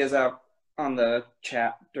some ideas out on the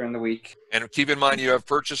chat during the week. And keep in mind you have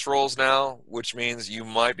purchase rolls now, which means you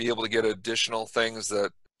might be able to get additional things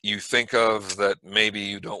that you think of that maybe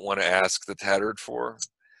you don't want to ask the Tattered for.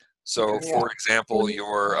 So, for example,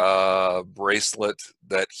 your bracelet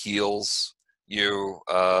that heals you,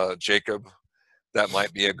 Jacob, that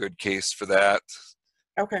might be a good case for that.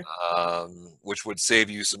 Okay. Which would save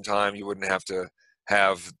you some time. You wouldn't have to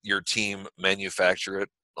have your team manufacture it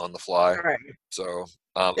on the fly. All right. So,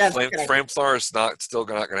 flamethrower is still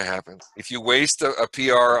not going to happen. If you waste a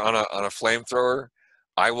PR on a flamethrower,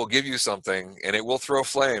 I will give you something, and it will throw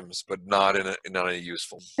flames, but not in a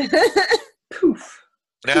useful. Poof.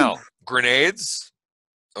 Now, grenades.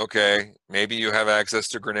 Okay, maybe you have access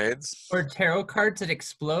to grenades. Or tarot cards that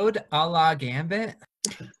explode, a la Gambit.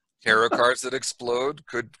 Tarot cards that explode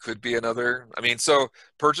could be another. I mean, so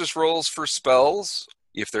purchase rolls for spells.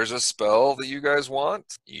 If there's a spell that you guys want,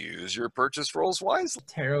 use your purchase rolls wisely.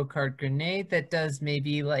 Tarot card grenade that does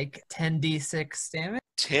maybe like 10d6 damage.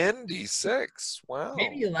 10d6. Wow.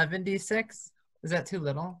 Maybe 11d6. Is that too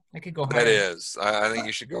little? I could go higher. That is. I think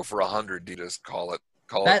you should go for 100. You just call it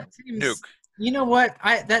seems, nuke. You know what?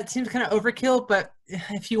 That seems kind of overkill, but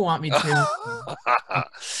if you want me to, I'll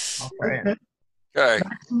try it. Okay.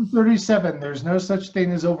 Maximum 37. There's no such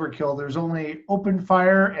thing as overkill. There's only open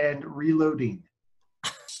fire and reloading.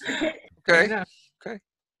 Okay.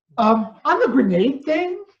 On the grenade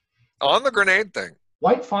thing. On the grenade thing.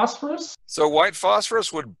 White phosphorus. So white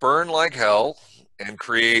phosphorus would burn like hell and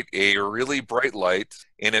create a really bright light.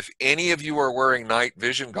 And if any of you are wearing night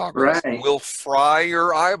vision goggles, it will fry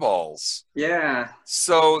your eyeballs. Yeah.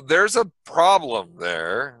 So there's a problem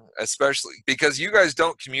there, especially because you guys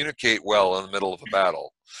don't communicate well in the middle of a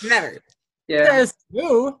battle. Never. Yeah.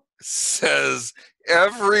 Says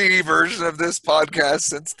every version of this podcast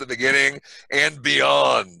since the beginning and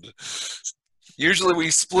beyond. Usually we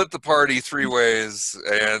split the party 3 ways,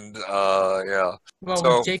 and yeah.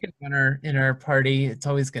 Well, with Jacob in our party, it's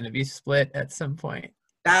always going to be split at some point.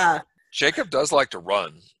 Jacob does like to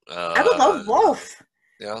run. I would love both.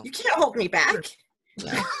 Yeah. You can't hold me back.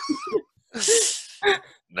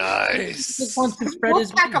 Nice. Just wants to spread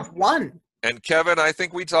his back of one. And Kevin, I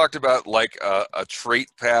think we talked about like a trait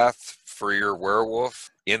path for your werewolf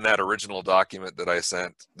in that original document that I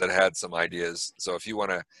sent that had some ideas. So if you want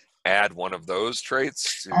to add one of those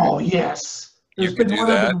traits. Yes. You can do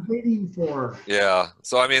that. I've been waiting for. Yeah.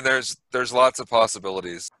 So I mean, there's lots of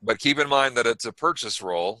possibilities, but keep in mind that it's a purchase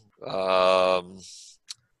roll.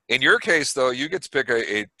 In your case, though, you get to pick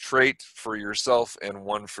a trait for yourself and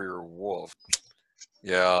one for your wolf.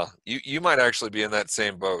 Yeah, you might actually be in that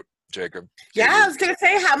same boat. Jacob. Yeah, I was gonna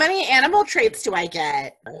say, how many animal traits do I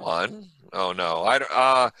get? 1? Oh no.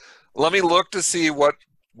 Let me look to see what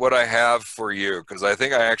I have for you, because I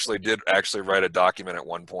think I did write a document at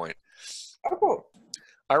one point. Oh, cool.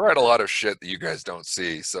 I write a lot of shit that you guys don't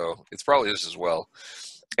see, so it's probably just as well.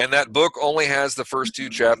 And that book only has the first 2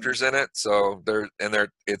 chapters in it, so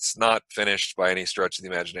it's not finished by any stretch of the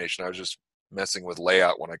imagination. I was just messing with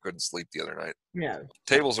layout when I couldn't sleep the other night. Yeah.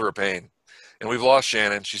 Tables are a pain. And we've lost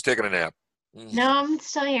Shannon. She's taking a nap. No, I'm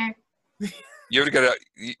still here. You got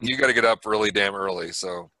to get up really damn early,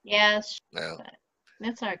 so. Yes. Yeah.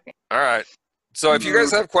 That's all right. All right. So if you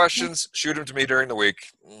guys have questions, shoot them to me during the week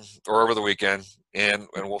or over the weekend, and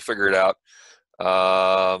we'll figure it out.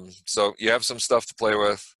 So you have some stuff to play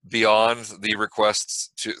with beyond the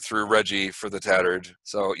requests through Reggie for the Tattered.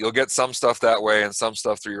 So you'll get some stuff that way and some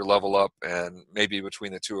stuff through your level up, and maybe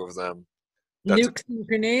between the 2 of them. Nukes and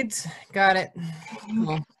grenades. Got it.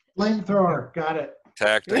 Cool. Flamethrower. Got it.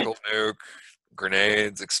 Tactical nuke,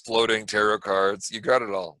 grenades, exploding tarot cards. You got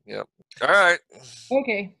it all. Yep. All right.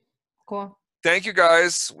 Okay. Cool. Thank you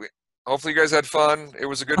guys. Hopefully you guys had fun. It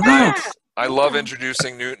was a good night. I love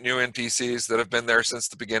introducing new NPCs that have been there since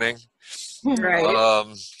the beginning.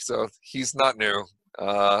 Right. So he's not new.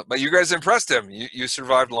 But you guys impressed him. You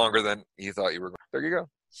survived longer than he thought you were going. There you go.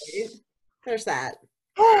 There's that.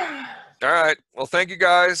 All right. Well, thank you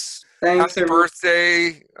guys. Thanks, Happy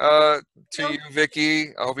birthday to you,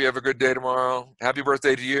 Vicky. I hope you have a good day tomorrow. Happy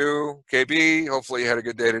birthday to you, KB. Hopefully you had a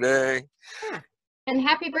good day today. And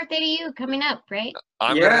happy birthday to you coming up, right?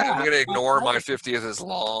 I'm gonna ignore my 50th as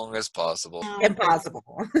long as possible. Impossible.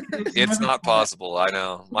 It's not possible. I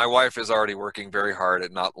know. My wife is already working very hard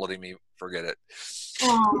at not letting me forget it.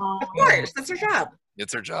 Of course, that's her job.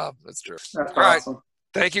 It's her job. That's true. That's All right. awesome.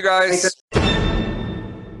 Thank you, guys.